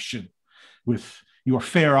insurrection with your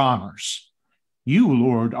fair honors. You,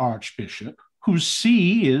 Lord Archbishop, whose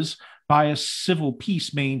see is by a civil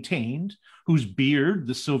peace maintained, whose beard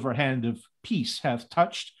the silver hand of peace hath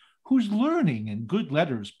touched, whose learning and good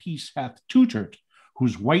letters peace hath tutored,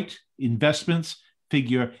 whose white investments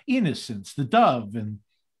figure innocence, the dove, and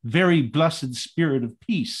very blessed spirit of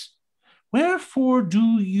peace. Wherefore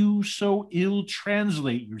do you so ill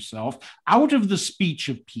translate yourself out of the speech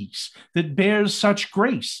of peace that bears such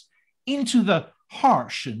grace into the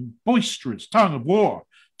harsh and boisterous tongue of war,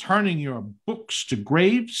 turning your books to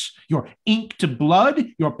graves, your ink to blood,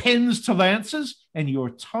 your pens to lances, and your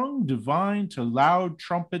tongue divine to loud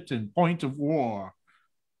trumpet and point of war?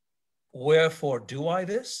 Wherefore do I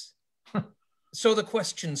this? So the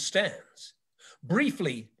question stands.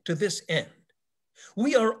 Briefly, to this end,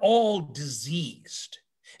 we are all diseased,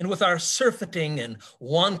 and with our surfeiting and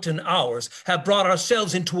wanton hours have brought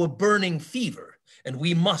ourselves into a burning fever, and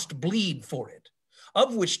we must bleed for it,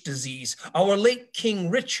 of which disease our late King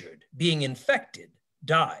Richard, being infected,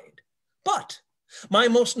 died. But, my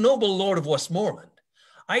most noble lord of Westmorland,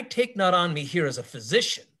 I take not on me here as a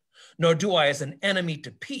physician, nor do I as an enemy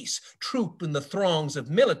to peace troop in the throngs of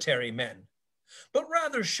military men, but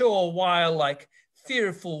rather show a while like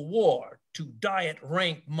fearful war to diet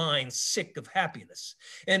rank minds sick of happiness,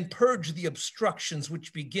 and purge the obstructions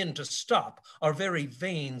which begin to stop our very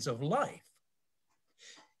veins of life.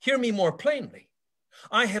 Hear me more plainly.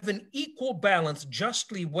 I have in equal balance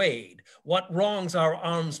justly weighed what wrongs our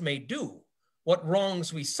arms may do, what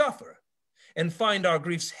wrongs we suffer, and find our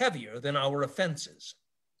griefs heavier than our offenses.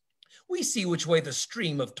 We see which way the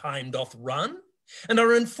stream of time doth run, and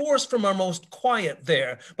are enforced from our most quiet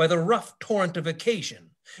there by the rough torrent of occasion,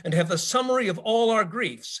 and have the summary of all our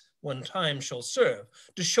griefs, when time shall serve,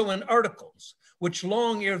 to show in articles, which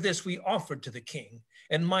long ere this we offered to the king,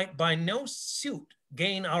 and might by no suit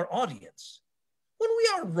gain our audience. When we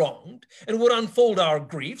are wronged, and would unfold our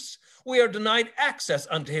griefs, we are denied access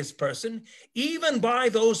unto his person, even by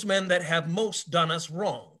those men that have most done us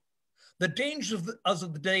wrong. The dangers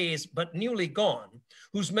of the days but newly gone,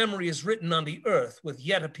 whose memory is written on the earth with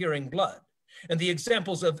yet appearing blood, and the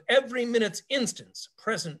examples of every minute's instance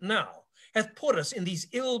present now, hath put us in these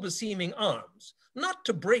ill-beseeming arms, not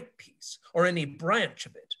to break peace, or any branch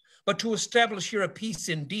of it, but to establish here a peace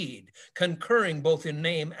indeed, concurring both in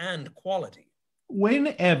name and quality.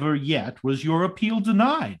 Whenever yet was your appeal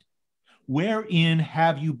denied? Wherein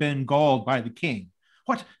have you been galled by the king?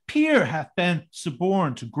 What peer hath been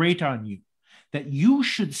suborned to grate on you, that you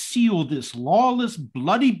should seal this lawless,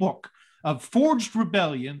 bloody book of forged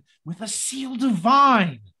rebellion with a seal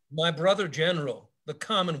divine. My brother general, the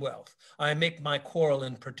Commonwealth, I make my quarrel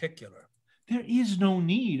in particular. There is no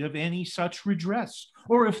need of any such redress,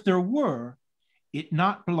 or if there were, it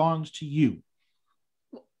not belongs to you.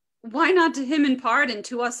 Why not to him in part and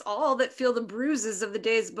to us all that feel the bruises of the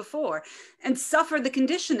days before, and suffer the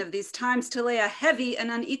condition of these times to lay a heavy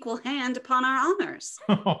and unequal hand upon our honors?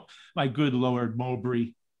 Oh, my good Lord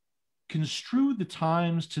Mowbray, construe the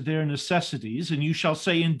times to their necessities, and you shall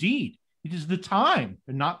say, indeed, it is the time,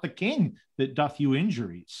 and not the king, that doth you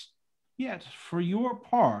injuries. Yet, for your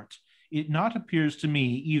part, it not appears to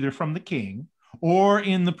me, either from the king, or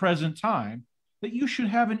in the present time, that you should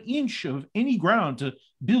have an inch of any ground to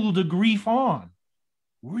build a grief on.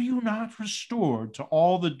 Were you not restored to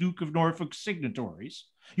all the Duke of Norfolk's signatories,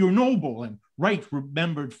 your noble and right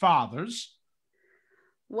remembered fathers?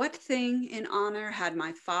 What thing in honor had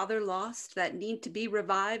my father lost that need to be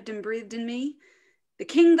revived and breathed in me? The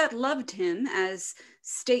king that loved him, as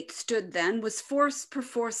state stood then, was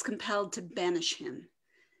perforce compelled to banish him.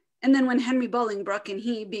 And then when Henry Bolingbroke and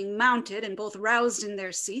he, being mounted and both roused in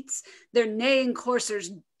their seats, their neighing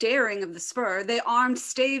coursers daring of the spur, they armed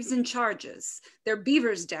staves and charges, their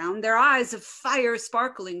beavers down, their eyes of fire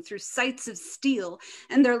sparkling through sights of steel,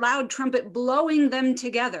 and their loud trumpet blowing them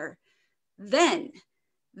together. Then,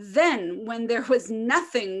 when there was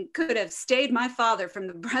nothing could have stayed my father from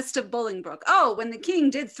the breast of Bolingbroke, oh, when the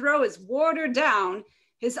king did throw his warder down,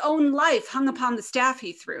 his own life hung upon the staff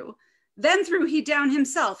he threw, then threw he down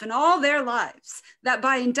himself and all their lives, that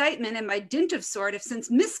by indictment and by dint of sword have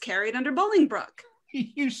since miscarried under Bolingbroke.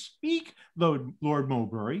 You speak, Lord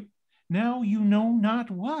Mowbray, now you know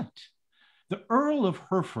not what. The Earl of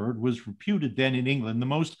Hereford was reputed then in England the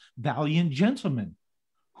most valiant gentleman.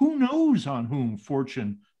 Who knows on whom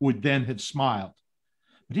fortune would then have smiled?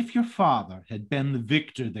 But if your father had been the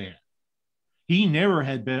victor there, he never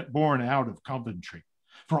had been born out of Coventry,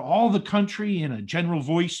 for all the country in a general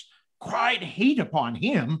voice cried hate upon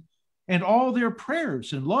him, and all their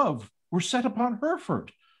prayers and love were set upon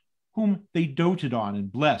Hereford, whom they doted on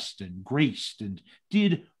and blessed and graced and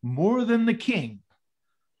did more than the king.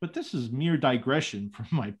 But this is mere digression from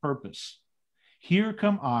my purpose. Here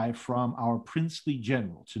come I from our princely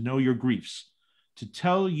general to know your griefs, to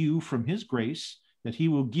tell you from his grace that he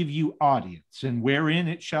will give you audience, and wherein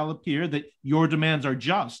it shall appear that your demands are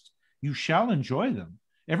just, you shall enjoy them,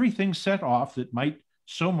 everything set off that might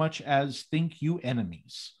so much as think you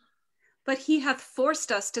enemies. But he hath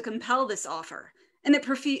forced us to compel this offer, and it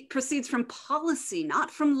proceeds from policy,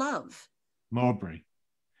 not from love. Mowbray,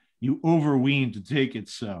 you overween to take it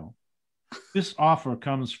so. This offer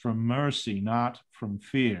comes from mercy, not from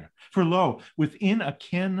fear. For lo, within a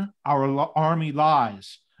ken our army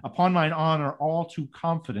lies, upon mine honor all too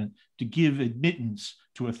confident to give admittance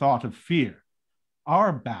to a thought of fear.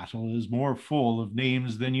 Our battle is more full of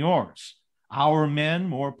names than yours, our men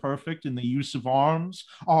more perfect in the use of arms,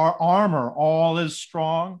 our armor all as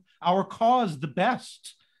strong, our cause the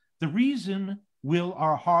best. The reason will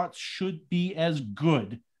our hearts should be as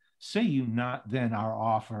good. Say you not then our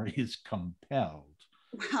offer is compelled?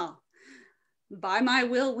 Well, by my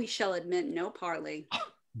will we shall admit no parley.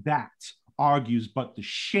 That argues but the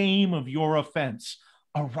shame of your offense.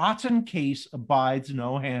 A rotten case abides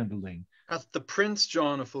no handling. Hath the Prince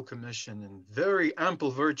John a full commission, in very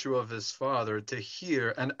ample virtue of his father, to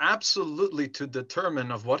hear and absolutely to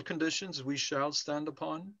determine of what conditions we shall stand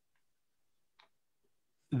upon?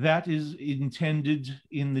 That is intended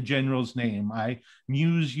in the general's name. I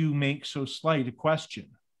muse you make so slight a question.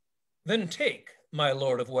 Then take, my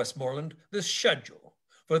lord of Westmorland, this schedule,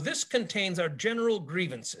 for this contains our general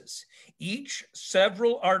grievances, each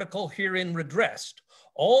several article herein redressed,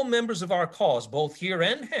 all members of our cause, both here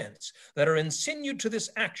and hence, that are insinued to this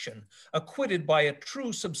action, acquitted by a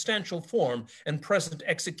true substantial form and present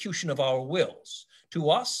execution of our wills. To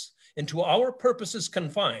us, and to our purposes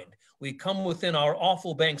confined, we come within our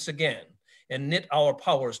awful banks again, and knit our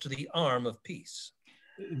powers to the arm of peace.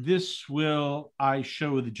 This will I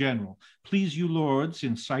show the general. Please you, lords,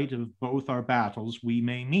 in sight of both our battles we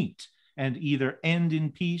may meet, and either end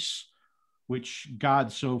in peace, which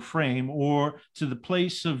God so frame, or to the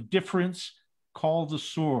place of difference call the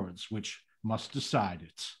swords, which must decide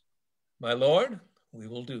it. My lord, we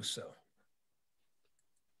will do so.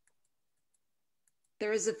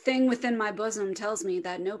 There is a thing within my bosom tells me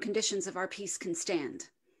that no conditions of our peace can stand.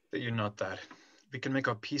 That you not that. We can make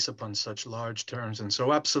our peace upon such large terms, and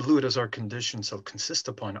so absolute as our conditions shall consist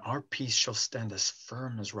upon, our peace shall stand as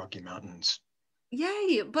firm as rocky mountains.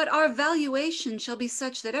 Yea, but our valuation shall be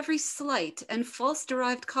such that every slight and false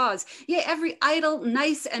derived cause, yea, every idle,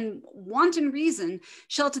 nice, and wanton reason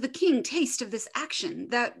shall to the king taste of this action,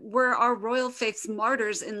 that were our royal faith's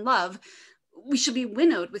martyrs in love, we shall be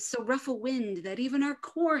winnowed with so rough a wind that even our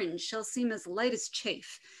corn shall seem as light as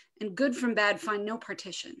chaff, and good from bad find no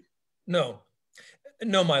partition. No,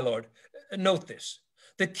 no, my lord. Note this.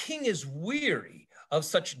 The king is weary of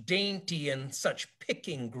such dainty and such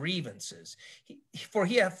picking grievances, for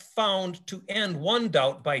he hath found to end one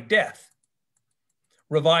doubt by death,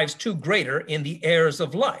 revives two greater in the heirs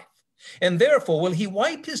of life. And therefore will he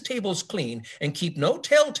wipe his tables clean and keep no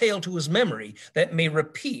telltale to his memory that may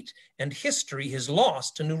repeat and history his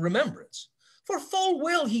loss to new remembrance. For full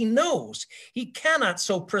well he knows he cannot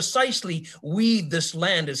so precisely weed this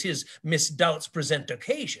land as his misdoubts present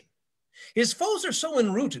occasion. His foes are so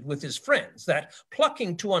enrooted with his friends that,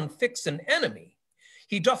 plucking to unfix an enemy,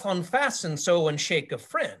 he doth unfasten so and shake a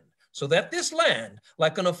friend, so that this land,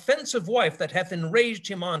 like an offensive wife that hath enraged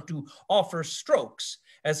him on to offer strokes,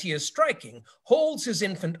 as he is striking, holds his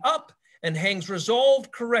infant up and hangs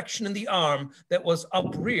resolved correction in the arm that was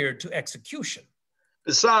upreared to execution.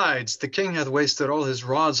 Besides, the king hath wasted all his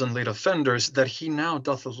rods on late offenders, that he now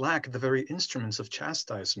doth lack the very instruments of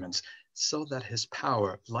chastisements, so that his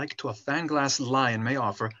power, like to a fanglass lion, may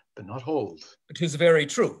offer, but not hold. 'Tis very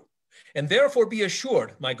true, and therefore be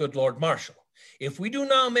assured, my good Lord Marshal, if we do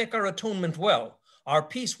now make our atonement well, our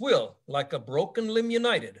peace will, like a broken limb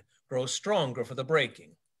united, grow stronger for the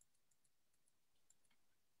breaking.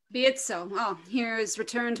 Be it so. Oh, here is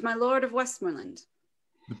returned my lord of Westmorland.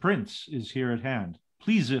 The prince is here at hand.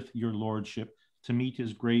 Pleaseth your lordship to meet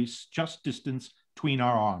his grace just distance between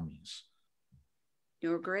our armies.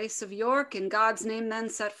 Your grace of York, in God's name then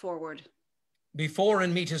set forward. Before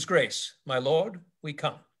and meet his grace, my lord, we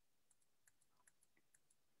come.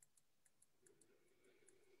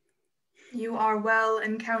 You are well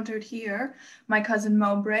encountered here, my cousin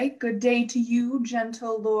Mowbray. Good day to you,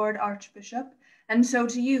 gentle Lord Archbishop, and so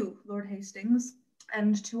to you, Lord Hastings,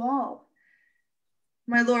 and to all.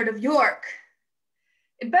 My Lord of York,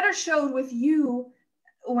 it better showed with you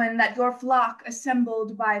when that your flock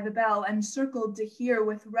assembled by the bell and circled to hear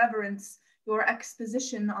with reverence your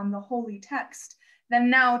exposition on the holy text, than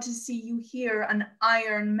now to see you here an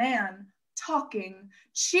iron man, talking,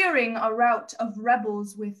 cheering a rout of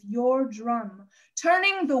rebels with your drum,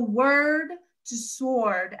 turning the word to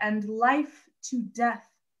sword and life to death.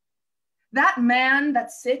 That man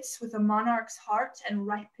that sits with a monarch's heart and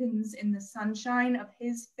ripens in the sunshine of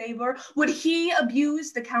his favor, would he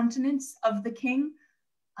abuse the countenance of the king?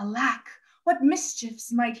 Alack, what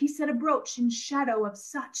mischiefs might he set abroach in shadow of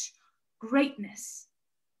such greatness?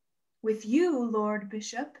 With you, Lord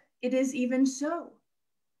Bishop, it is even so.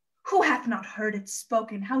 Who hath not heard it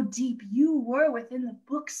spoken, how deep you were within the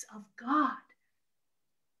books of God?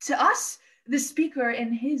 To us, the speaker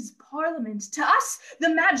in his parliament, to us, the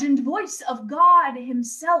imagined voice of God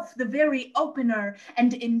himself, the very opener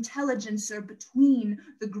and intelligencer between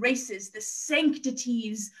the graces, the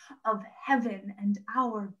sanctities of heaven and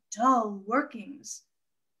our dull workings.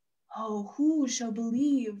 Oh, who shall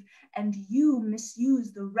believe, and you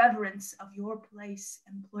misuse the reverence of your place,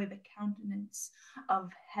 employ the countenance of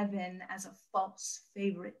heaven as a false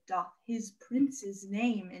favorite doth his prince's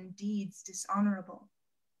name in deeds dishonorable?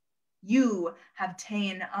 You have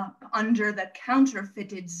ta'en up under the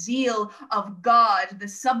counterfeited zeal of God the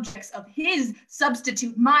subjects of his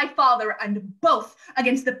substitute, my father, and both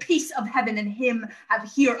against the peace of heaven and him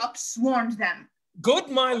have here upsworn them. Good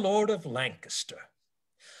my lord of Lancaster,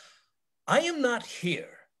 I am not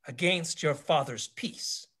here against your father's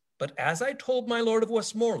peace, but as I told my lord of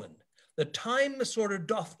Westmorland, the time misorder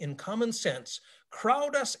doth in common sense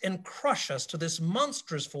crowd us and crush us to this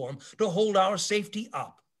monstrous form to hold our safety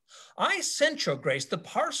up. I sent your grace the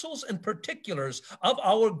parcels and particulars of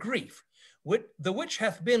our grief, the which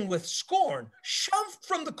hath been with scorn shoved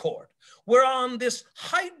from the court, whereon this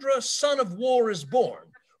hydra son of war is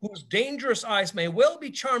born, whose dangerous eyes may well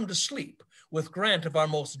be charmed to sleep, with grant of our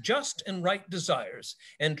most just and right desires,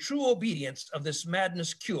 and true obedience of this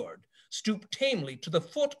madness cured, stoop tamely to the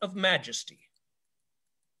foot of majesty.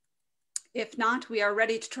 If not, we are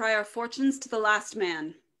ready to try our fortunes to the last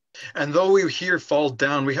man. And though we here fall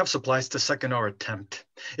down, we have supplies to second our attempt.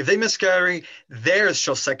 If they miscarry, theirs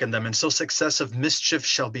shall second them, and so successive mischief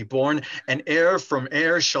shall be born, and heir from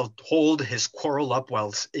heir shall hold his quarrel up,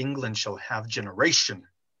 whilst England shall have generation.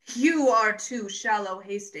 You are too shallow,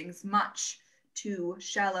 Hastings, much too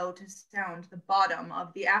shallow to sound the bottom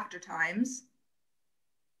of the aftertimes.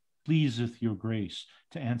 Pleaseth your grace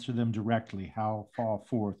to answer them directly how far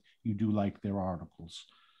forth you do like their articles.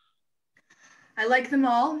 I like them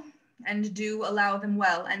all, and do allow them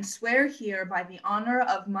well, and swear here by the honor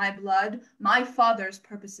of my blood, my father's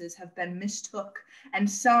purposes have been mistook, and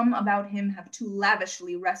some about him have too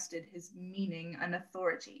lavishly rested his meaning and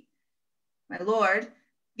authority. My lord,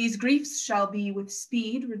 these griefs shall be with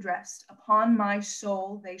speed redressed, upon my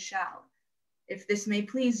soul they shall. If this may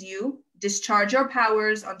please you, discharge your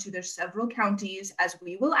powers unto their several counties, as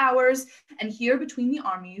we will ours, and here between the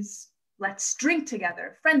armies, let's drink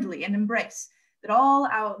together, friendly, and embrace, that all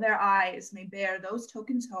out their eyes may bear those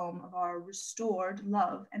tokens home of our restored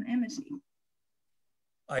love and amity.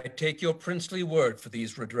 I take your princely word for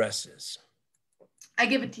these redresses. I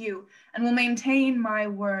give it to you, and will maintain my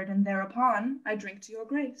word, and thereupon I drink to your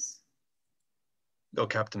grace. Go,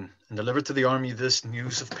 Captain, and deliver to the army this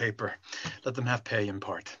news of paper. Let them have pay in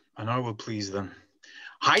part, and I will please them.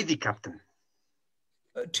 Hie thee, Captain.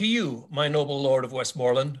 To you, my noble lord of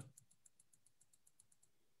Westmorland.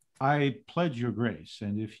 I pledge your grace,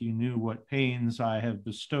 and if you knew what pains I have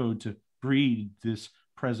bestowed to breed this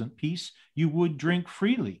present peace, you would drink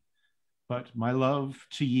freely. But my love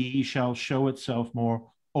to ye shall show itself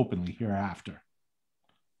more openly hereafter.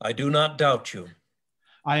 I do not doubt you.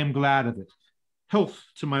 I am glad of it. Health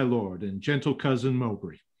to my lord and gentle cousin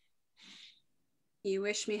Mowbray. You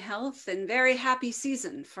wish me health and very happy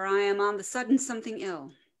season, for I am on the sudden something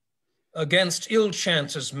ill. Against ill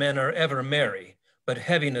chances men are ever merry, but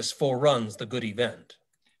heaviness foreruns the good event.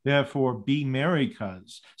 Therefore be merry,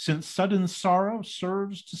 coz, since sudden sorrow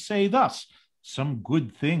serves to say thus, some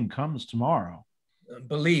good thing comes tomorrow.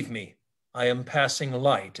 Believe me, I am passing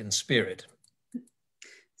light in spirit.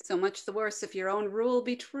 So much the worse if your own rule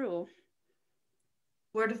be true.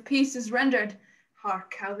 Word of peace is rendered.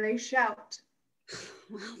 Hark how they shout.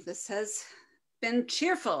 Well, this has been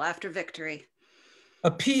cheerful after victory.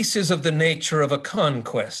 A peace is of the nature of a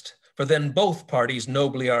conquest, for then both parties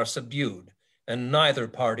nobly are subdued, and neither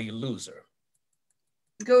party loser.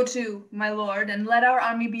 Go to, my lord, and let our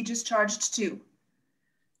army be discharged too.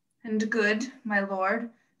 And good, my lord,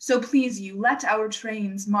 so please you, let our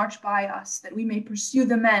trains march by us, that we may pursue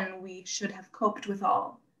the men we should have coped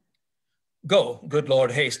withal. Go, good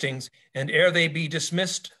Lord Hastings, and ere they be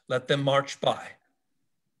dismissed, let them march by.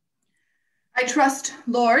 I trust,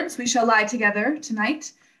 lords, we shall lie together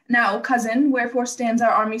tonight. Now, cousin, wherefore stands our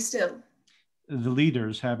army still? The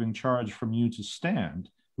leaders, having charge from you to stand,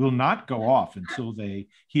 will not go off until they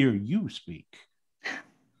hear you speak.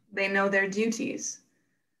 They know their duties.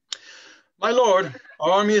 My lord,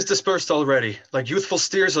 our army is dispersed already. Like youthful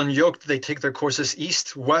steers unyoked, they take their courses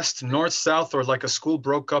east, west, north, south, or like a school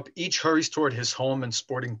broke up, each hurries toward his home and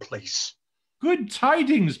sporting place. Good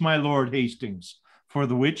tidings, my lord Hastings, for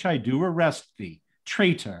the which I do arrest thee,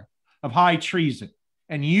 traitor of high treason,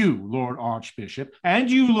 and you, Lord Archbishop, and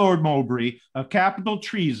you, Lord Mowbray, of capital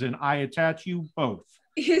treason, I attach you both.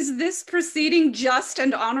 Is this proceeding just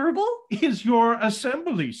and honorable? Is your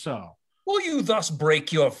assembly so? Will you thus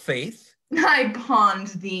break your faith? I pawned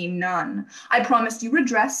thee none. I promised you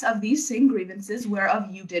redress of these same grievances whereof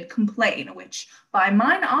you did complain, which by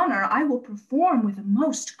mine honor I will perform with a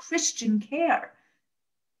most Christian care.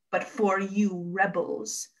 But for you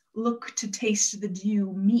rebels, look to taste the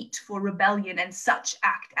due meat for rebellion and such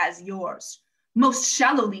act as yours. Most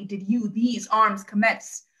shallowly did you these arms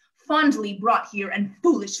commence, fondly brought here and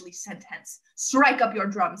foolishly sent hence. Strike up your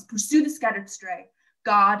drums, pursue the scattered stray.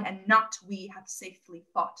 God and not we have safely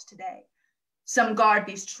fought today. Some guard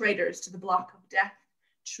these traitors to the block of death,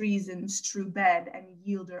 treason's true bed and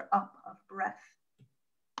yielder up of breath.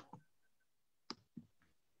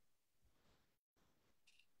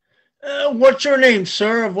 What's your name,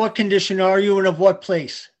 sir? Of what condition are you, and of what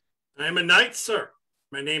place? I am a knight, sir.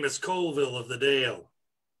 My name is Coleville of the Dale.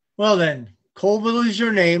 Well then, Coleville is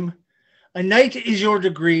your name, a knight is your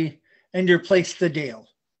degree, and your place the Dale.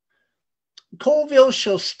 Coleville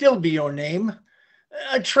shall still be your name,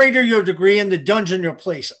 a traitor your degree, and the dungeon your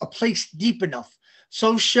place, a place deep enough.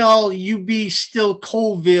 So shall you be still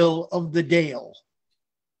Coleville of the Dale.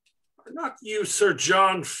 Are not you Sir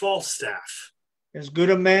John Falstaff? As good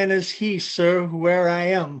a man as he, sir, where I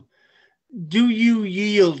am. Do you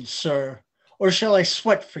yield, sir, or shall I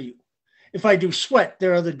sweat for you? If I do sweat, they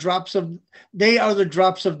are the drops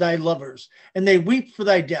of thy lovers, and they weep for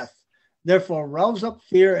thy death. Therefore rouse up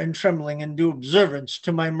fear and trembling, and do observance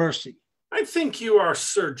to my mercy. I think you are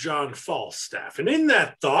Sir John Falstaff, and in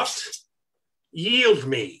that thought, yield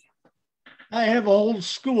me. I have a whole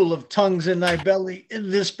school of tongues in thy belly, in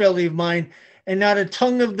this belly of mine, and not a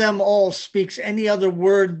tongue of them all speaks any other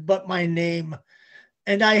word but my name.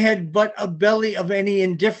 And I had but a belly of any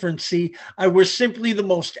indifferency, I were simply the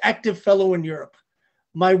most active fellow in Europe.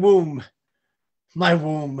 My womb,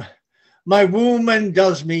 My womb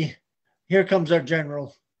undoes me. Here comes our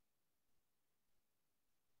general.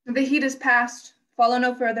 The heat is past. Follow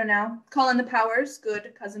no further now. Call in the powers,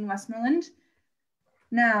 good cousin Westmorland.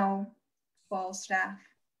 Now, Falstaff,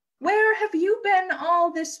 where have you been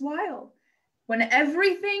all this while? When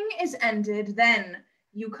everything is ended, then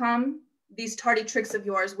you come. These tardy tricks of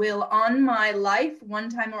yours will, on my life, one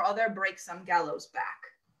time or other, break some gallows back.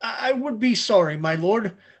 I would be sorry, my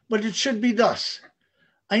lord, but it should be thus.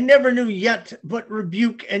 I never knew yet but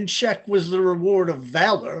rebuke and check was the reward of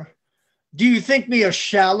valor. Do you think me a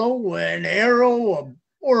shallow, an arrow,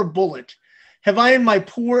 or a bullet? Have I in my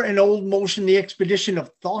poor and old motion the expedition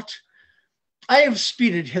of thought? I have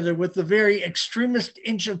speeded hither with the very extremest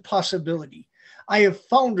inch of possibility. I have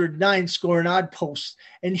foundered 90 and odd posts,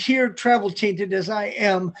 and here, travel-tainted as I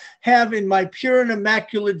am, have in my pure and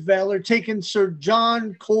immaculate valor taken Sir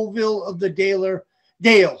John Coleville of the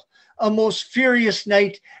Dale, a most furious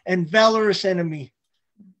knight and valorous enemy.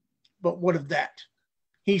 But what of that?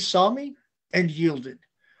 He saw me and yielded,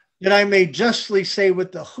 that I may justly say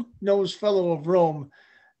with the hook-nosed fellow of Rome,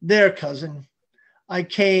 there, cousin, I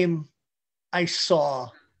came, I saw,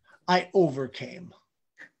 I overcame.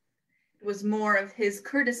 It was more of his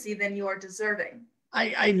courtesy than your deserving.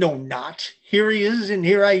 I know not. Here he is, and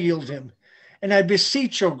here I yield him. And I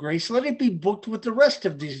beseech your grace, let it be booked with the rest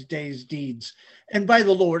of these days' deeds. And by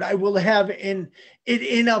the Lord, I will have it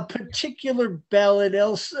in a particular ballad,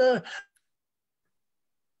 else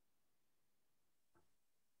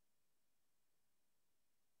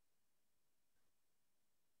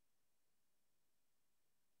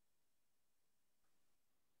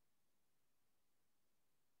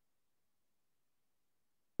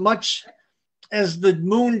much as the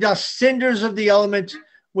moon doth cinders of the element,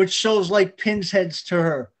 which shows like pins' heads to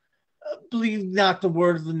her. Believe not the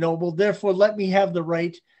word of the noble, therefore let me have the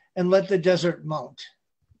right, and let the desert mount.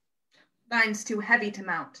 Thine's too heavy to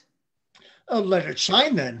mount. Let it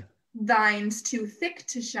shine then. Thine's too thick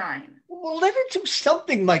to shine. Well, let it do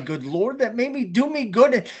something, my good lord, that may do me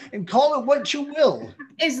good, and call it what you will.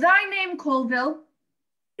 Is thy name Coleville?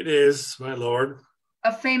 It is, my lord.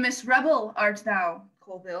 A famous rebel art thou,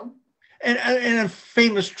 Coleville? And a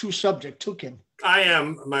famous true subject took him. I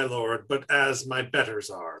am, my lord, but as my betters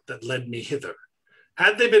are, that led me hither.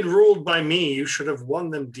 Had they been ruled by me, you should have won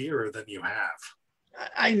them dearer than you have.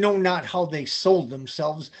 I know not how they sold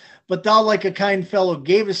themselves, but thou, like a kind fellow,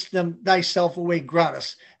 gavest them thyself away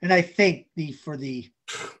gratis, and I thank thee for thee.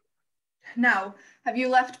 Now, have you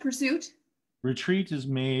left pursuit? Retreat is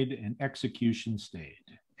made and execution stayed.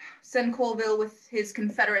 Send Coleville with his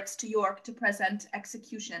confederates to York to present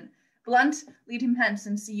execution. Blunt, lead him hence,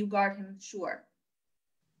 and see you guard him sure.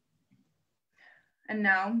 And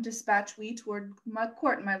now dispatch we toward my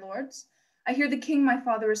court, my lords. I hear the king my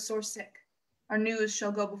father is sore sick. Our news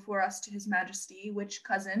shall go before us to his majesty, which,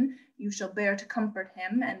 cousin, you shall bear to comfort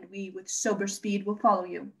him, and we with sober speed will follow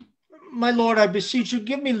you. My lord, I beseech you,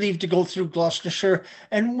 give me leave to go through Gloucestershire,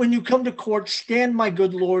 and when you come to court, stand my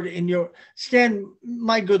good lord in your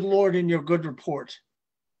good report.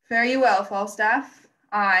 Fare you well, Falstaff.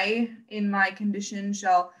 I, in my condition,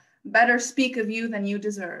 shall better speak of you than you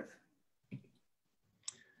deserve.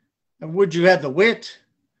 And would you had the wit?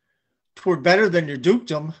 'Twere better than your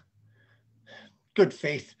dukedom. Good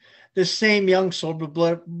faith, this same young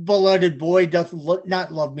sober-blooded boy doth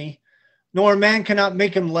not love me, nor a man cannot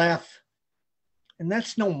make him laugh. And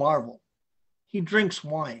that's no marvel. He drinks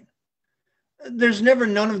wine. There's never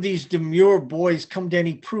none of these demure boys come to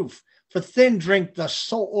any proof, for thin drink doth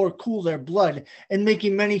so o'ercool their blood, and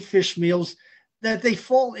making many fish meals, that they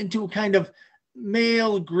fall into a kind of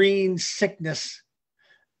male green sickness.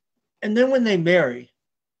 And then when they marry,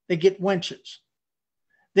 they get wenches.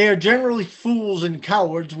 They are generally fools and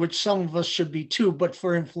cowards, which some of us should be too, but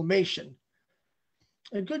for inflammation.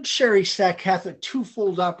 A good sherry sack hath a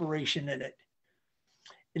twofold operation in it.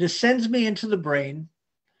 It ascends me into the brain,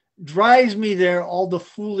 drives me there all the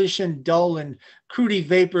foolish and dull and crudy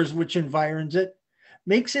vapors which environs it,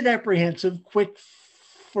 makes it apprehensive, quick,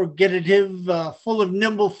 forgetative, full of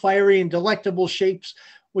nimble, fiery, and delectable shapes,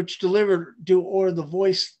 which deliver do o'er the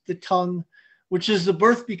voice, the tongue, which as the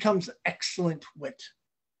birth becomes excellent wit.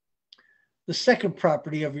 The second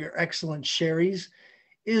property of your excellent sherries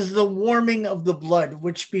is the warming of the blood,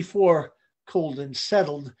 which before cold and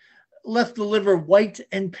settled, left the liver white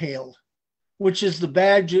and pale, which is the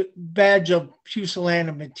badge of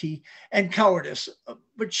pusillanimity and cowardice.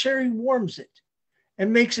 But sherry warms it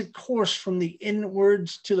and makes it course from the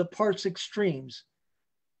inwards to the parts extremes.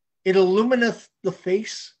 It illumineth the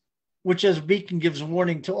face, which as beacon gives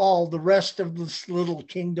warning to all the rest of this little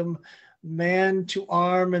kingdom, man to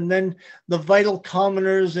arm, and then the vital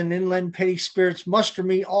commoners and inland petty spirits muster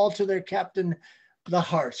me all to their captain, the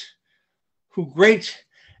heart, who great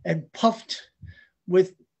and puffed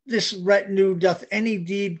with this retinue doth any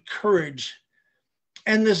deed courage,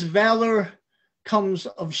 and this valor comes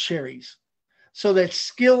of sherries, so that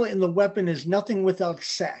skill in the weapon is nothing without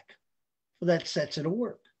sack, for that sets it a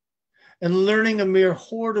work, and learning a mere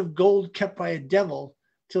hoard of gold kept by a devil,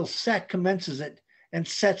 till sack commences it, and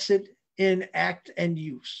sets it in act and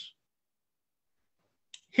use.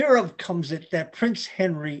 Hereof comes it that Prince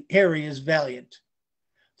Harry is valiant,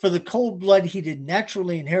 for the cold blood he did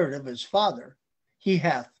naturally inherit of his father, he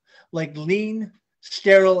hath, like lean,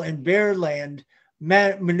 sterile, and bare land,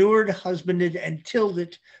 manured, husbanded, and tilled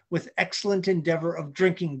it with excellent endeavor of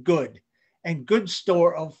drinking good, and good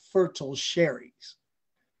store of fertile sherries,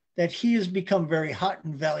 that he is become very hot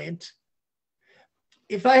and valiant.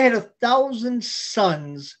 If I had 1,000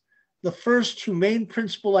 sons, the first humane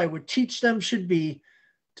principle I would teach them should be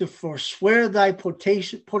to forswear thy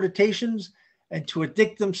potations and to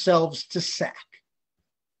addict themselves to sack.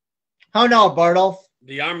 How now, Bardolph?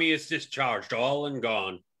 The army is discharged, all and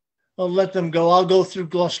gone. Oh, let them go. I'll go through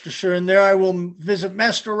Gloucestershire, and there I will visit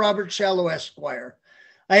Master Robert Shallow, Esquire.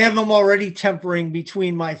 I have him already tempering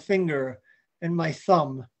between my finger and my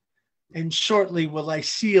thumb, and shortly will I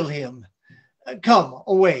seal him. Come,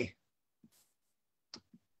 away.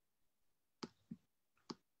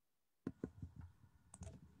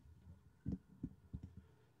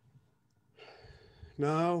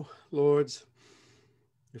 Now, lords,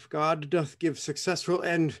 if God doth give successful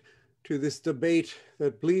end to this debate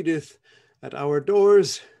that bleedeth at our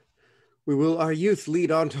doors, we will our youth lead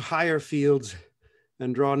on to higher fields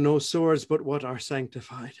and draw no swords but what are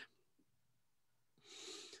sanctified.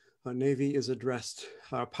 Our navy is addressed,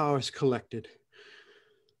 our powers collected,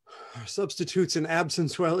 our substitutes in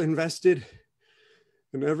absence well invested,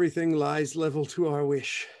 and everything lies level to our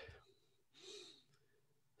wish.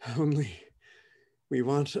 Only we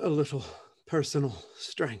want a little personal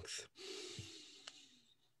strength.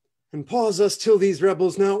 And pause us till these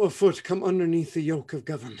rebels now afoot come underneath the yoke of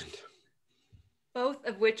government. Both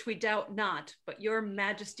of which we doubt not, but your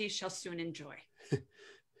majesty shall soon enjoy.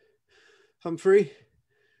 Humphrey,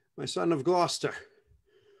 my son of Gloucester,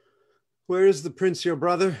 where is the prince your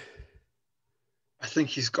brother? I think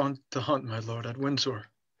he's gone to hunt, my lord, at Windsor.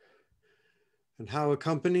 And how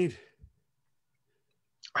accompanied?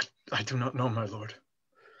 I do not know, my lord.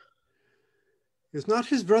 Is not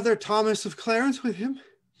his brother Thomas of Clarence with him?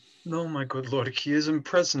 No, my good lord, he is in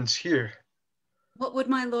presence here. What would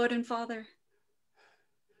my lord and father?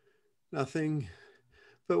 Nothing,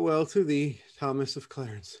 but well to thee, Thomas of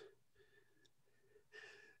Clarence.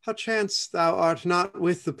 How chance thou art not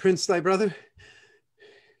with the prince thy brother?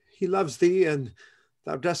 He loves thee, and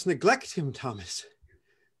thou dost neglect him, Thomas.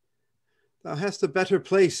 Thou hast a better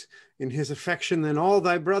place in his affection than all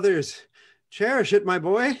thy brothers. Cherish it, my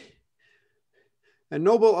boy. And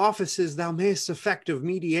noble offices thou mayest effect of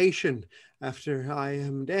mediation after I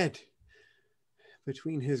am dead,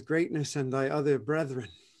 between his greatness and thy other brethren.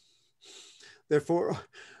 Therefore,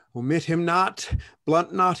 omit him not,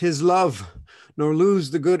 blunt not his love, nor lose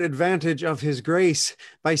the good advantage of his grace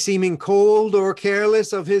by seeming cold or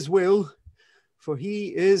careless of his will, for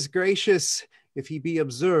he is gracious if he be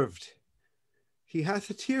observed. He hath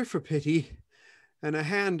a tear for pity, and a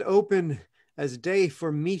hand open as day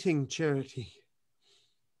for meeting charity.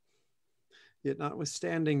 Yet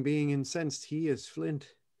notwithstanding being incensed, he is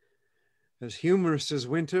flint, as humorous as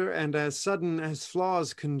winter, and as sudden as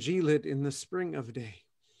flaws congealed in the spring of day.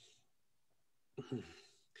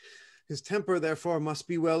 His temper, therefore, must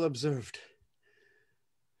be well observed.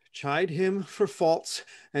 Chide him for faults,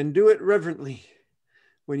 and do it reverently,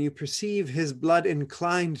 when you perceive his blood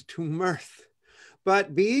inclined to mirth.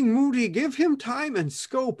 But being moody, give him time and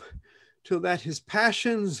scope, till that his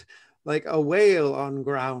passions, like a whale on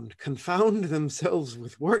ground, confound themselves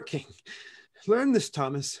with working. Learn this,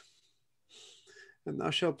 Thomas, and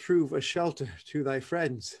thou shalt prove a shelter to thy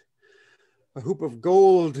friends, a hoop of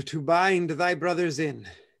gold to bind thy brothers in,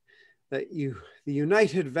 that you, the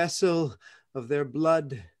united vessel of their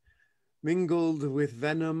blood, mingled with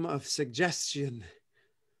venom of suggestion,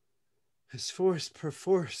 as force per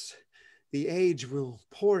force the age will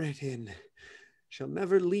pour it in, shall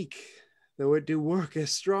never leak, though it do work as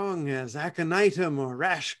strong as aconitum or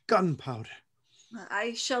rash gunpowder.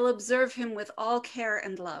 I shall observe him with all care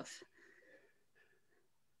and love.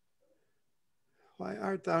 Why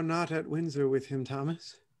art thou not at Windsor with him,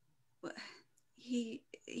 Thomas? He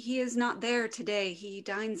is not there today. He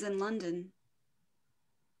dines in London.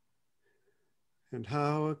 And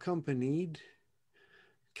how accompanied?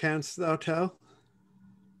 canst thou tell?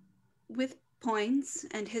 With Poins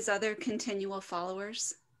and his other continual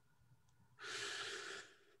followers.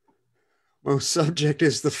 Most subject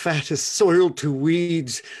is the fattest soiled to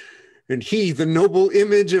weeds, and he, the noble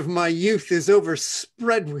image of my youth, is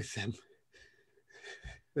overspread with them.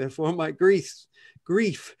 Therefore my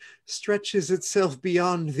grief stretches itself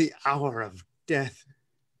beyond the hour of death.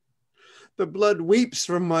 The blood weeps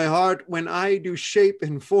from my heart when I do shape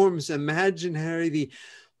in forms imaginary the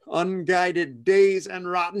unguided days and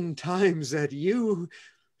rotten times that you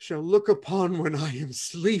shall look upon when I am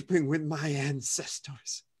sleeping with my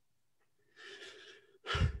ancestors.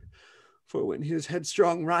 For when his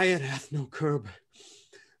headstrong riot hath no curb,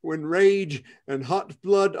 when rage and hot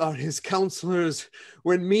blood are his counselors,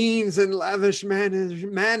 when means and lavish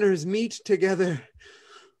manners meet together,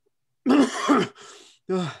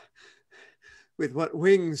 with what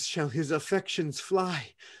wings shall his affections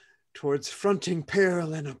fly towards fronting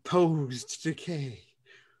peril and opposed decay?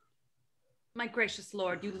 My gracious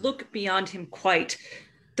lord, you look beyond him quite.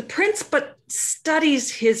 The prince but studies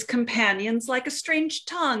his companions like a strange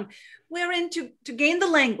tongue, wherein to gain the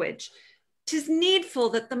language, 'tis needful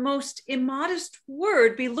that the most immodest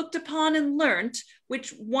word be looked upon and learnt,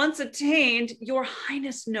 which once attained, your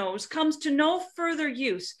highness knows, comes to no further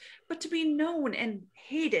use, but to be known and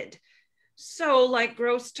hated. So, like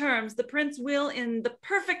gross terms, the prince will, in the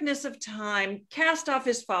perfectness of time, cast off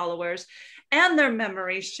his followers, and their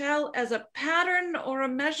memory shall as a pattern or a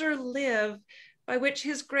measure live, by which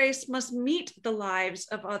his grace must meet the lives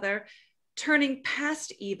of other, turning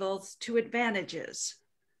past evils to advantages.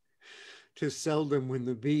 'Tis seldom when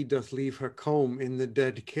the bee doth leave her comb in the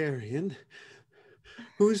dead carrion.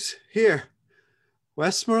 Who's here?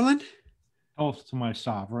 Westmorland? Health to my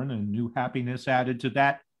sovereign, and new happiness added to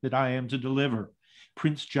that I am to deliver.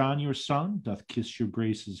 Prince John, your son, doth kiss your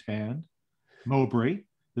grace's hand. Mowbray,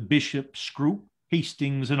 the bishop, Scroop,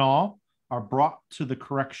 Hastings, and all are brought to the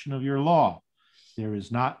correction of your law. There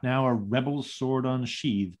is not now a rebel's sword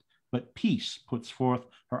unsheathed, but peace puts forth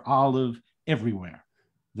her olive everywhere.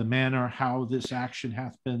 The manner how this action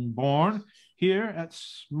hath been borne, here at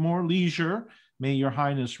more leisure may your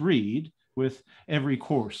highness read, with every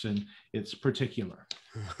course in its particular.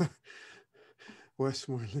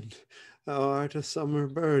 Westmorland, thou art a summer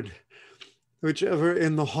bird, whichever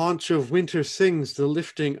in the haunch of winter sings the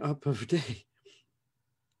lifting up of day.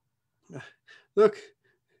 Look,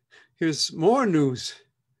 here's more news.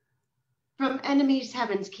 From enemies'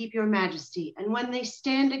 heavens keep your majesty, and when they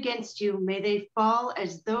stand against you, may they fall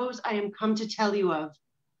as those I am come to tell you of.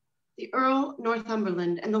 The Earl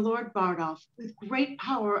Northumberland and the Lord Bardolph, with great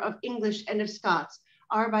power of English and of Scots,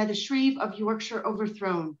 are by the Shreve of Yorkshire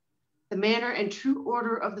overthrown. The manner and true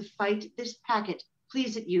order of the fight this packet,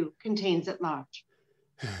 please it you, contains at large.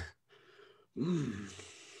 And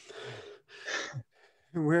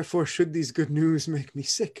wherefore should these good news make me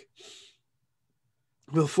sick?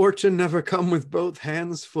 Will fortune never come with both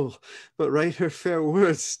hands full, but write her fair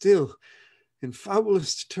words still in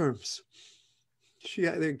foulest terms? She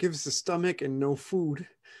either gives the stomach and no food,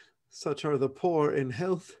 such are the poor in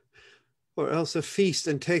health, or else a feast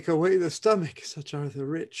and take away the stomach, such are the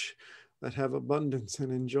rich that have abundance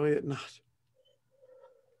and enjoy it not.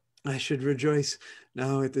 I should rejoice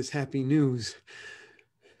now at this happy news.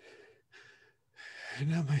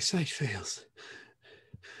 And now my sight fails.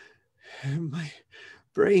 My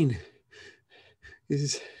brain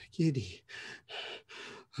is giddy.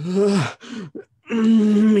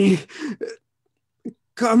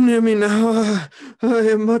 Come near me now. I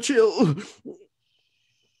am much ill.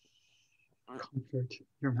 Comfort,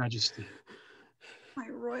 your majesty. My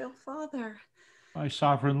royal father. My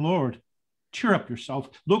sovereign lord, cheer up yourself.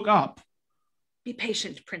 Look up. Be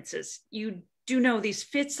patient, princes. You do know these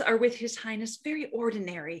fits are with his highness very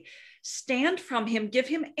ordinary. Stand from him, give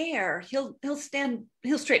him air. He'll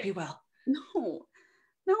straight be well.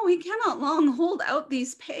 No, he cannot long hold out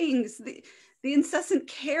these pangs. The incessant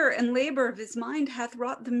care and labor of his mind hath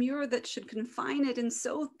wrought the mure that should confine it, and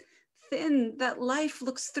so thin that life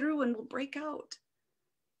looks through and will break out.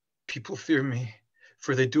 People fear me,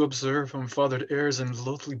 for they do observe unfathered airs and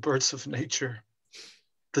loathly births of nature.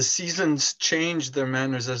 The seasons changed their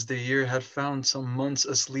manners as the year had found some months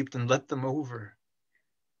asleep and let them over.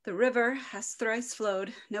 The river has thrice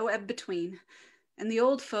flowed, no ebb between, and the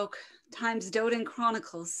old folk, time's doting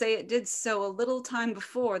chronicles, say it did so a little time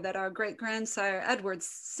before that our great-grandsire Edward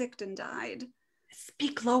sicked and died.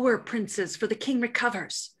 Speak lower, princes, for the king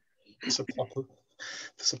recovers. This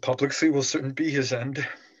apoplexy will certain be his end.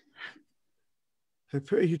 I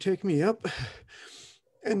pray you take me up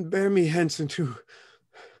and bear me hence into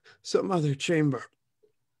some other chamber.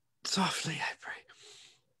 Softly, I pray.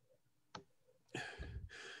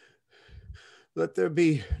 let there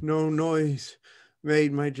be no noise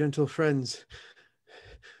made, my gentle friends,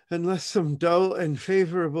 unless some dull and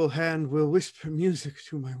favorable hand will whisper music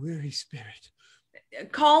to my weary spirit.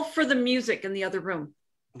 Call for the music in the other room.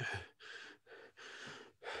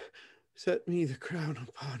 Set me the crown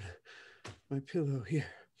upon my pillow here.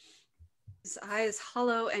 His eye is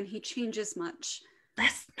hollow and he changes much.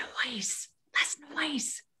 Less noise, less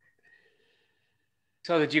noise.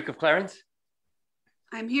 So the Duke of Clarence?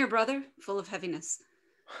 I'm here, brother, full of heaviness.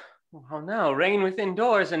 Well, how now? Reign within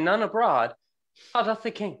doors and none abroad. How doth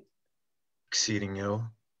the king? Exceeding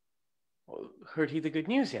ill. Well, heard he the good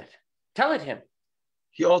news yet? Tell it him.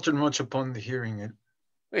 He altered much upon the hearing it.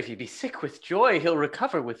 If he be sick with joy, he'll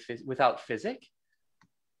recover without physic.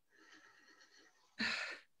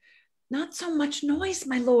 Not so much noise,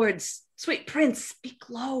 my lords. Sweet prince, speak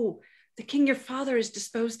low. The king your father is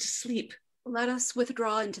disposed to sleep. Let us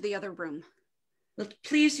withdraw into the other room. Will it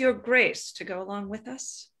please your grace to go along with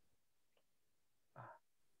us?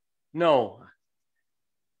 No.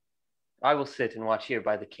 I will sit and watch here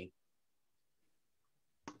by the king.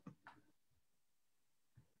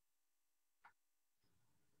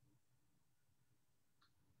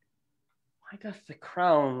 Why doth the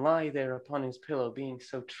crown lie there upon his pillow, being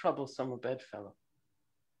so troublesome a bedfellow?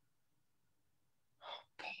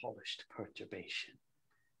 Oh, polished perturbation,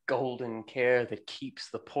 golden care that keeps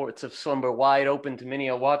the ports of slumber wide open to many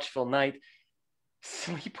a watchful night.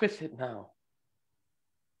 Sleep with it now.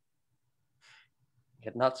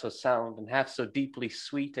 Yet not so sound and half so deeply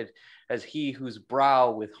sweet as he whose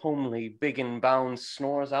brow with homely biggin bounds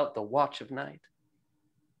snores out the watch of night.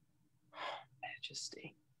 Oh,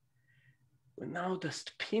 majesty, when thou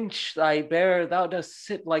dost pinch thy bearer, thou dost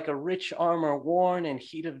sit like a rich armor worn in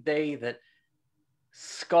heat of day that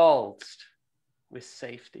scalds with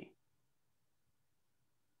safety.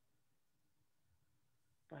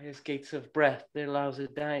 By his gates of breath there lies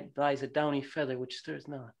a downy feather which stirs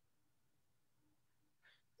not.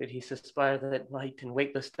 Did he suspire that light and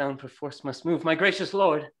weightless down perforce must move? My gracious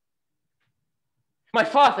lord, my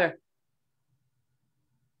father,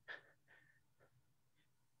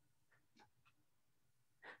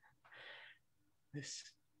 this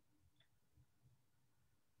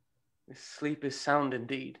sleep is sound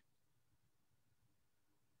indeed.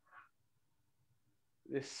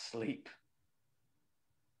 This sleep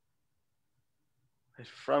that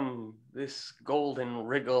from this golden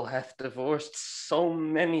wriggle hath divorced so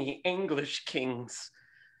many English kings.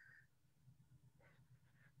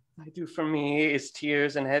 I do for me is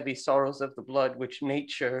tears and heavy sorrows of the blood, which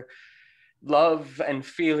nature, love, and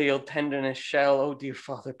filial tenderness shall, O dear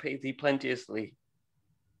father, pay thee plenteously.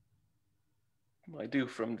 My due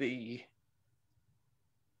from thee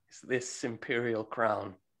is this imperial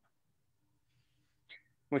crown,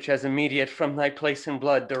 which as immediate from thy place in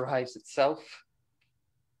blood derives itself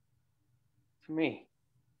to me.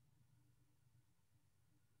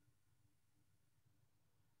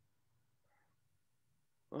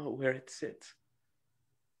 Oh, where it sits,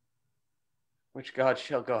 which God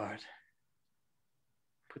shall guard.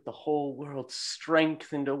 Put the whole world's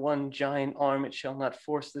strength into one giant arm, it shall not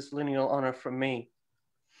force this lineal honor from me.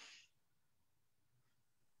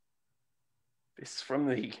 This from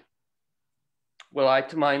thee will I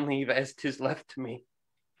to mine leave as 'tis left to me.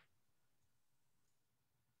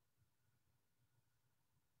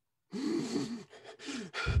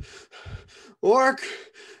 Wark,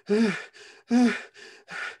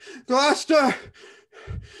 Gloucester,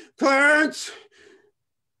 Clarence.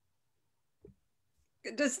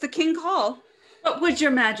 Does the king call? What would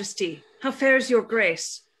your majesty? How fares your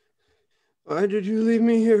grace? Why did you leave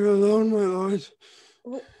me here alone, my lords?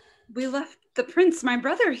 Well, we left the prince, my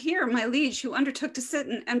brother, here, my liege, who undertook to sit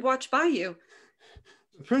and watch by you.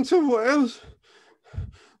 The Prince of Wales?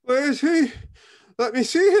 Where is he? Let me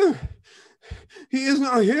see him. He is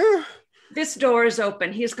not here. This door is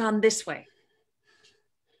open. He has gone this way.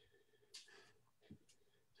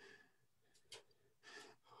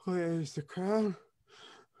 Where is the crown?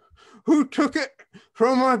 Who took it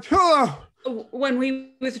from my pillow? When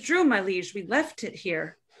we withdrew, my liege, we left it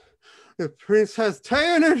here. The prince has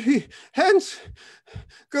taken it. Hence,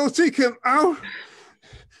 go seek him out.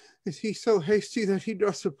 Is he so hasty that he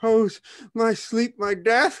doth suppose my sleep my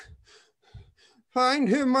death? Find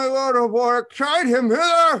him, my lord of Warwick. Chide him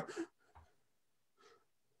hither.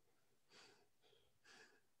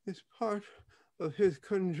 This part of his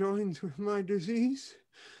conjoins with my disease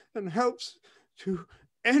and helps to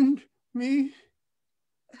end me.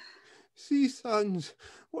 See, sons,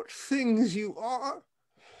 what things you are.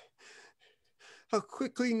 How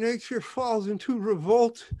quickly nature falls into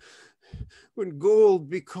revolt when gold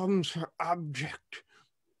becomes her object.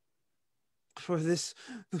 For this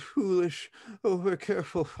the foolish,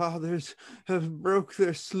 over-careful fathers have broke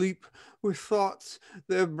their sleep with thoughts,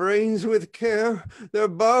 their brains with care, their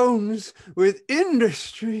bones with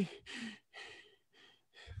industry.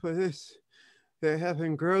 For this they have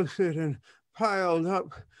engrossed and piled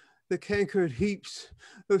up the cankered heaps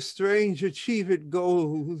of strange achieved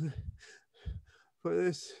gold. For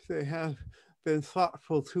this they have been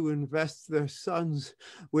thoughtful to invest their sons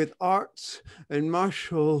with arts and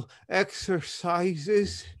martial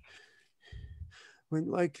exercises, when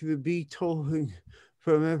like the bee tolling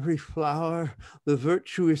from every flower the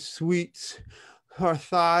virtuous sweets, our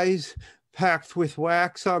thighs packed with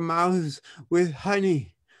wax, our mouths with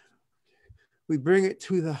honey, we bring it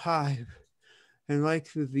to the hive, and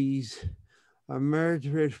like the bees are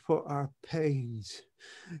murdered for our pains.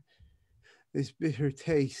 This bitter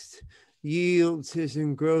taste yields his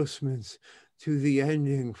engrossments to the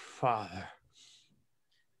ending father.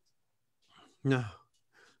 Now,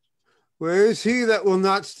 where is he that will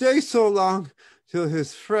not stay so long till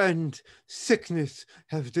his friend sickness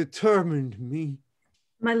have determined me?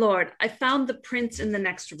 My lord, I found the prince in the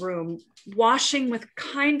next room, washing with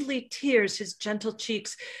kindly tears his gentle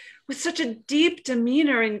cheeks, with such a deep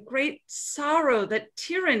demeanor and great sorrow that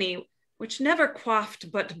tyranny, which never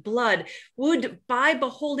quaffed but blood, would by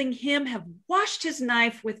beholding him have washed his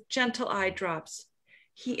knife with gentle eye drops.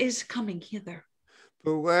 He is coming hither.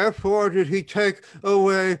 But wherefore did he take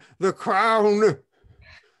away the crown?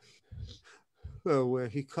 Oh, where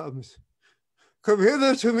he comes. Come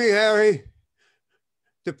hither to me, Harry.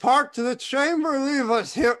 Depart to the chamber, leave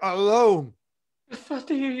us here alone. I thought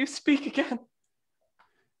to hear you speak again.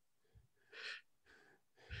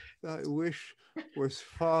 Thy wish was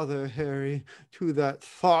father, Harry, to that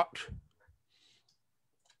thought.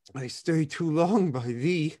 I stay too long by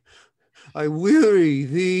thee. I weary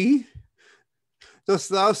thee. Dost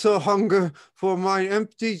thou so hunger for mine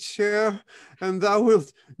empty chair, and thou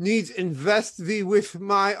wilt needs invest thee with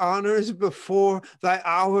my honors before thy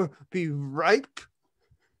hour be ripe?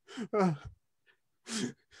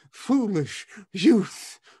 Foolish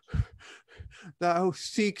youth, thou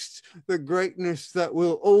seekst the greatness that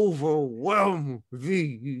will overwhelm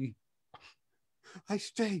thee. I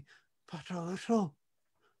stay but a little,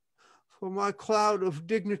 for my cloud of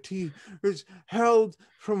dignity is held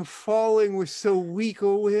from falling with so weak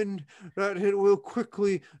a wind that it will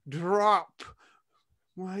quickly drop.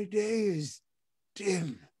 My day is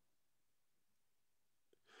dim.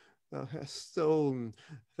 Thou hast stolen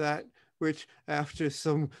that which after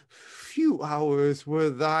some few hours were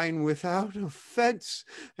thine without offense,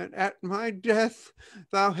 and at my death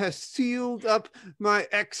thou hast sealed up my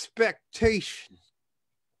expectation.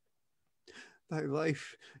 Thy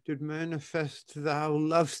life did manifest thou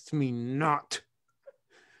lovest me not,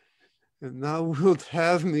 and thou wilt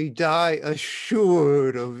have me die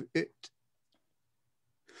assured of it.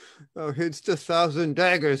 Thou hidst 1,000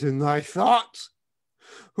 daggers in thy thoughts,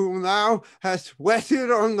 whom thou hast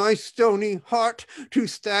whetted on thy stony heart to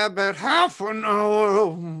stab at half an hour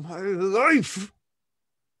of my life.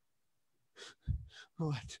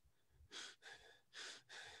 What?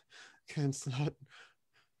 Canst thou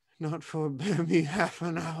not forbear me half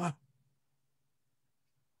an hour?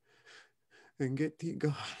 And get thee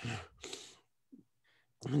gone,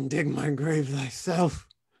 and dig my grave thyself,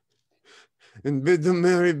 and bid the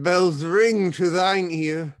merry bells ring to thine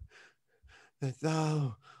ear, that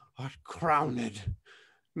thou art crowned,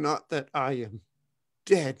 not that I am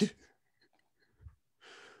dead.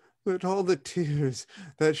 Let all the tears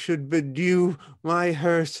that should bedew my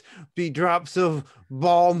hearse be drops of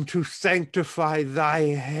balm to sanctify thy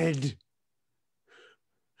head.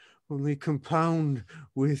 Only compound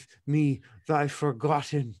with me thy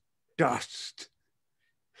forgotten dust.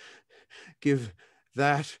 Give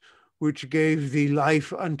that which gave thee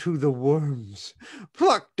life unto the worms.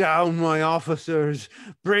 Pluck down my officers,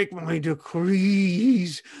 break my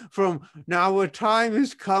decrees, from now a time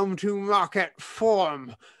is come to mock at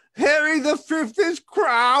form. Harry the Fifth is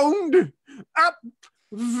crowned. Up,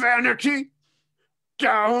 vanity.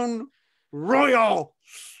 Down, royal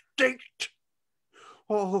state.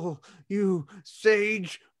 All you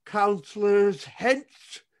sage counselors,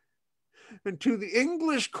 hence, and to the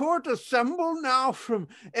English court assemble now from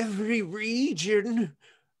every region,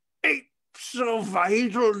 apes of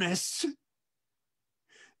idleness.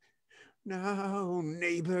 Now,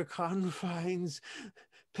 neighbor confines,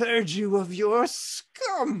 purge you of your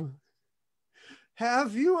scum.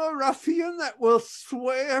 Have you a ruffian that will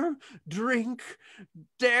swear, drink,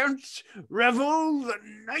 dance, revel the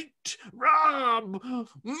night, rob,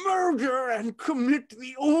 murder, and commit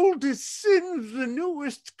the oldest sins, the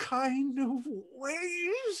newest kind of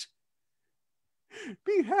ways?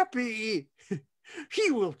 Be happy.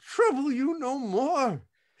 He will trouble you no more.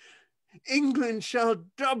 England shall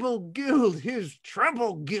double gild his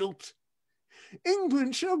treble guilt.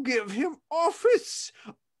 England shall give him office,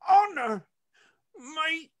 honor,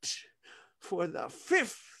 might. For the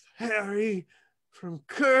 5th Harry from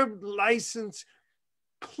curbed license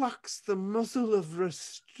plucks the muzzle of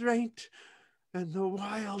restraint, and the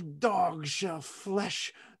wild dog shall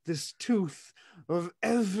flesh this tooth of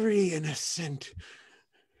every innocent.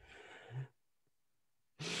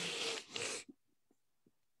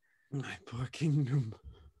 My poor kingdom,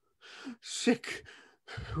 sick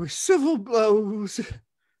with civil blows,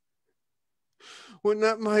 would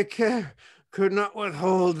not my care could not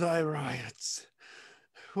withhold thy riots.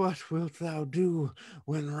 What wilt thou do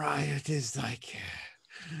when riot is thy care?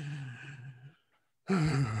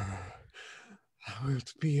 Thou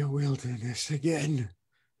wilt be a wilderness again,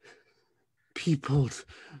 peopled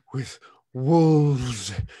with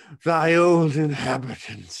wolves, thy old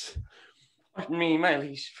inhabitants. Pardon me, my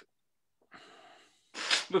liege.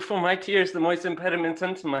 Before my tears, the moist impediments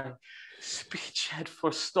unto my speech had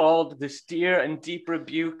forestalled this dear and deep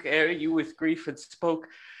rebuke ere you with grief had spoke,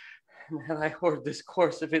 and had I heard this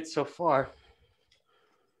course of it so far.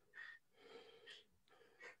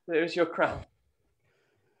 There's your crown.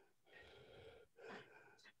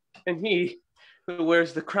 And he who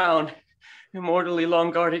wears the crown, immortally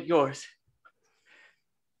long guarded yours.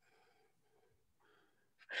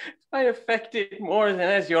 I affected more than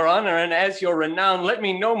as your honor and as your renown. Let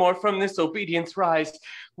me no more from this obedience rise,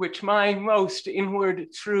 which my most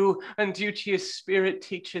inward, true, and duteous spirit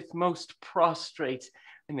teacheth most prostrate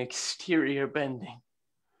and exterior bending.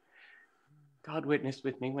 God witnessed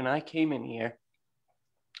with me when I came in here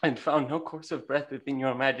and found no course of breath within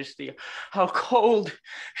your majesty, how cold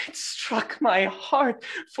it struck my heart,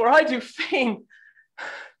 for I do fain.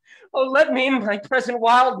 Oh, let me in my present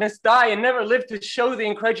wildness die and never live to show the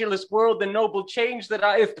incredulous world the noble change that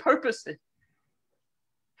I have purposed.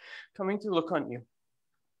 Coming to look on you.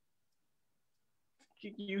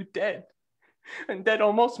 You dead, and dead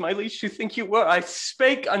almost, my liege, to think you were. I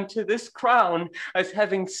spake unto this crown as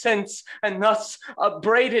having sense, and thus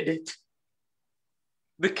upbraided it.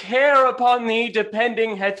 The care upon thee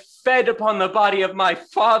depending hath fed upon the body of my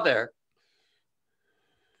father.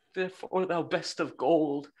 Therefore, thou best of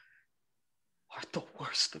gold art the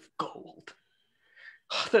worst of gold.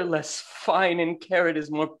 Other less fine in carat is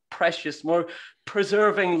more precious, more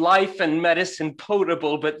preserving life and medicine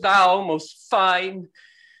potable, but thou, most fine,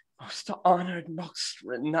 most honored, most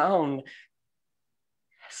renowned,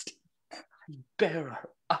 hast bear her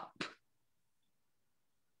up.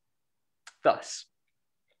 Thus,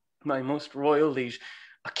 my most royal liege,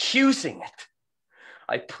 accusing it,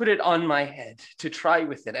 I put it on my head to try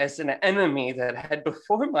with it as an enemy that had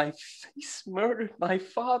before my face murdered my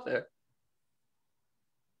father.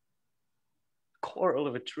 Quarrel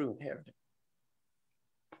of a true inheritor.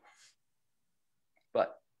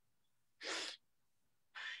 But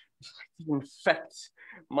if I can infect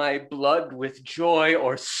my blood with joy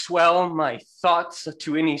or swell my thoughts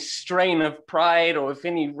to any strain of pride, or if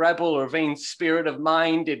any rebel or vain spirit of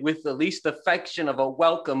mine did with the least affection of a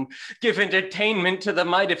welcome give entertainment to the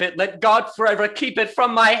might of it, let God forever keep it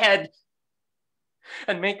from my head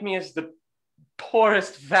and make me as the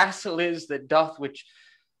poorest vassal is that doth which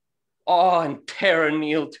awe and terror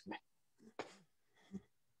kneel to it.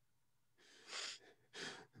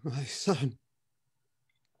 My son,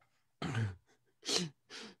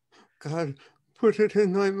 God put it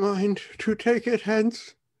in thy mind to take it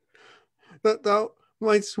hence, that thou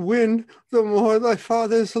mightst win the more thy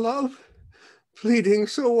father's love, pleading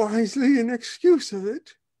so wisely in excuse of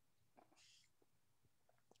it.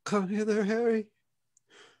 Come hither, Harry.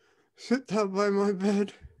 Sit thou by my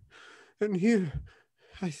bed, and hear,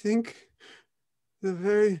 I think, the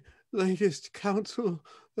very latest counsel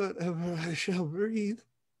that ever I shall breathe.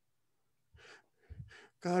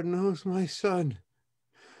 God knows, my son,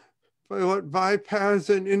 by what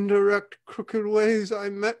bypaths and indirect crooked ways I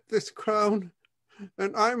met this crown,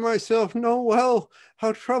 and I myself know well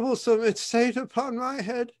how troublesome it sate upon my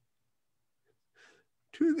head.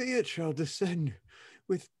 To thee it shall descend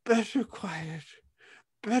with better quiet,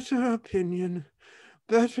 better opinion,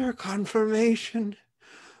 better confirmation,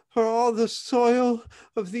 for all the soil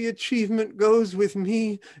of the achievement goes with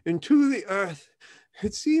me into the earth,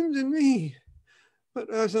 it seems in me, but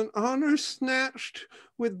as an honor snatched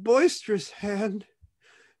with boisterous hand,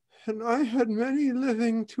 and I had many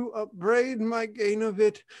living to upbraid my gain of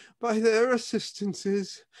it by their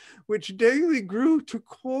assistances, which daily grew to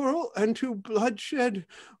quarrel and to bloodshed,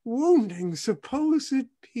 wounding supposed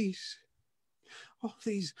peace. All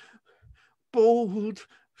these bold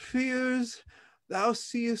fears thou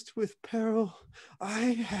seest with peril, I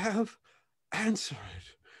have answered.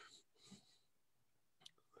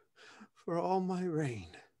 For all my reign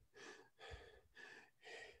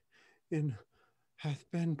in hath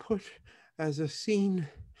been put as a scene,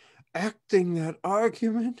 acting that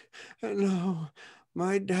argument, and now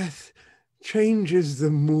my death changes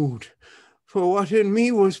the mood, for what in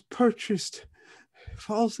me was purchased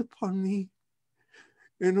falls upon me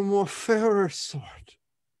in a more fairer sort.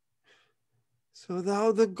 So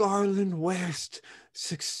thou the garland wearest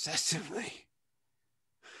successively,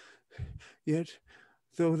 yet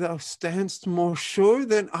though thou standst more sure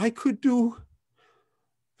than I could do,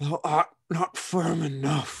 thou art not firm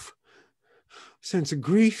enough, since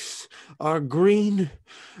griefs are green,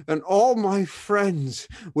 and all my friends,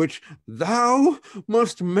 which thou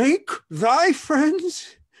must make thy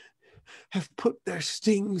friends, have put their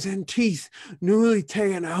stings and teeth newly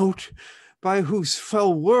ta'en out, by whose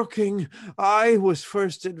fell working I was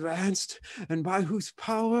first advanced, and by whose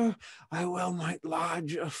power I well might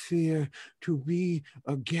lodge a fear to be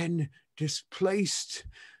again displaced,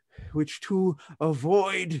 which to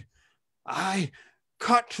avoid I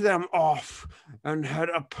cut them off, and had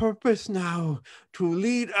a purpose now to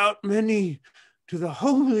lead out many to the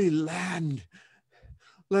Holy Land,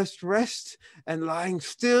 lest rest and lying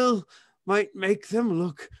still might make them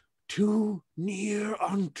look too near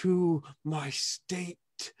unto my state.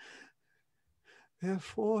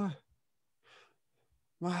 Therefore,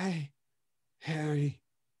 my Harry,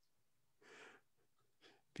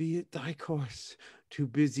 be it thy course to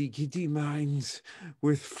busy giddy minds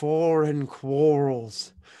with foreign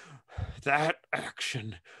quarrels. That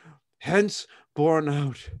action, hence borne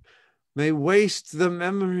out, may waste the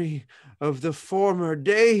memory of the former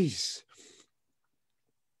days.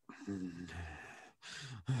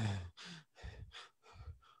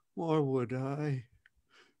 More would I,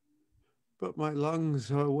 but my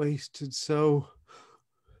lungs are wasted so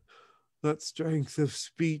that strength of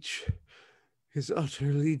speech is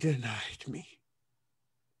utterly denied me.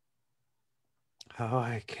 How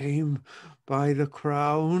I came by the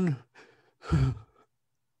crown,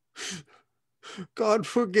 God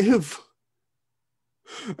forgive,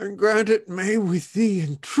 and grant it may with thee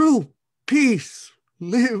in true peace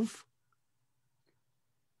live.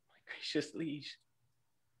 My gracious liege,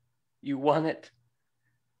 you won it,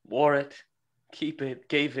 wore it, keep it,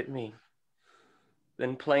 gave it me.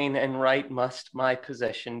 Then plain and right must my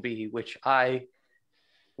possession be, which I,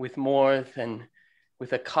 with more than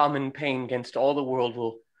with a common pain against all the world,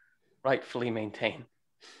 will rightfully maintain.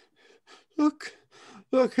 Look,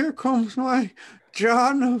 here comes my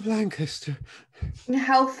John of Lancaster.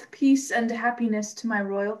 Health, peace, and happiness to my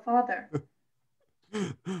royal father.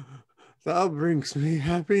 Thou bringst me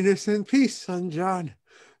happiness and peace, son John.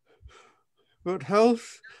 But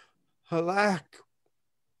health, alack,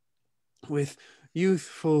 with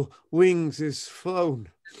youthful wings is flown.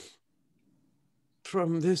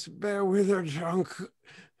 From this bare wither trunk,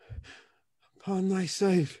 upon thy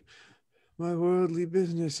sight, my worldly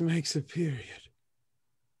business makes a period.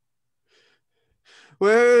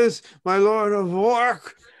 Where is my Lord of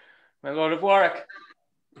Warwick? My Lord of Warwick.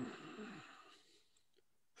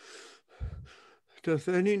 Doth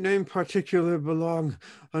any name particular belong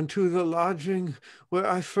unto the lodging where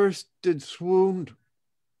I first did swoon?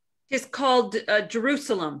 'Tis called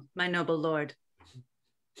Jerusalem, my noble lord.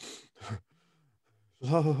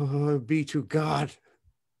 Lord be to God.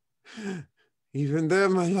 Even there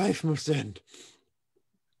my life must end.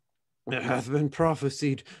 It hath been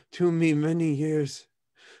prophesied to me many years.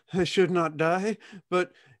 I should not die,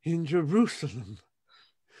 but in Jerusalem,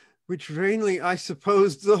 which vainly I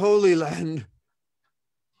supposed the Holy Land.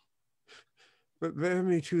 But bear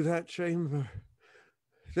me to that chamber,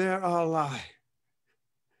 there I'll lie.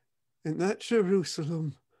 In that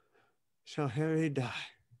Jerusalem shall Harry die.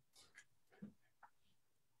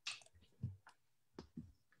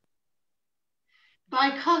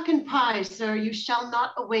 By cock and pie, sir, you shall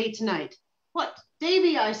not away tonight. What,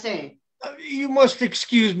 Davy, I say? You must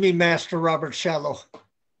excuse me, Master Robert Shallow.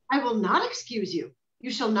 I will not excuse you. You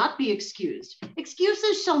shall not be excused.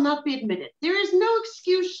 Excuses shall not be admitted. There is no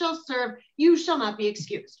excuse shall serve. You shall not be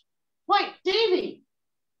excused. Why, Davy.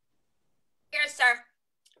 Here, sir.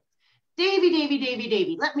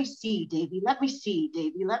 Davy. Let me see, Davy. Let me see,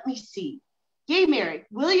 Davy. Let me see. Yea, Mary,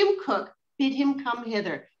 William Cook, bid him come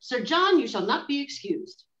hither. Sir John, you shall not be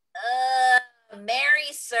excused.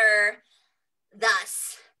 Marry, sir.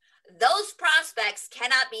 Thus, those prospects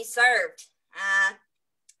cannot be served.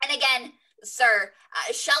 And again, sir,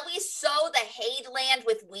 shall we sow the hayed land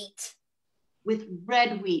with wheat? With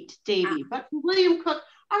red wheat, Davy. But for William Cook,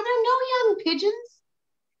 Are there no young pigeons?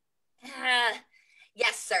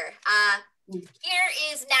 Yes, sir. Here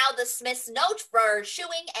is now the smith's note for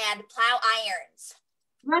shoeing and plough irons.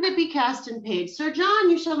 Let it be cast and paid. Sir John,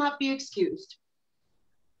 you shall not be excused.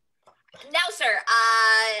 Now, sir,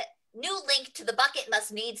 new link to the bucket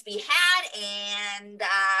must needs be had, and,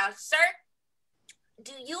 sir,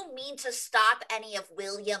 do you mean to stop any of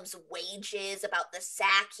William's wages about the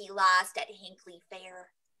sack he lost at Hinckley Fair?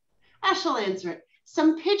 I shall answer it.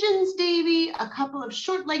 Some pigeons, Davy, a couple of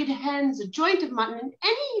short-legged hens, a joint of mutton, and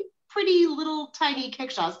any pretty little tiny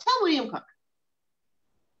kickshaws. Tell William Cook.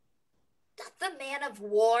 Doth the man of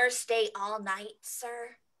war stay all night,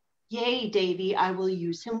 sir? Yea, Davy, I will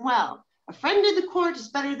use him well. A friend of the court is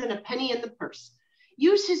better than a penny in the purse.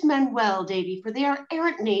 Use his men well, Davy, for they are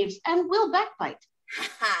arrant knaves and will backbite.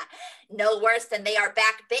 No worse than they are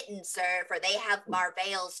backbitten, sir, for they have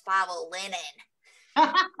Marvale's foul linen.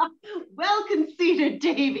 Well conceited,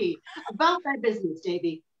 Davy. About thy business,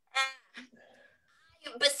 Davy.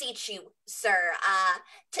 I beseech you, sir,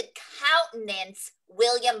 to countenance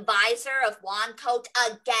William Visor of Wancote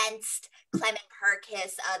against Clement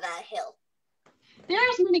Purkis of the Hill.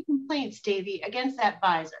 There's many complaints, Davy, against that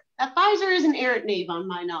Visor. That Visor is an arrant knave on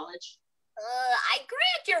my knowledge. I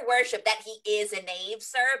grant your worship that he is a knave,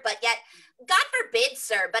 sir, but yet, God forbid,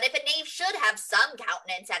 sir, but if a knave should have some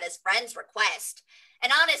countenance at his friend's request, an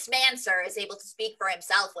honest man, sir, is able to speak for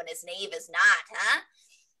himself when his knave is not, huh?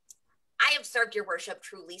 I have served your worship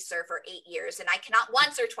truly, sir, for 8 years, and I cannot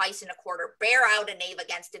once or twice in a quarter bear out a knave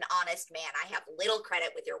against an honest man. I have little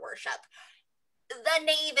credit with your worship. The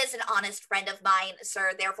knave is an honest friend of mine,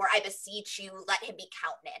 sir, therefore I beseech you, let him be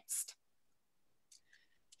countenanced.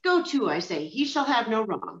 Go to, I say, he shall have no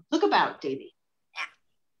wrong. Look about, Davy. Yeah.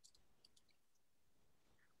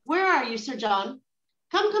 Where are you, Sir John?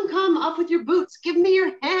 Come, off with your boots. Give me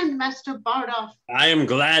your hand, Master Bardolph. I am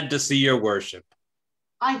glad to see your worship.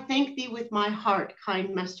 I thank thee with my heart,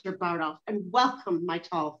 kind Master Bardolph, and welcome, my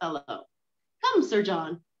tall fellow. Come, Sir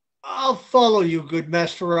John. I'll follow you, good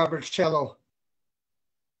Master Robertcello.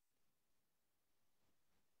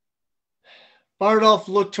 Bardolph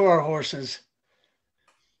looked to our horses.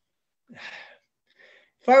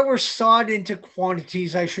 If I were sawed into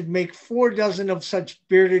quantities, I should make 4 dozen of such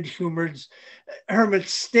bearded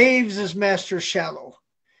hermits staves as Master Shallow.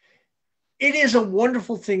 It is a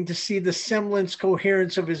wonderful thing to see the semblance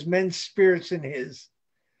coherence of his men's spirits in his.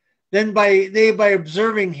 Then by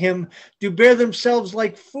observing him, do bear themselves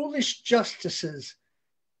like foolish justices.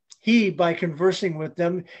 He, by conversing with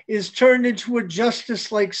them, is turned into a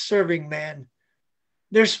justice-like serving man.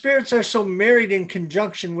 Their spirits are so married in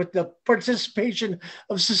conjunction with the participation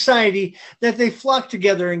of society that they flock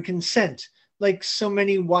together in consent, like so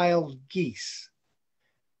many wild geese.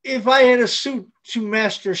 If I had a suit to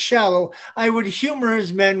Master Shallow, I would humor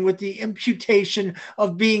his men with the imputation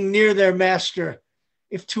of being near their master.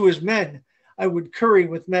 If to his men, I would curry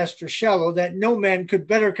with Master Shallow that no man could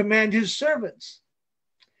better command his servants.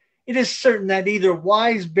 It is certain that either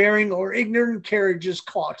wise bearing or ignorant carriage is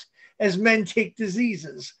caught, as men take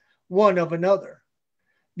diseases, one of another.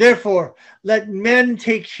 Therefore, let men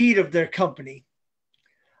take heed of their company.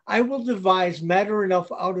 I will devise matter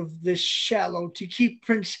enough out of this Shallow to keep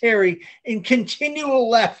Prince Harry in continual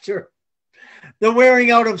laughter. The wearing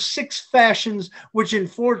out of 6 fashions, which in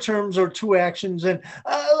 4 terms or 2 actions, and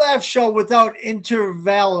a laugh show without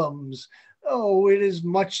intervallums. Oh, it is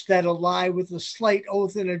much that a lie with a slight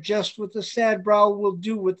oath and a jest with a sad brow will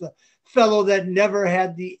do with a fellow that never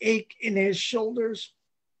had the ache in his shoulders.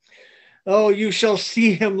 Oh, you shall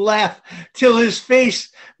see him laugh till his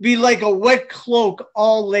face be like a wet cloak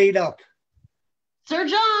all laid up. Sir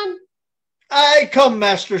John. I come,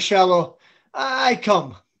 Master Shallow. I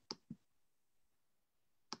come.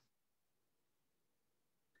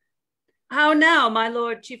 How now, my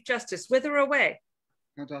Lord Chief Justice, whither away?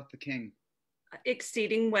 How doth the king?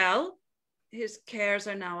 Exceeding well. His cares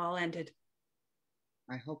are now all ended.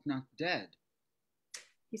 I hope not dead.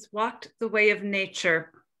 He's walked the way of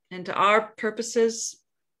nature, and to our purposes,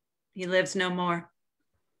 he lives no more.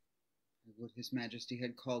 I would his majesty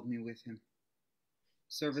had called me with him.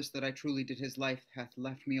 Service that I truly did his life hath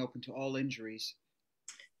left me open to all injuries.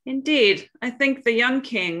 Indeed, I think the young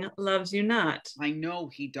king loves you not. I know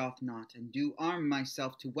he doth not, and do arm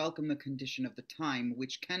myself to welcome the condition of the time,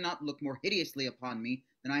 which cannot look more hideously upon me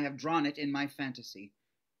than I have drawn it in my fantasy.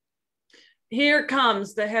 Here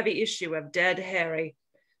comes the heavy issue of dead Harry.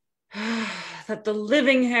 That the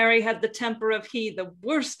living Harry had the temper of he, the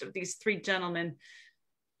worst of these 3 gentlemen.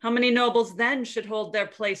 How many nobles then should hold their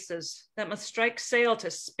places, that must strike sail to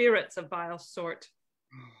spirits of vile sort?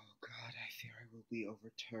 Oh God, I fear I will be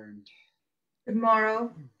overturned. Good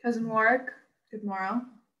morrow, cousin Warwick. Good morrow.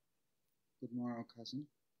 Good morrow, cousin.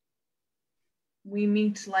 We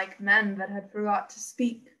meet like men that had forgot to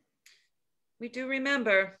speak. We do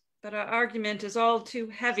remember, but our argument is all too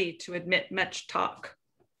heavy to admit much talk.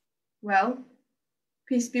 Well,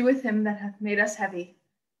 peace be with him that hath made us heavy.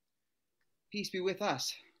 Peace be with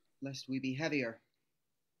us, lest we be heavier.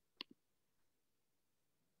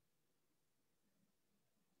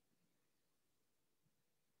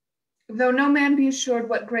 Though no man be assured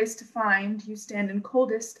what grace to find, you stand in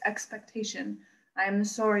coldest expectation. I am the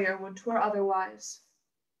sorrier would 'twere otherwise.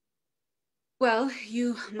 Well,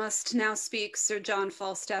 you must now speak Sir John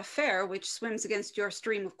Falstaff fair, which swims against your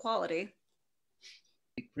stream of quality.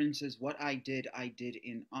 Princes, what I did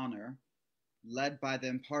in honor, led by the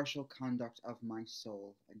impartial conduct of my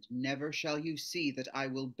soul, and never shall you see that I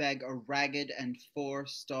will beg a ragged and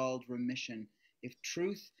forestalled remission. If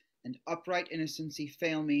truth and upright innocency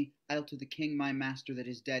fail me, I'll to the king my master that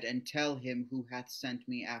is dead, and tell him who hath sent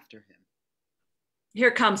me after him.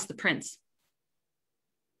 Here comes the prince.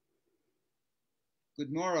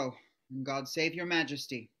 Good morrow, and God save your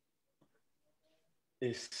majesty.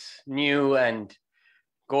 This new and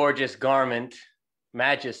gorgeous garment,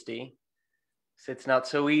 majesty, sits not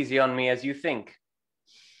so easy on me as you think.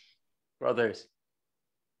 Brothers,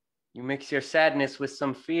 you mix your sadness with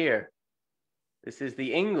some fear. This is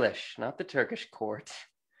the English, not the Turkish court.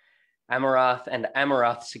 Amurath and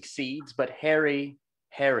Amurath succeeds, but Harry.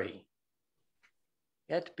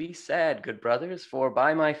 Yet be sad, good brothers, for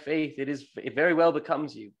by my faith it very well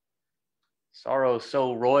becomes you. Sorrow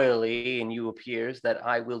so royally in you appears that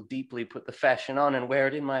I will deeply put the fashion on and wear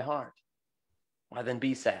it in my heart. Why then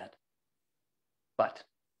be sad? But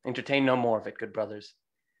entertain no more of it, good brothers,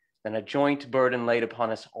 than a joint burden laid upon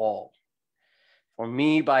us all. For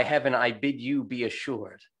me, by heaven, I bid you be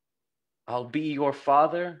assured, I'll be your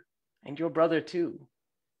father and your brother too.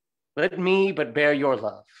 Let me but bear your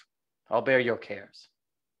love, I'll bear your cares.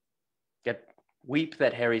 Yet weep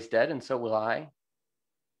that Harry's dead, and so will I.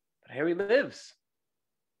 But Harry lives.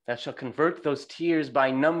 That shall convert those tears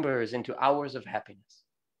by numbers into hours of happiness.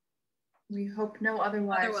 We hope no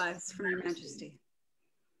otherwise. Otherwise, from your majesty.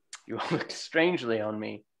 You look strangely on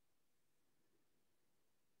me.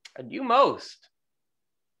 And you most.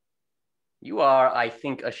 You are, I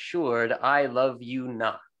think, assured I love you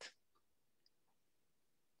not.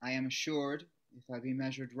 I am assured, if I be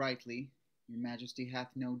measured rightly, your majesty hath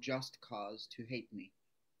no just cause to hate me.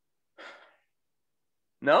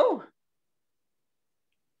 No?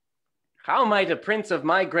 How might a prince of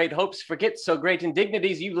my great hopes forget so great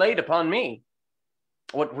indignities you laid upon me?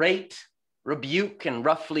 What rate, rebuke, and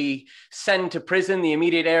roughly send to prison the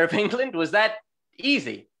immediate heir of England? Was that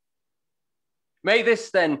easy? May this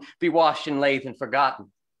then be washed and lathed and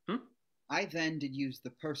forgotten. I then did use the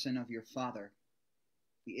person of your father.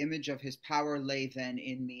 The image of his power lay then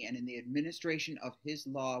in me, and in the administration of his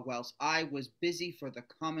law, whilst I was busy for the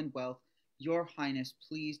commonwealth, your highness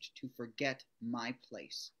pleased to forget my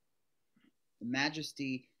place. The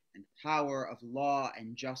majesty and power of law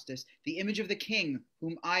and justice, the image of the king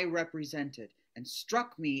whom I represented, and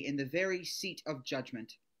struck me in the very seat of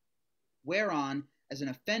judgment, whereon, as an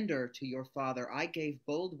offender to your father, I gave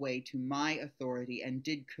bold way to my authority, and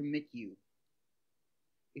did commit you.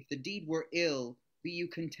 If the deed were ill, be you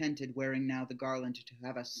contented, wearing now the garland, to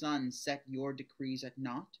have a son set your decrees at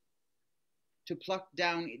naught? To pluck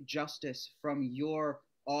down justice from your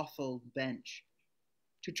awful bench,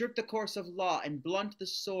 to trip the course of law, and blunt the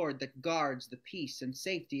sword that guards the peace and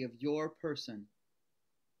safety of your person?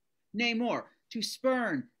 Nay more, to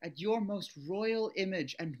spurn at your most royal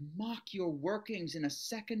image, and mock your workings in a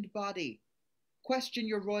second body. Question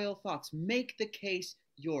your royal thoughts, make the case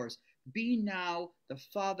yours. Be now the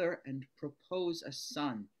father, and propose a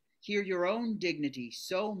son. Hear your own dignity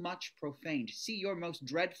so much profaned. See your most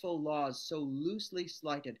dreadful laws so loosely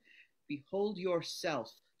slighted. Behold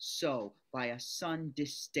yourself so by a son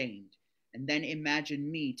disdained. And then imagine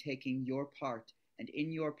me taking your part, and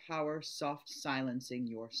in your power soft silencing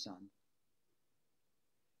your son.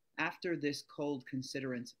 After this cold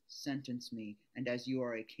considerance sentence me, and as you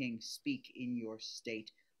are a king, speak in your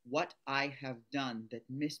state, what I have done that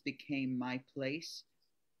misbecame my place,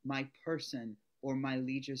 my person, or my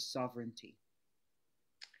liege's sovereignty.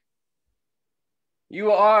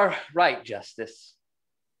 You are right, Justice,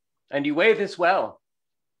 and you weigh this well.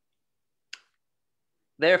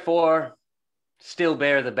 Therefore, still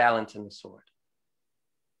bear the balance and the sword.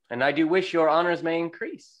 And I do wish your honors may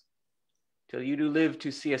increase, till you do live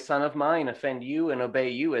to see a son of mine offend you and obey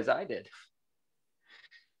you as I did.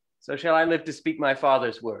 So shall I live to speak my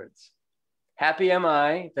father's words. Happy am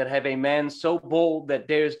I that have a man so bold that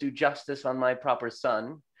dares do justice on my proper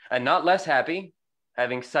son, and not less happy,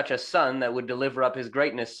 having such a son that would deliver up his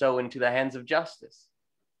greatness so into the hands of justice.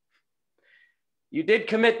 You did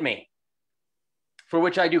commit me, for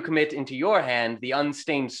which I do commit into your hand the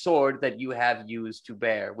unstained sword that you have used to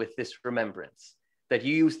bear, with this remembrance, that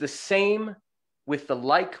you use the same with the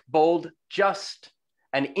like bold, just,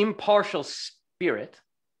 and impartial spirit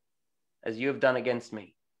as you have done against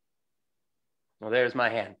me. Well, there's my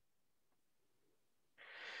hand.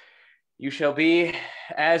 You shall be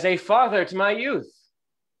as a father to my youth.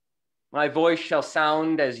 My voice shall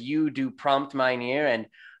sound as you do prompt mine ear, and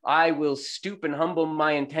I will stoop and humble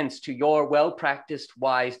my intents to your well-practiced,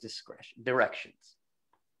 wise directions.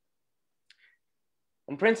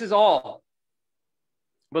 And princes all,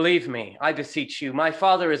 believe me, I beseech you, my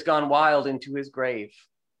father is gone wild into his grave,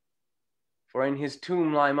 for in his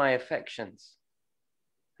tomb lie my affections.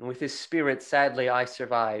 And with his spirit sadly I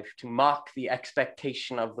survive, to mock the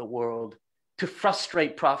expectation of the world, to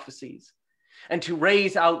frustrate prophecies, and to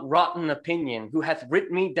raise out rotten opinion, who hath writ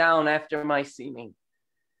me down after my seeming.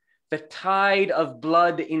 The tide of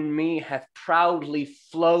blood in me hath proudly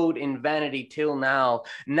flowed in vanity till now.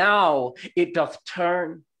 Now it doth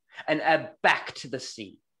turn and ebb back to the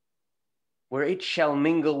sea, where it shall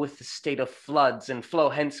mingle with the state of floods and flow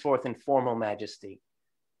henceforth in formal majesty.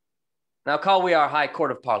 Now call we our high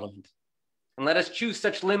court of parliament, and let us choose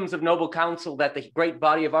such limbs of noble counsel that the great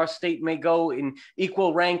body of our state may go in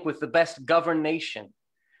equal rank with the best governed nation,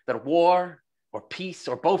 that war or peace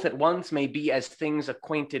or both at once may be as things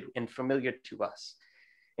acquainted and familiar to us,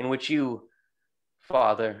 in which you,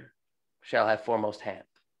 Father, shall have foremost hand.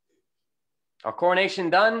 Our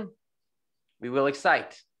coronation done, we will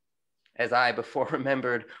excite, as I before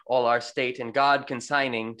remembered all our state, and God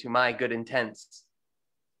consigning to my good intents.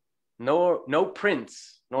 No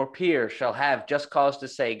prince nor peer shall have just cause to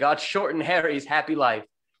say, God shorten Harry's happy life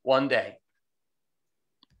one day.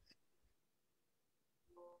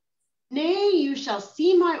 Nay, you shall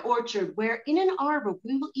see my orchard, where in an arbor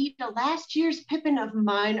we will eat a last year's pippin of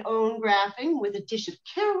mine own grafting, with a dish of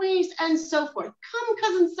caraways and so forth. Come,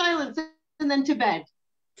 cousin Silence, and then to bed.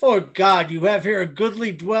 For God, you have here a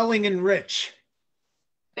goodly dwelling and rich.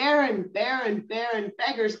 Baron,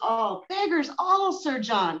 beggars all, Sir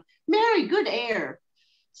John. Marry, good air.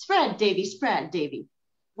 Spread, Davy.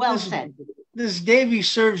 Well said. This Davy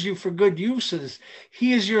serves you for good uses.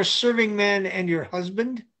 He is your serving man and your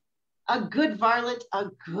husband? A good varlet,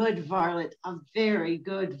 a very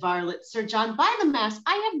good varlet, Sir John. By the mass,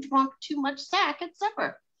 I have drunk too much sack at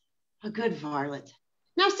supper. A good varlet.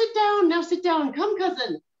 Now sit down, come,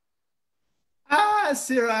 cousin. Ah,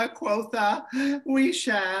 sirrah, quotha, we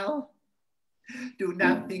shall do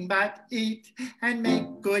nothing but eat and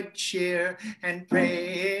make good cheer, and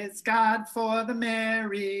praise God for the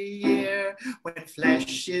merry year, when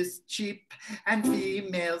flesh is cheap and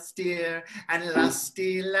females dear, and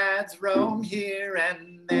lusty lads roam here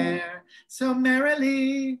and there, so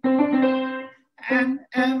merrily, and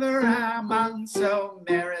ever among so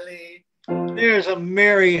merrily. There's a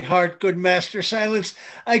merry heart, good Master Silence.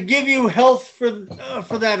 I give you health for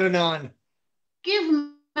that anon.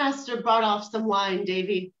 Give Master Bardolph some wine,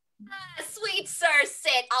 Davy. Sweet sir,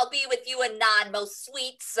 sit. I'll be with you anon, most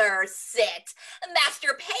sweet sir, sit.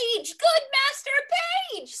 Master Page, good Master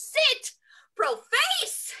Page, sit.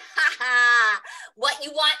 Proface, ha ha. What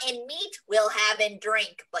you want in meat, we'll have in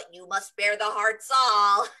drink, but you must bear the hearts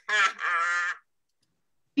all, ha ha.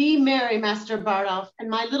 Be merry, Master Bardolph, and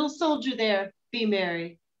my little soldier there, be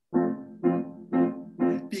merry.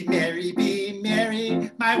 Be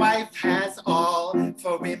merry, my wife has all,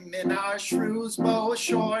 for women are shrews, both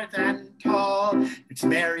short and tall. It's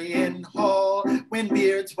merry in hall, when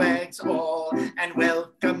beards wags all, and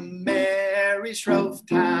welcome merry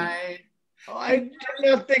Shrovetide. I do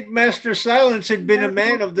not think Master Silence had been a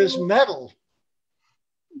man of this mettle.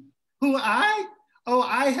 Who, I? Oh,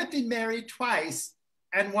 I have been married twice,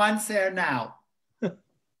 and once ere now.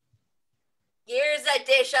 Here's a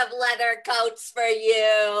dish of leather coats for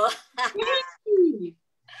you.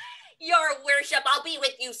 Your worship, I'll be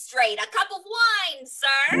with you straight. A cup of wine,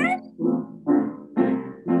 sir.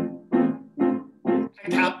 A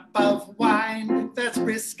cup of wine that's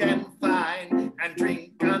brisk and fine, and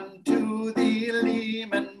drink unto the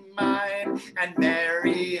leman mine, and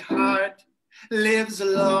merry heart lives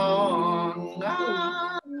long.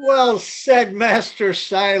 Well said, Master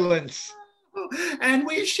Silence. And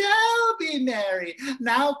we shall be merry.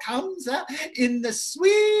 Now comes in the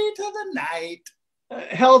sweet of the night.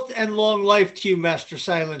 Health and long life to you, Master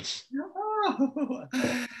Silence. Oh,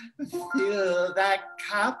 fill that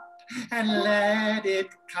cup and let it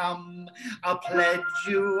come. I'll pledge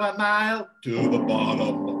you a mile to the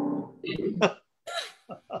bottom.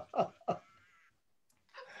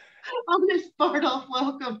 Honest Bardolph,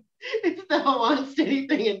 welcome. If thou want'st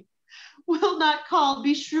anything and wilt not call,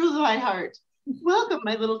 be shrew thy heart. Welcome,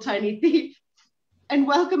 my little tiny thief. And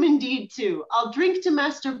welcome indeed, too. I'll drink to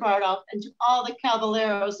Master Bardolph and to all the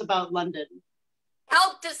caballeros about London.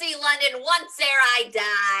 Hope to see London once ere I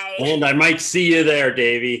die. And I might see you there,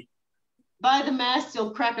 Davy. By the mast,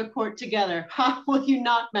 you'll crack a quart together. Ha, will you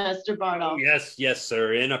not, Master Bardolph? Yes, yes,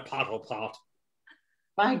 sir, in a pottle pot.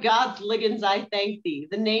 By God's liggins, I thank thee.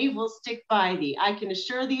 The knave will stick by thee. I can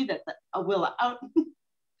assure thee that I will out.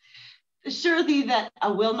 Assure thee that I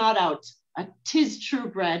will not out. 'Tis true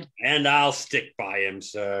bred. And I'll stick by him,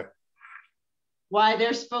 sir. Why,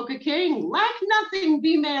 there spoke a king. Lack nothing,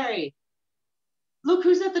 be merry. Look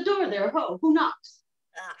who's at the door there, ho, who knocks?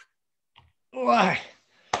 Why,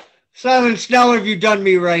 Silence, now have you done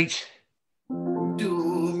me right?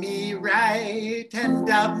 Do me right and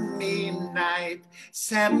done me night.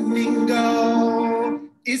 Sam Mingo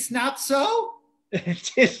is not so?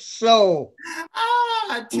 It is so.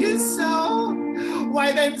 Ah, 'tis so.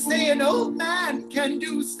 Why then say an old man can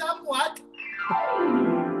do somewhat.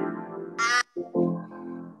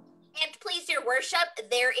 And please your worship,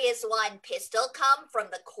 there is one pistol come from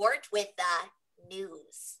the court with the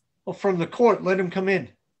news. Well, from the court, let him come in.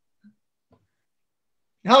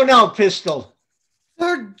 How now, pistol?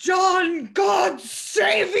 Sir John, God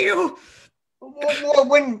save you! What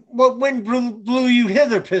wind blew you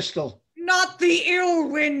hither, pistol? Not the ill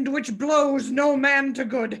wind which blows no man to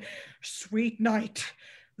good. Sweet knight,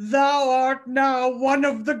 thou art now one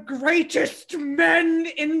of the greatest men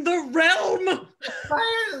in the realm.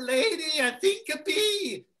 Fair lady, I think a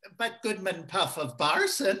be, but Goodman Puff of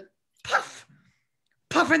Barson. Puff!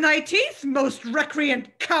 Puff in thy teeth, most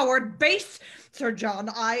recreant coward base. Sir John,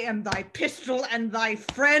 I am thy pistol and thy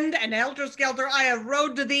friend, and helter-skelter I have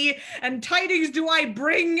rode to thee, and tidings do I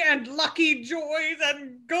bring, and lucky joys,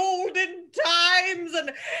 and golden times,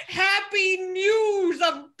 and happy news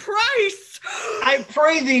of price. I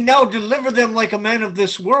pray thee now deliver them like a man of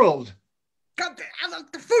this world.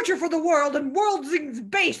 The future for the world, and world things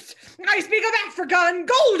base. I speak of Africa and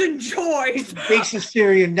golden joys. Base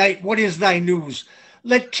Assyrian knight, what is thy news?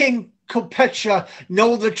 Let King Cophetua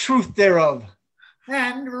know the truth thereof.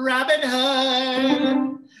 And Robin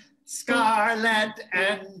Hood, Scarlet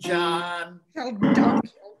and John. Shall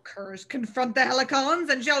dunghill curs confront the Helicons,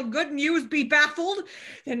 and shall good news be baffled?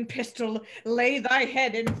 Then, pistol, lay thy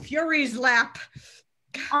head in fury's lap.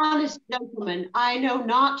 Honest gentleman, I know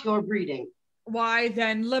not your breeding. Why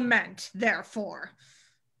then lament, therefore?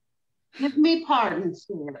 Give me pardon,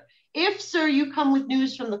 sir. If, sir, you come with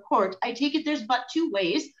news from the court, I take it there's but two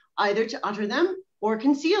ways, either to utter them or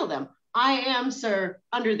conceal them. I am, sir,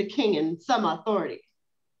 under the king in some authority.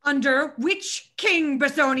 Under which king,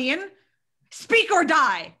 Bessonian? Speak or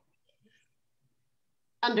die.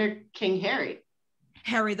 Under King Harry.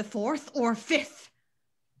 Harry the Fourth or Fifth?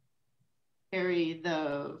 Harry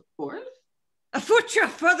the Fourth? A footcha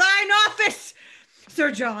for thine office,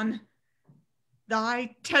 Sir John.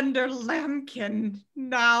 Thy tender lambkin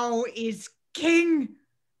now is king.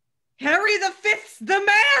 Harry the Fifth's the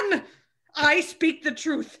man. I speak the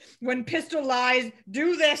truth. When pistol lies,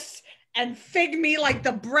 do this and fig me like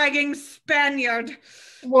the bragging Spaniard.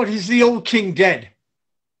 What, is the old king dead?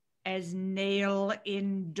 As nail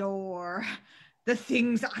in door. The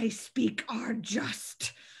things I speak are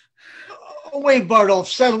just. Away, Bardolph,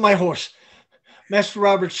 saddle my horse. Master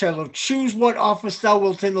Robert Shallow, choose what office thou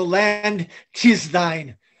wilt in the land, 'tis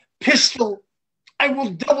thine. Pistol, I will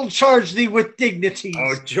double charge thee with dignities.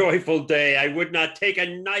 Oh, joyful day, I would not take a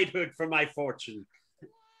knighthood for my fortune.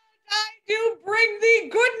 I do bring thee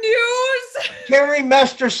good news. Carry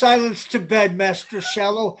Master Silence to bed, Master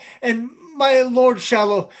Shallow, and my Lord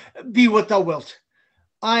Shallow, be what thou wilt.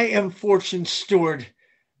 I am Fortune's steward.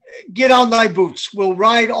 Get on thy boots, we'll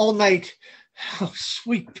ride all night. Oh,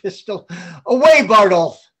 sweet pistol. Away,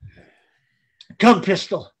 Bardolph. Come,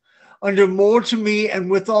 pistol. Under more to me,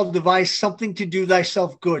 and withal devise something to do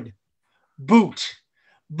thyself good. Boot,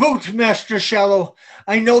 Master Shallow.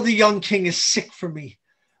 I know the young king is sick for me.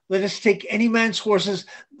 Let us take any man's horses.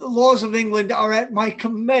 The laws of England are at my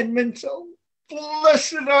commandment. Oh,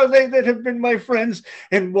 blessed are they that have been my friends,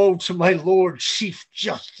 and woe to my Lord Chief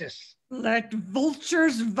Justice. Let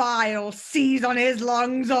vultures vile seize on his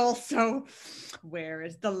lungs also. Where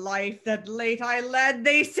is the life that late I led,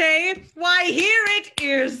 they say? Why, here it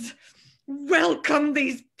is. Welcome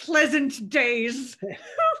these pleasant days.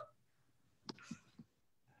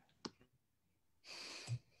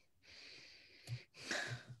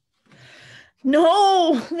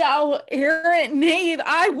 No, thou errant knave,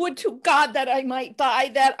 I would to God that I might die,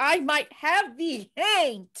 that I might have thee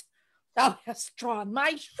hanged. Thou hast drawn my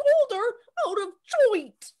shoulder out of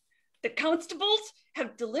joint. The constables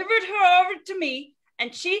have delivered her over to me,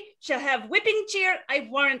 and she shall have whipping cheer, I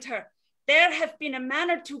warrant her. There have been a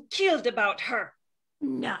man or two killed about her.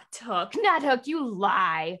 Nuthook, you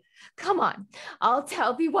lie. Come on, I'll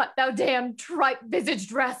tell thee what, thou damned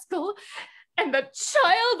tripe-visaged rascal. And the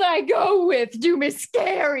child I go with do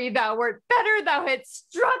miscarry, thou wert better thou hadst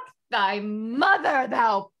struck thy mother,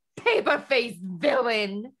 thou paper-faced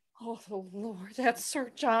villain. Oh, the Lord, that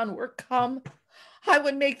Sir John were come. I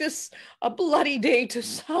would make this a bloody day to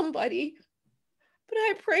somebody. But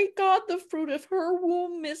I pray God the fruit of her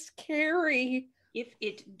womb miscarry. If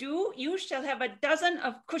it do, you shall have a dozen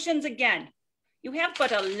of cushions again. You have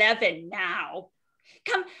but 11 now.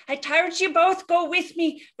 Come, I charge you both go with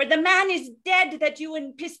me, for the man is dead that you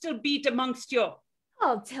and pistol beat amongst you.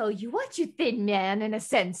 I'll tell you what, you thin man and a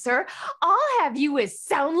censor. I'll have you as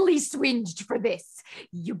soundly swinged for this,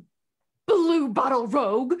 you blue bottle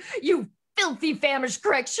rogue, you filthy famished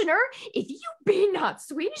correctioner. If you be not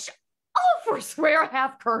Swedish, I'll forswear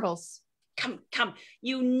half kernels. Come,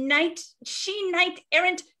 you knight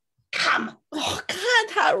errant, come. Oh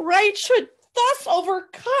God, that right should thus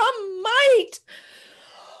overcome might.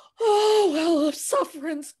 Oh, well, of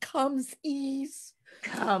sufferance comes ease.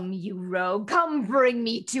 Come, you rogue, come bring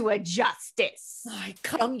me to a justice. I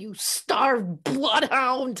come, you starved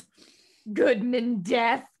bloodhound. Goodman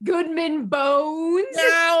death, goodman bones.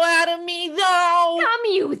 Now out of me, thou.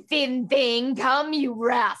 Come, you thin thing, come, you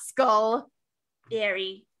rascal.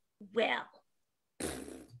 Very well.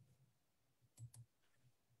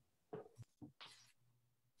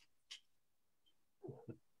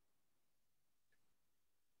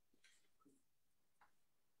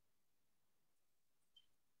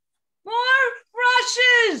 More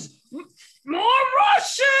rushes! More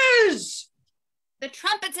rushes! The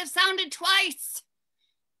trumpets have sounded twice.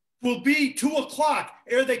 Will be 2 o'clock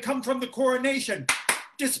ere they come from the coronation.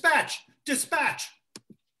 Dispatch! Dispatch!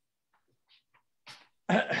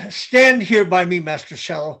 Stand here by me, Master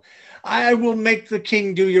Shallow. I will make the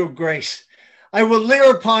king do your grace. I will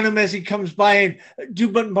leer upon him as he comes by, and do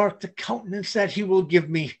but mark the countenance that he will give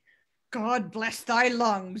me. God bless thy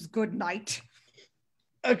lungs, good knight.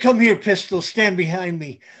 Come here, Pistol, stand behind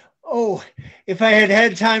me. Oh, if I had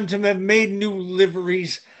had time to have made new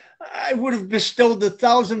liveries, I would have bestowed the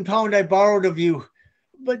 £1,000 I borrowed of you.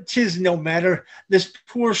 But 'tis no matter. This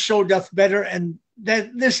poor show doth better, and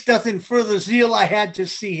that this doth infer the zeal I had to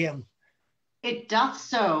see him. It doth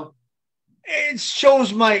so. It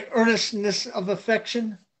shows my earnestness of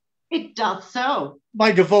affection. It doth so.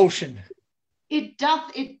 My devotion. It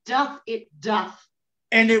doth, it doth, it doth.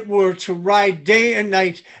 And it were to ride day and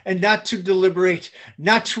night, and not to deliberate,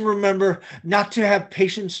 not to remember, not to have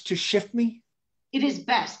patience to shift me? It is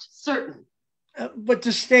best, certain. But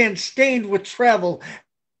to stand stained with travel.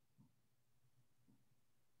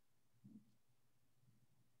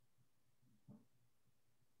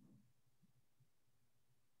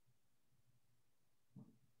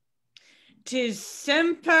 "'Tis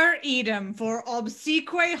semper idem, for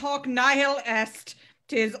obseque hoc nihil est.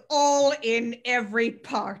 'Tis all in every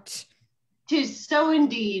part." "'Tis so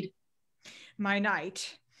indeed." "My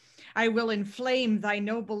knight, I will inflame thy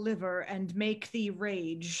noble liver and make thee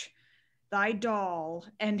rage. Thy doll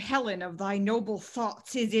and Helen of thy noble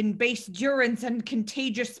thoughts is in base durance and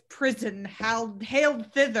contagious prison,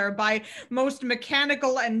 haled thither by most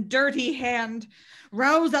mechanical and dirty hand.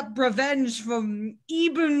 Rouse up revenge from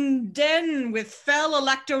Eben den with fell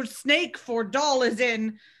electoed snake, for doll is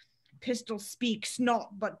in. Pistol speaks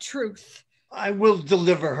naught but truth." I will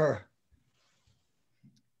deliver her.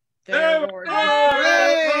 There, Lord.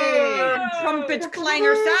 Trumpet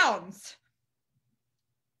clangor sounds.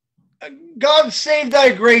 God save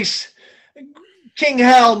thy grace, King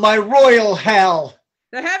Hal, my royal Hal.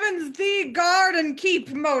 The heavens thee guard and keep,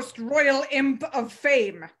 most royal imp of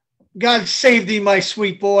fame. God save thee, my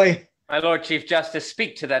sweet boy. My Lord Chief Justice,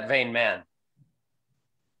 speak to that vain man.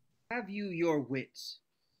 Have you your wits?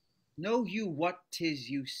 Know you what 'tis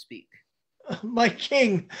you speak? My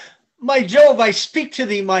king, my Jove, I speak to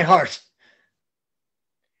thee, my heart.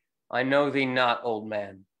 I know thee not, old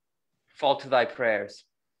man. Fall to thy prayers.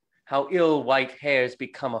 How ill white hairs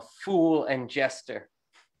become a fool and jester.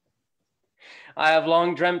 I have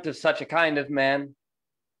long dreamt of such a kind of man,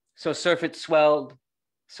 so surfeit swelled,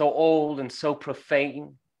 so old and so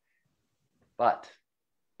profane. But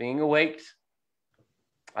being awaked,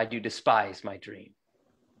 I do despise my dream.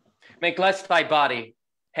 Make less thy body,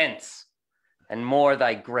 hence, and more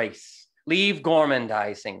thy grace, Leave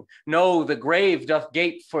gormandizing. Know the grave doth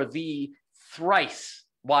gape for thee thrice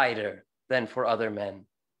wider than for other men.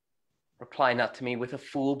 Reply not to me with a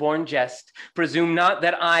fool-born jest. Presume not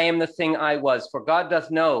that I am the thing I was, for God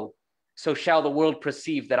doth know, so shall the world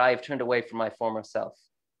perceive that I have turned away from my former self.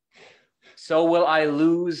 So will I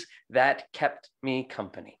lose that kept me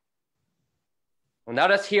company. When thou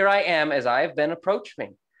dost hear I am as I have been, approach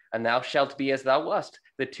me, and thou shalt be as thou wast,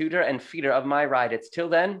 the tutor and feeder of my ridets. Till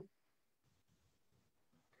then,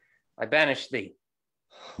 I banish thee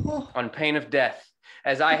on pain of death,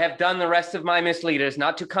 as I have done the rest of my misleaders,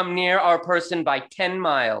 not to come near our person by 10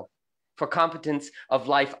 mile. For competence of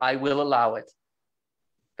life I will allow it.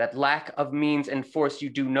 That lack of means enforce you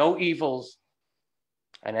do no evils.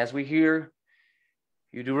 And as we hear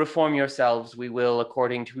you do reform yourselves, we will,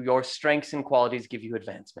 according to your strengths and qualities, give you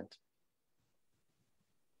advancement.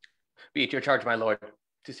 Be it your charge, my lord,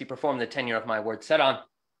 to see perform the tenure of my word. Set on.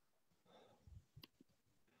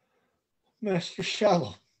 Master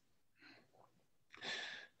Shallow,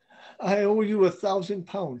 I owe you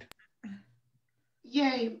 £1,000.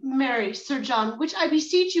 Yea, marry, Sir John, which I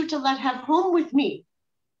beseech you to let have home with me.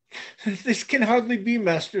 This can hardly be,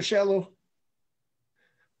 Master Shallow.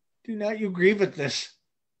 Do not you grieve at this.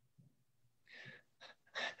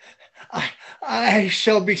 I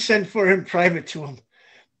shall be sent for in private to him.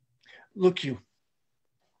 Look you,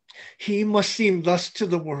 he must seem thus to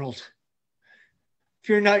the world.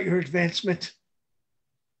 Fear not your advancement.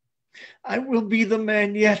 I will be the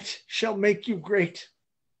man yet shall make you great.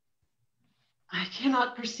 I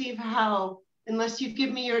cannot perceive how, unless you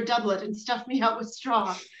give me your doublet and stuff me out with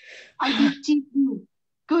straw. I beseech you,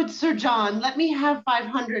 good Sir John, let me have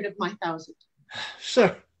 500 of my 1,000.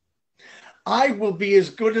 Sir, I will be as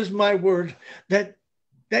good as my word that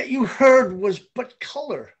you heard was but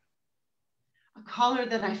color. A color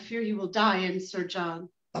that I fear you will die in, Sir John.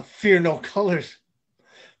 I fear no colors.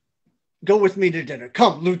 Go with me to dinner.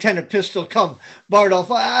 Come, Lieutenant Pistol, come.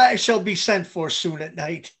 Bardolph, I shall be sent for soon at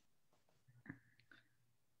night.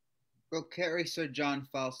 Go carry Sir John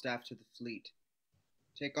Falstaff to the fleet.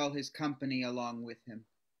 Take all his company along with him.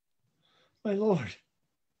 My lord.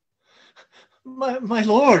 My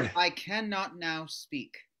lord. I cannot now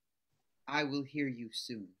speak. I will hear you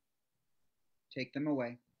soon. Take them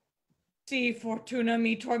away. Si fortuna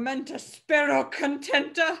mi tormenta, spero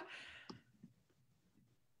contenta.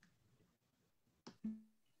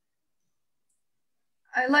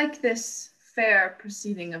 I like this fair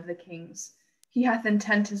proceeding of the king's. He hath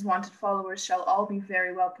intent his wanted followers shall all be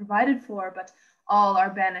very well provided for, but all are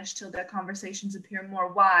banished till their conversations appear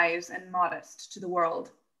more wise and modest to the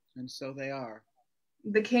world. And so they are.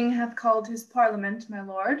 The king hath called his parliament, my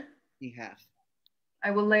lord. He hath.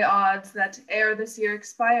 I will lay odds that ere this year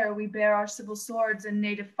expire, we bear our civil swords and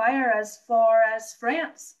native fire as far as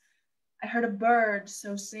France. I heard a bird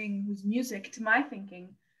so sing, whose music, to my thinking,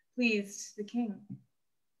 pleased the king.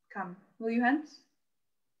 Come, will you hence?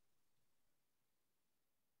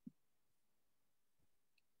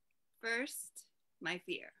 First, my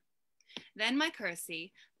fear, then my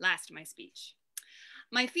courtesy, last my speech.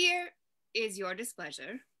 My fear is your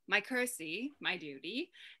displeasure, my courtesy, my duty,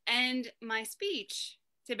 and my speech,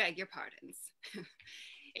 to beg your pardons.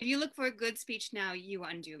 If you look for a good speech now, you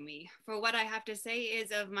undo me, for what I have to say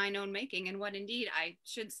is of mine own making, and what indeed I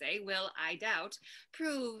should say will, I doubt,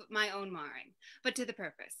 prove my own marring, but to the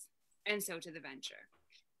purpose, and so to the venture.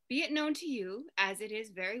 Be it known to you, as it is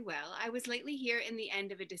very well, I was lately here in the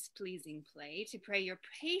end of a displeasing play, to pray your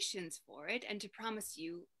patience for it, and to promise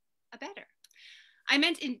you a better. I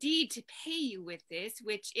meant indeed to pay you with this,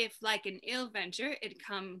 which if like an ill venture it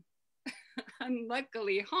come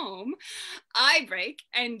unluckily home, I break,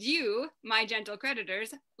 and you, my gentle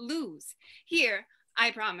creditors, lose. Here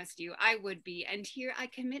I promised you I would be, and here I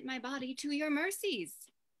commit my body to your mercies.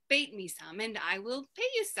 Bait me some, and I will pay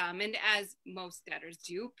you some, and as most debtors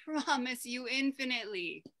do, promise you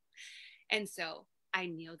infinitely. And so I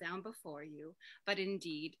kneel down before you, but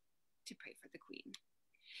indeed to pray for the queen.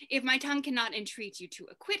 If my tongue cannot entreat you to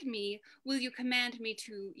acquit me, will you command me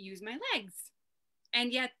to use my legs?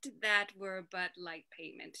 And yet that were but light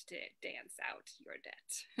payment to dance out your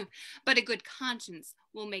debt. But a good conscience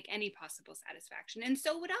will make any possible satisfaction, and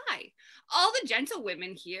so would I. All the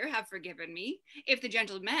gentlewomen here have forgiven me. If the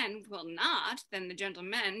gentlemen will not, then the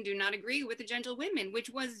gentlemen do not agree with the gentlewomen, which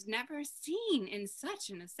was never seen in such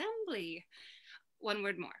an assembly. One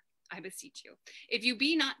word more, I beseech you. If you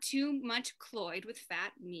be not too much cloyed with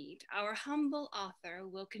fat meat, our humble author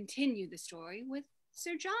will continue the story with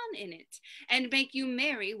Sir John in it, and make you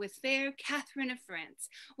merry with fair Catherine of France,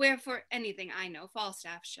 where for anything I know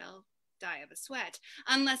Falstaff shall die of a sweat,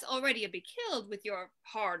 unless already be killed with your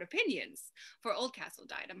hard opinions. For Oldcastle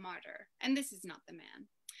died a martyr, and this is not the man.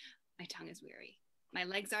 My tongue is weary. My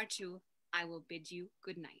legs are too. I will bid you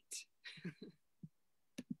good night.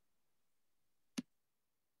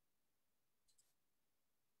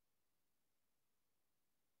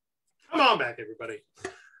 Come on back, everybody.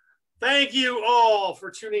 Thank you all for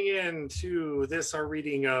tuning in to this, our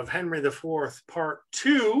reading of Henry IV, Part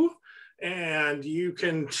 2. And you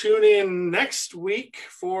can tune in next week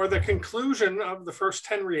for the conclusion of the first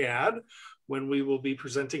Henriad, when we will be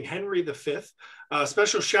presenting Henry V.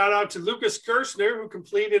 Special shout out to Lucas Gerstner, who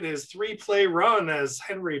completed his 3-play run as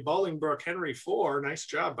Henry Bolingbroke, Henry IV. Nice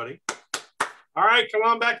job, buddy. All right, come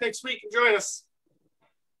on back next week and join us.